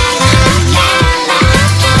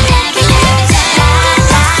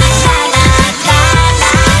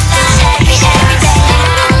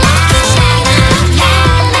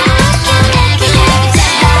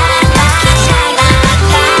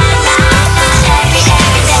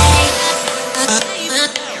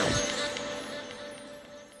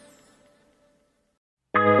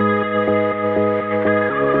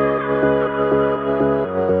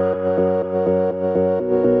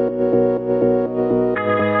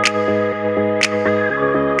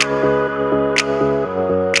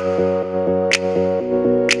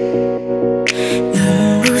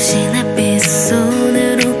 눈부신 햇빛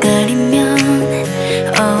손으로 가리면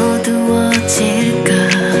어두워질까.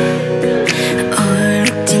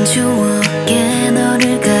 얼룩진 추억에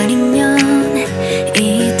너를 가리면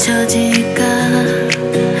잊혀질까.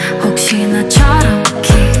 혹시 나처럼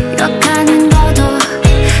기억하는 너도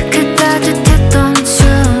그 따뜻했던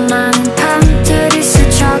수많은 밤들이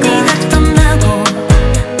스쳐가. 네가 떠나고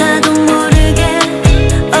나도 모르게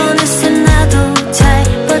어느새 나도 잘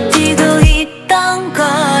버티고 있던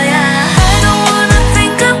거야. I don't wanna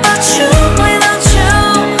think about you without you.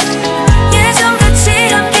 예전같이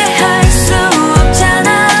함께 할 수 없잖아.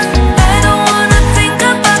 I don't wanna think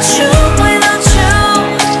about you without you.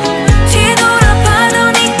 뒤돌아봐도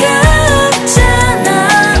네가 없잖아.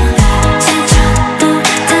 지쳐도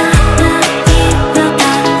따라이러다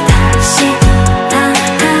다시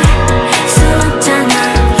나갈 수 없잖아.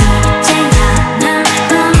 이제야 난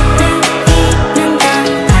너를 잊는다.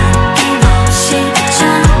 남김없이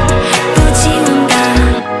전부 지운다.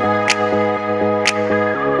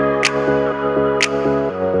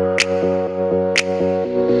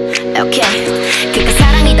 오케이 그니까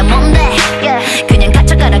사랑이다 뭔데. 그냥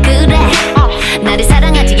갇혀가라 그래. 나를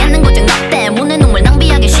사랑하지 않는 고작 너 때문에 눈물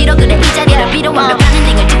낭비하기 싫어. 그래 이 자리를 빌어 완벽한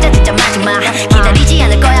엔딩을 진짜 마지막. 기다리지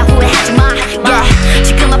않을 거야 후회하지 마.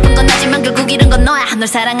 지금 아픈 건 나지만 결국 잃은 건 너야. 널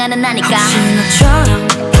사랑하는 나니까. 혹시 너처럼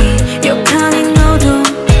기억하니 너도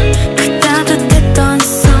그 따뜻했던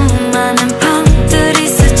수많은 밤들이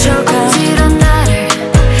스쳐가. 억지로 나를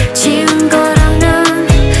지운 거라면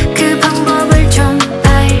그 방법을 좀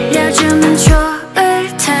알려주면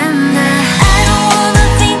좋을 텐데. I don't wanna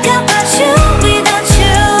think about you without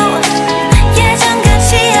you.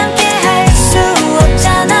 예전같이 함께 할 수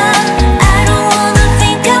없잖아. I don't wanna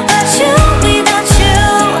think about you without you.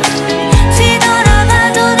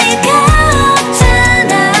 뒤돌아봐도 네가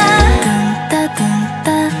없잖아.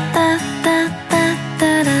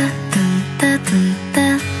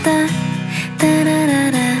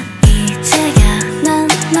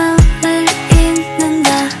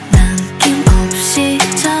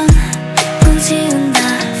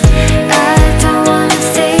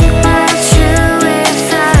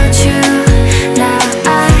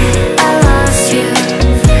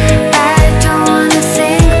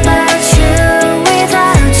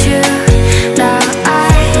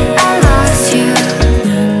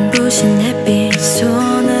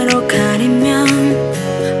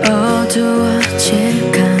 또